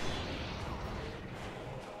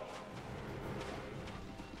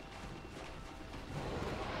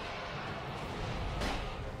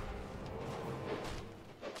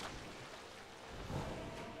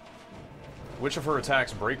 Which of her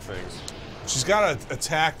attacks break things? She's got an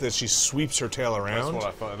attack that she sweeps her tail That's around. what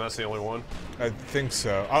I thought, and that's the only one? I think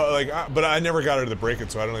so. But I never got her to break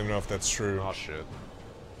it, so I don't even know if that's true. Oh shit.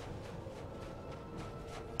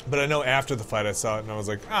 But I know after the fight I saw it and I was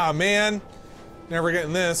like, ah man, never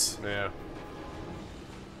getting this. Yeah.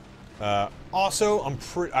 Also,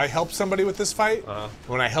 I helped somebody with this fight. Uh-huh.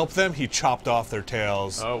 When I helped them, he chopped off their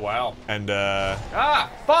tails Oh wow. and Ah!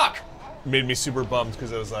 Fuck! made me super bummed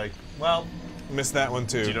because I was like, well, missed that one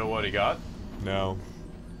too. Do you know what he got? No.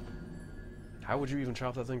 How would you even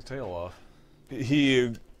chop that thing's tail off?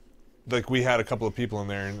 He, like, we had a couple of people in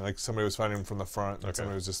there and like somebody was fighting him from the front and Okay.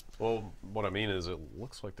 somebody was just, Well, what I mean is it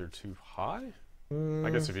looks like they're too high? I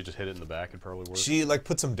guess if you just hit it in the back, it'd probably work. she like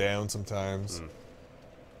puts him down sometimes.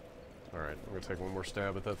 Alright, I'm gonna take one more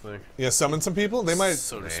stab at that thing. Yeah, summon some people. They might,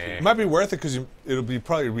 So to Nah. speak. it might be worth it because it'll be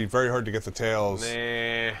probably be very hard to get the tails.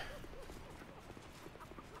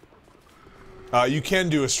 Nah. You can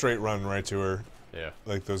do a straight run right to her, Yeah.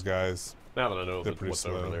 like those guys. Now that I know They're pretty what's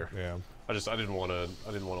slow. over there. Yeah. I didn't want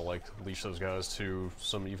to like leash those guys to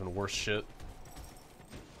some even worse shit.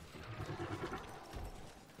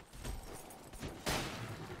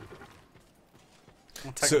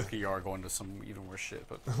 Well, technically, you are going to some even worse shit,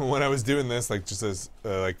 but When I was doing this, like just as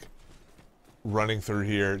like running through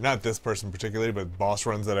here, not this person particularly, but boss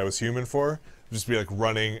runs that I was human for, just be like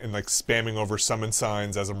running and like spamming over summon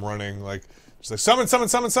signs as I'm running, like just like summon, summon,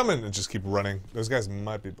 summon, summon, and just keep running. Those guys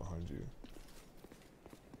might be behind you.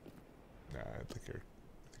 Nah, I think you're.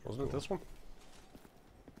 Wasn't it this one?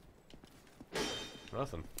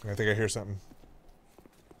 Nothing. I think I hear something.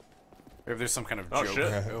 maybe there's some kind of Oh, joke.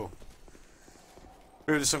 shit. Oh.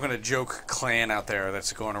 Maybe there's some kind of joke clan out there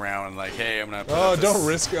that's going around and like, hey, I'm gonna. put Oh, up this- don't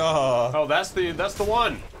risk. Oh, Oh, that's the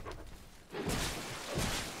one.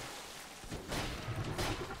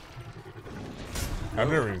 I've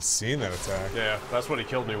never even seen that attack. Yeah, that's what he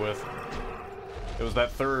killed me with. It was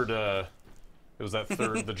that third.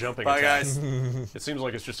 The jumping Bye, attack. guys. It seems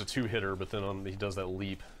like it's just a two-hitter, but then he does that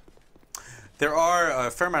leap. There are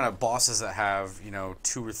a fair amount of bosses that have,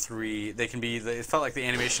 2 or 3. They can be. It felt like the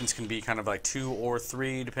animations can be kind of like 2 or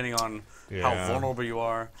 3, depending on how Yeah. vulnerable you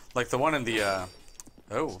are. Like the one in the.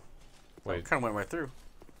 Oh, Wait, kind of went right through.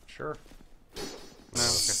 sure. No, I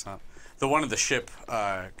guess not. The one in the ship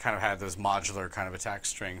kind of had those modular kind of attack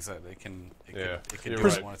strings that it could Yeah, do you're what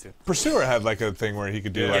right. it wanted to. Pursuer had like a thing where he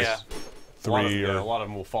could do Yeah. like Yeah. A lot of, 3 yeah, or. a lot of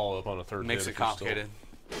them will follow up on a third Makes hit it if you're still- complicated.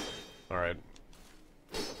 All right,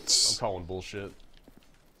 I'm calling bullshit.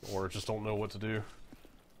 Or just don't know what to do.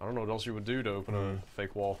 I don't know what else you would do to open a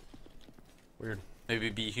fake wall. Weird. Maybe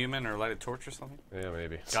be human or light a torch or something. Yeah,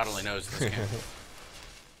 maybe. God only knows in this game.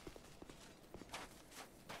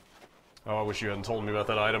 Oh, I wish you hadn't told me about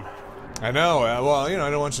that item. I know. Well, you know, I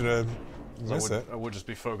don't want you to I miss it. would just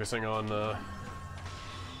be focusing on. I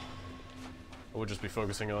would just be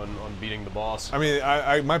focusing on beating the boss. I mean,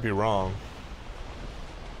 I might be wrong.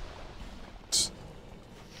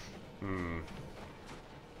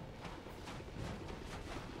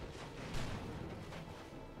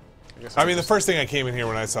 I mean, the first thing I came in here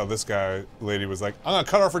when I saw this lady was like, I'm gonna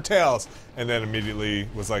cut off her tails, and then immediately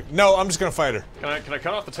was like, no, I'm just gonna fight her. Can I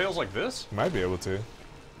cut off the tails like this? Might be able to.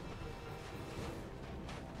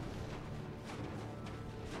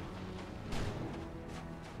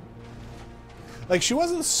 Like, she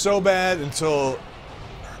wasn't so bad until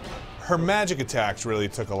her magic attacks really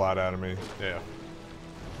took a lot out of me. Yeah.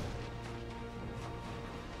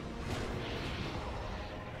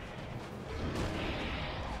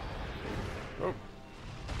 Oh.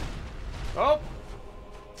 Oh!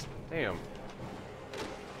 Damn.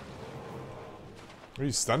 Or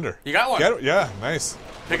you stunned her. You got one. Get it? Yeah, nice.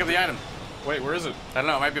 Pick up the item. Wait, where is it? I don't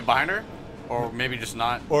know. It might be behind her, or maybe just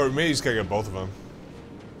not. Or maybe you just gotta get both of them.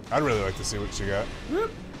 I'd really like to see what she got.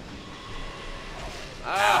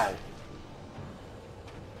 Ow.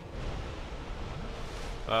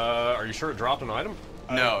 Are you sure it dropped an item?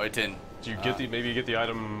 No, it didn't. Do you get the maybe you get the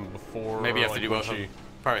item before? Maybe you have to like, do when both of them.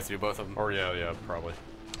 Probably have to do both of them. Or yeah, probably.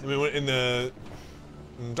 I mean, in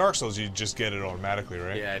Dark Souls, you just get it automatically,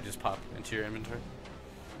 right? Yeah, just pop into your inventory.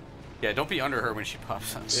 Yeah, don't be under her when she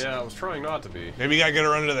pops up. Yeah, I was trying not to be. Maybe you gotta get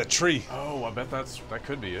her under that tree. Oh, I bet that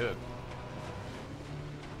could be it.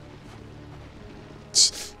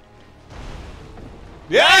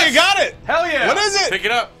 Yeah, Yes! you got it! Hell yeah! What is it? Pick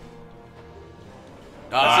it up.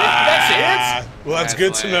 That's it? Well, that's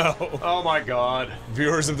good to That's know. Oh my god.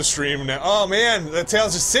 Viewers of the stream now. Oh man, that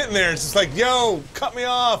tail's just sitting there. It's just like, yo, cut me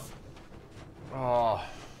off. Oh.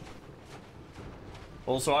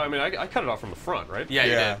 Well, so I mean, I cut it off from the front, right? Yeah,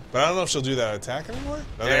 you did. But I don't know if she'll do that attack anymore.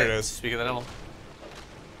 Oh, there it is. Speak of the devil.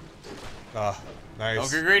 Ah, nice.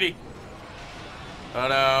 Don't get greedy. Oh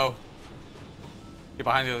no. Get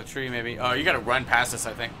behind the other tree, maybe. Oh, you gotta run past this,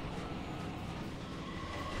 I think.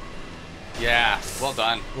 Yeah, well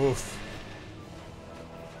done. Oof.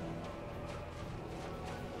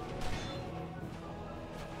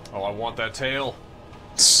 Oh, I want that tail.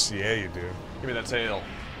 Yeah, you do. Give me that tail.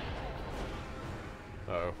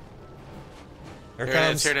 Uh-oh. Here Here it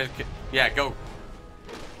comes. is, here it is. Yeah, go.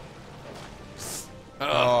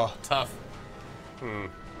 Oh. Tough. Oh,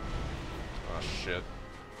 shit.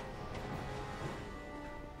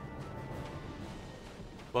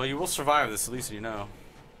 Well, you will survive this, at least you know.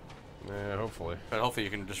 Yeah, hopefully. But hopefully you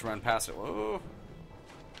can just run past it. Whoa.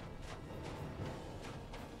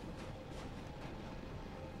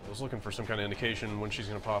 I was looking for some kind of indication when she's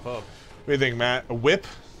gonna pop up. What do you think, Matt? A whip?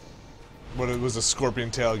 What was a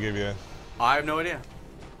scorpion tail give you? I have no idea.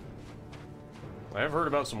 I have heard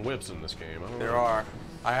about some whips in this game. I don't There know. are.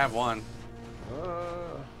 I have one.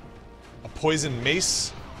 A poison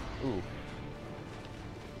mace? Ooh.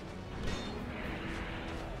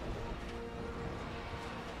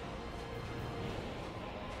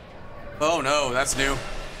 Oh no, that's new.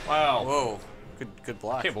 Wow. Whoa. Good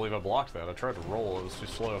block. I can't believe I blocked that. I tried to roll. It was too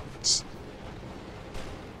slow.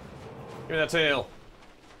 Give me that tail.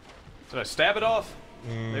 Did I stab it off?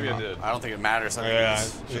 Maybe I did. I don't think it matters. I think Yeah,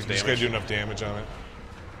 it's you just gotta damage. do enough damage on it.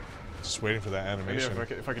 Just waiting for that Maybe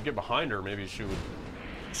animation. if I could get behind her, maybe she would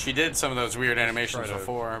She did some of those weird animations Try to-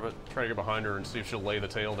 before, but try to get behind her and see if she'll lay the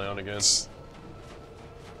tail down again. this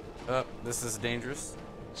is dangerous.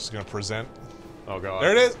 Just gonna present. Oh god.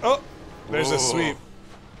 There it is. Oh, there's a Whoa. sweep.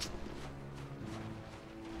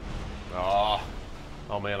 Ah.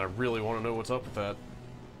 Oh man, I really want to know what's up with that.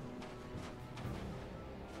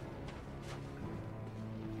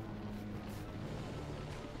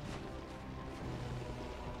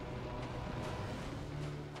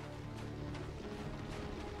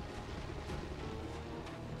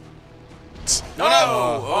 No,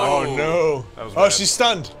 no! Oh, no. That was Oh, bad. she's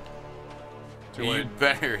stunned. Too You late.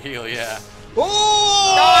 better heal, yeah.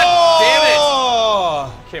 Oh! God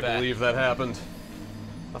damn it! Can't Bad. believe that happened.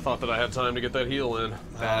 I thought that I had time to get that heal in.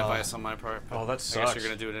 Bad advice on my part. but Oh, that I guess sucks. you're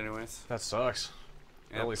gonna do it anyways. That sucks.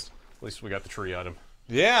 Yep. At least we got the tree item.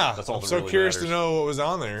 Yeah, That's all I'm that so really curious matters. to know what was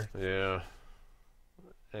on there. Yeah.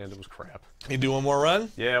 And it was crap. You do one more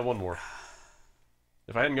run? Yeah, one more.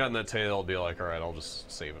 If I hadn't gotten that tail, I'd be like, alright, I'll just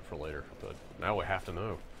save it for later. But now we have to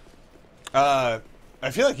know. I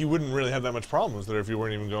feel like you wouldn't really have that much problem with her if you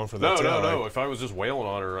weren't even going for that No, tail. no, no. like- If I was just wailing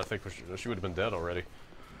on her, I think she would have been dead already.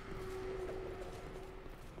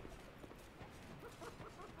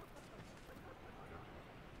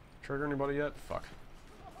 Trigger anybody yet? Fuck.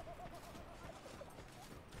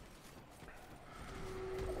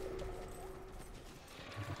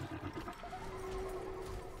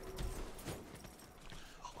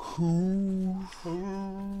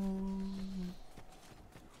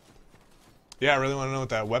 Yeah, I really want to know what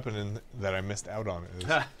that weapon that I missed out on is.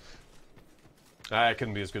 It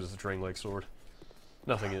couldn't be as good as the Drain Lake sword.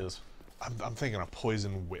 Nothing is. I'm thinking a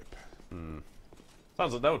poison whip.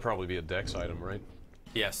 Sounds like that would probably be a Dex item, right?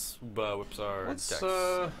 Yes, whips are Let's, Dex.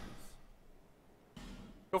 Go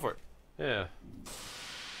for it. Yeah.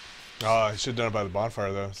 Oh, I should have done it by the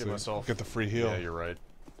bonfire though. So myself. get the free heal. Yeah, you're right.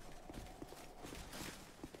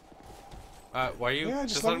 Why are you? Yeah,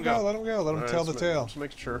 just let him go. Let him go. Let him tell the tale. Just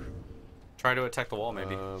making sure. Try to attack the wall,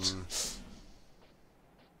 maybe. Let's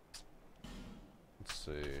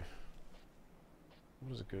see.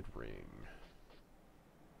 What is a good ring?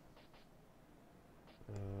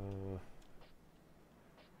 I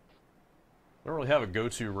don't really have a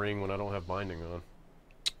go-to ring when I don't have binding on.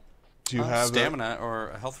 Do you have stamina or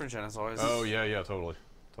a health regen as always? Oh yeah, totally.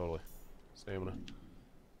 Stamina.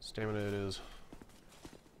 Stamina it is.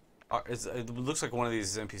 It looks like one of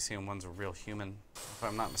these NPC and one's a real human, if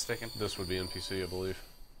I'm not mistaken. This would be NPC, I believe.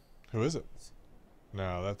 Who is it?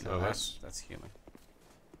 No, that's No, That's human.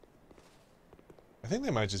 I think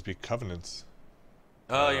they might just be covenants.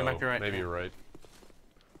 Oh, you might be right. Maybe you're right.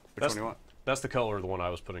 Which one do you want? That's the color of the one I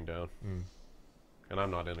was putting down. Mm. And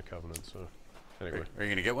I'm not in a covenant, so anyway. Are you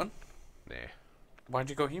gonna get one? Nah. Why'd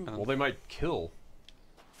you go human? Well, they might kill.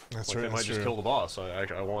 That's Like right. they might That's just true. kill the boss.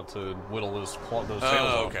 I want to whittle those tails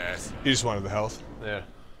Oh, off. okay. You just wanted the health. Yeah.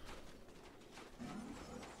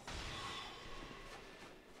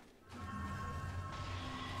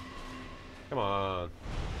 Come on.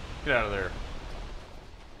 Get out of there.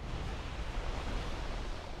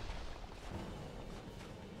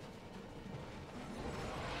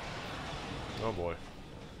 Oh boy.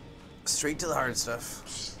 Straight to the hard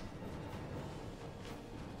stuff.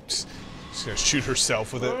 She's gonna shoot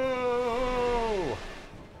herself with it. Oh!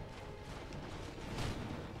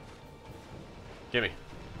 Gimme.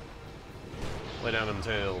 Lay down them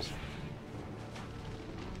tails.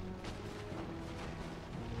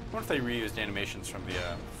 I wonder if they reused animations from the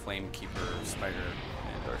Flamekeeper Spider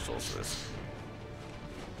in Dark Souls for this.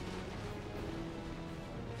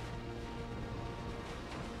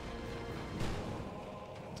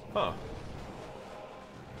 Huh.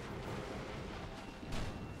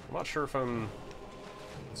 I'm not sure if I'm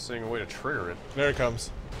seeing a way to trigger it. There it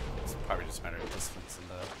comes. It's probably just a matter of distance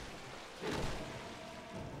and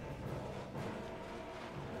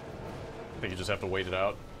I think you just have to wait it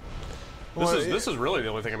out. Well, This is really the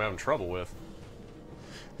only thing I'm having trouble with.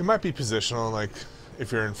 It might be positional, like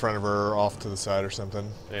if you're in front of her or off to the side or something.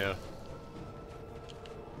 Yeah.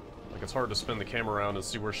 Like it's hard to spin the camera around and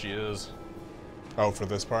see where she is. Oh, for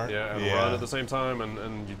this part? Yeah, and run at the same time,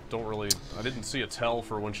 and you don't really... I didn't see a tell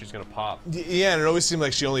for when she's gonna pop. Yeah, and it always seemed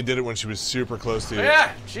like she only did it when she was super close to you.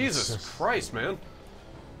 Yeah! Jesus Christ, man.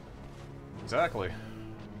 Exactly.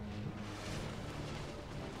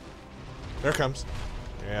 There it comes.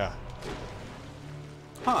 Yeah.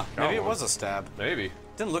 Huh, maybe Got it one. was a stab. Maybe.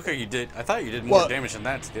 Didn't look like you did. I thought you did more Well, damage than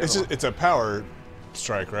that to the It's other just, it's a power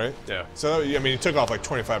strike, right? Yeah. So, I mean, you took off like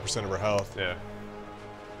 25% of her health. Yeah.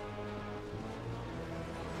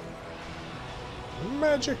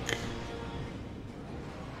 Magic.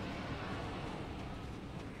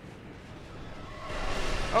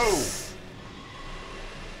 Oh!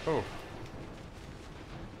 Oh.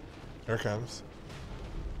 There it comes.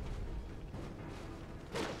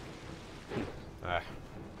 Ah.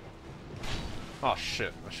 Oh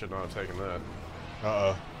shit, I should not have taken that.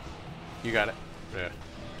 Uh-oh. one. You got it. Yeah.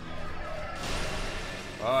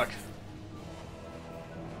 Fuck.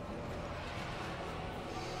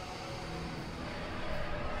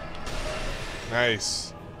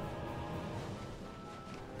 Nice.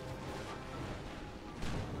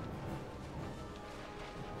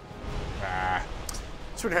 Ah.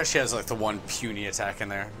 It's weird how she has like the one puny attack in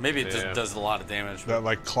there. Maybe it Yeah. just does a lot of damage. But That,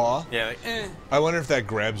 like, claw? yeah, like, I wonder if that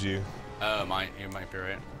grabs you. you might be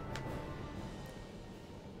right.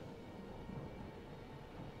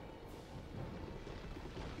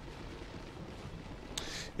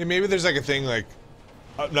 Yeah, maybe there's like a thing like,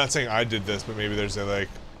 I'm not saying I did this, but maybe there's a like,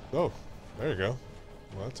 oh, there you go.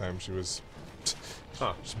 Well, that time she was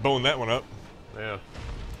Huh. just bowing that one up. Yeah.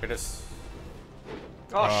 It is.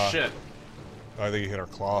 Oh shit. Oh, I think you hit her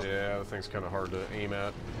claw. Yeah, the thing's kind of hard to aim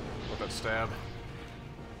at with that stab.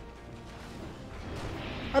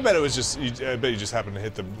 I bet it was just, I bet you just happened to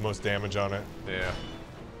hit the most damage on it. Yeah.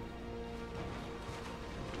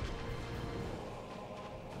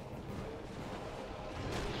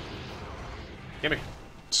 Gimme.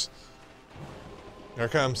 Here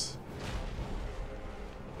it comes.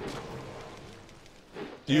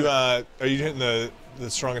 You are you hitting the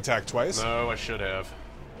strong attack twice? No, I should have.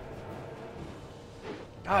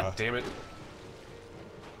 God damn it.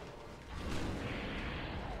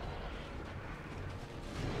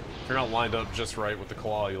 If you're not lined up just right with the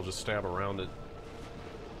claw, you'll just stab around it.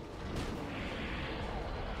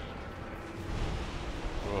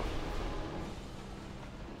 Ugh.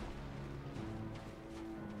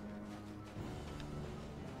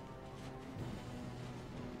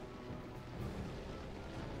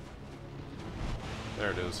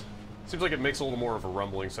 There it is. Seems like it makes a little more of a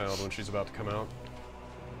rumbling sound when she's about to come out.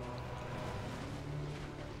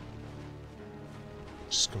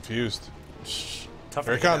 Just confused. Tough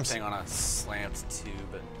Here to it get that comes. thing on a slant too,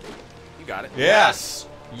 but you got it. Yes.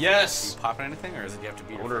 Yes. You popping anything, or is it you have to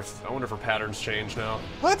beat I her wonder first? if her patterns change now.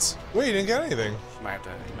 What? Wait, you didn't get anything. You might have to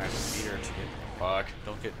beat her to get. Fuck.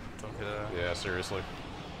 Don't get. Yeah, seriously.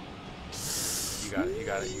 You got it. You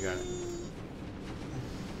got it. You got it.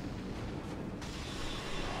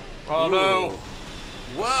 Oh no!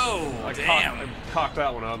 Whoa! I Damn. cocked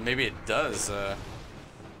that one up. Maybe it does.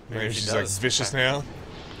 Maybe she she's does. like vicious now.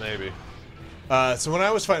 Maybe. So when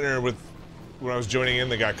I was fighting her when I was joining in,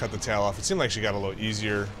 the guy cut the tail off. It seemed like she got a little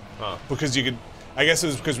easier Huh. because you could. I guess it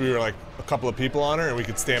was because we were like a couple of people on her and we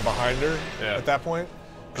could stand behind her Yeah. at that point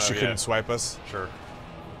because she Oh, yeah. couldn't swipe us. Sure.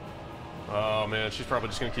 Oh man, she's probably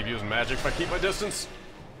just gonna keep using magic if I keep my distance.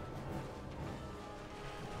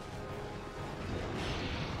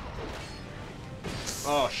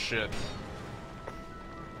 Oh shit.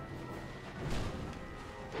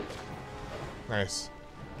 Nice.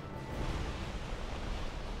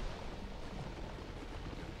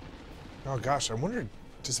 Oh gosh, I wondered,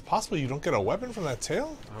 is it possible you don't get a weapon from that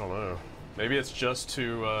tail? I don't know. Maybe it's just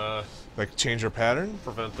to Like change her pattern?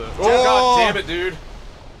 prevent the. Oh! God damn it, dude!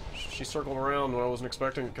 She circled around when I wasn't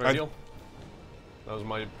expecting. Can I I- deal? That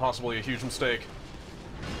was possibly a huge mistake.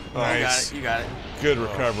 Nice. You got it. Good Oh,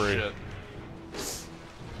 recovery. shit.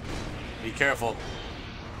 Be careful.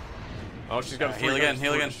 Oh, she's got a heal again,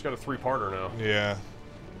 heal again. She's got a three-parter now. Yeah.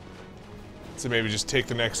 So maybe just take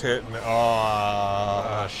the next hit and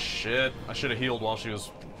Ah, shit. I should have healed while she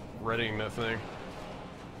was readying that thing.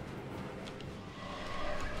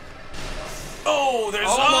 Oh, there's.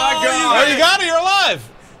 Oh my God. Oh, you got it! You're alive!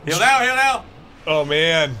 Heal now. Heal now. Oh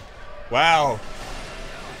man. Wow.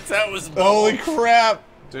 That was. Holy crap!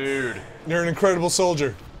 Dude. You're an incredible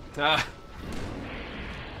soldier. Ah.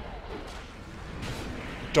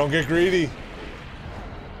 Don't get greedy.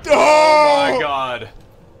 Oh Oh my God.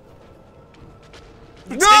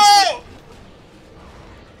 No!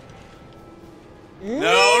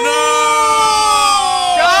 No.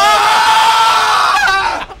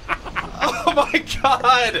 Oh my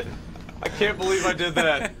God! I can't believe I did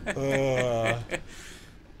that.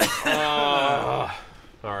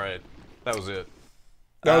 All right, that was it.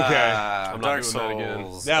 Okay. I'm not Dark doing that again.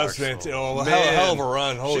 Souls. That was Dark fantastic. Souls. Oh, Man. hell of a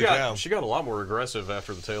run. Holy cow. She got a lot more aggressive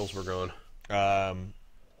after the tails were gone.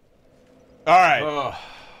 All right. Ugh,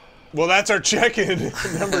 Well, that's our check-in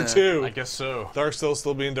number 2. I guess so. Dark Souls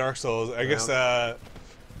still being Dark Souls. I guess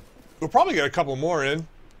we'll probably get a couple more in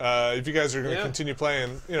if you guys are going to Yeah. continue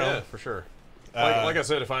playing. You know, Yeah, for sure. Like I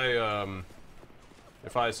said, if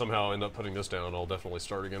I somehow end up putting this down, I'll definitely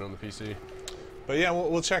start again on the PC. but yeah,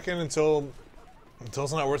 we'll check in until it's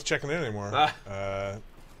not worth checking in anymore. Ah.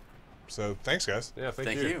 So thanks, guys. Yeah, thank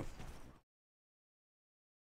Thank you. you.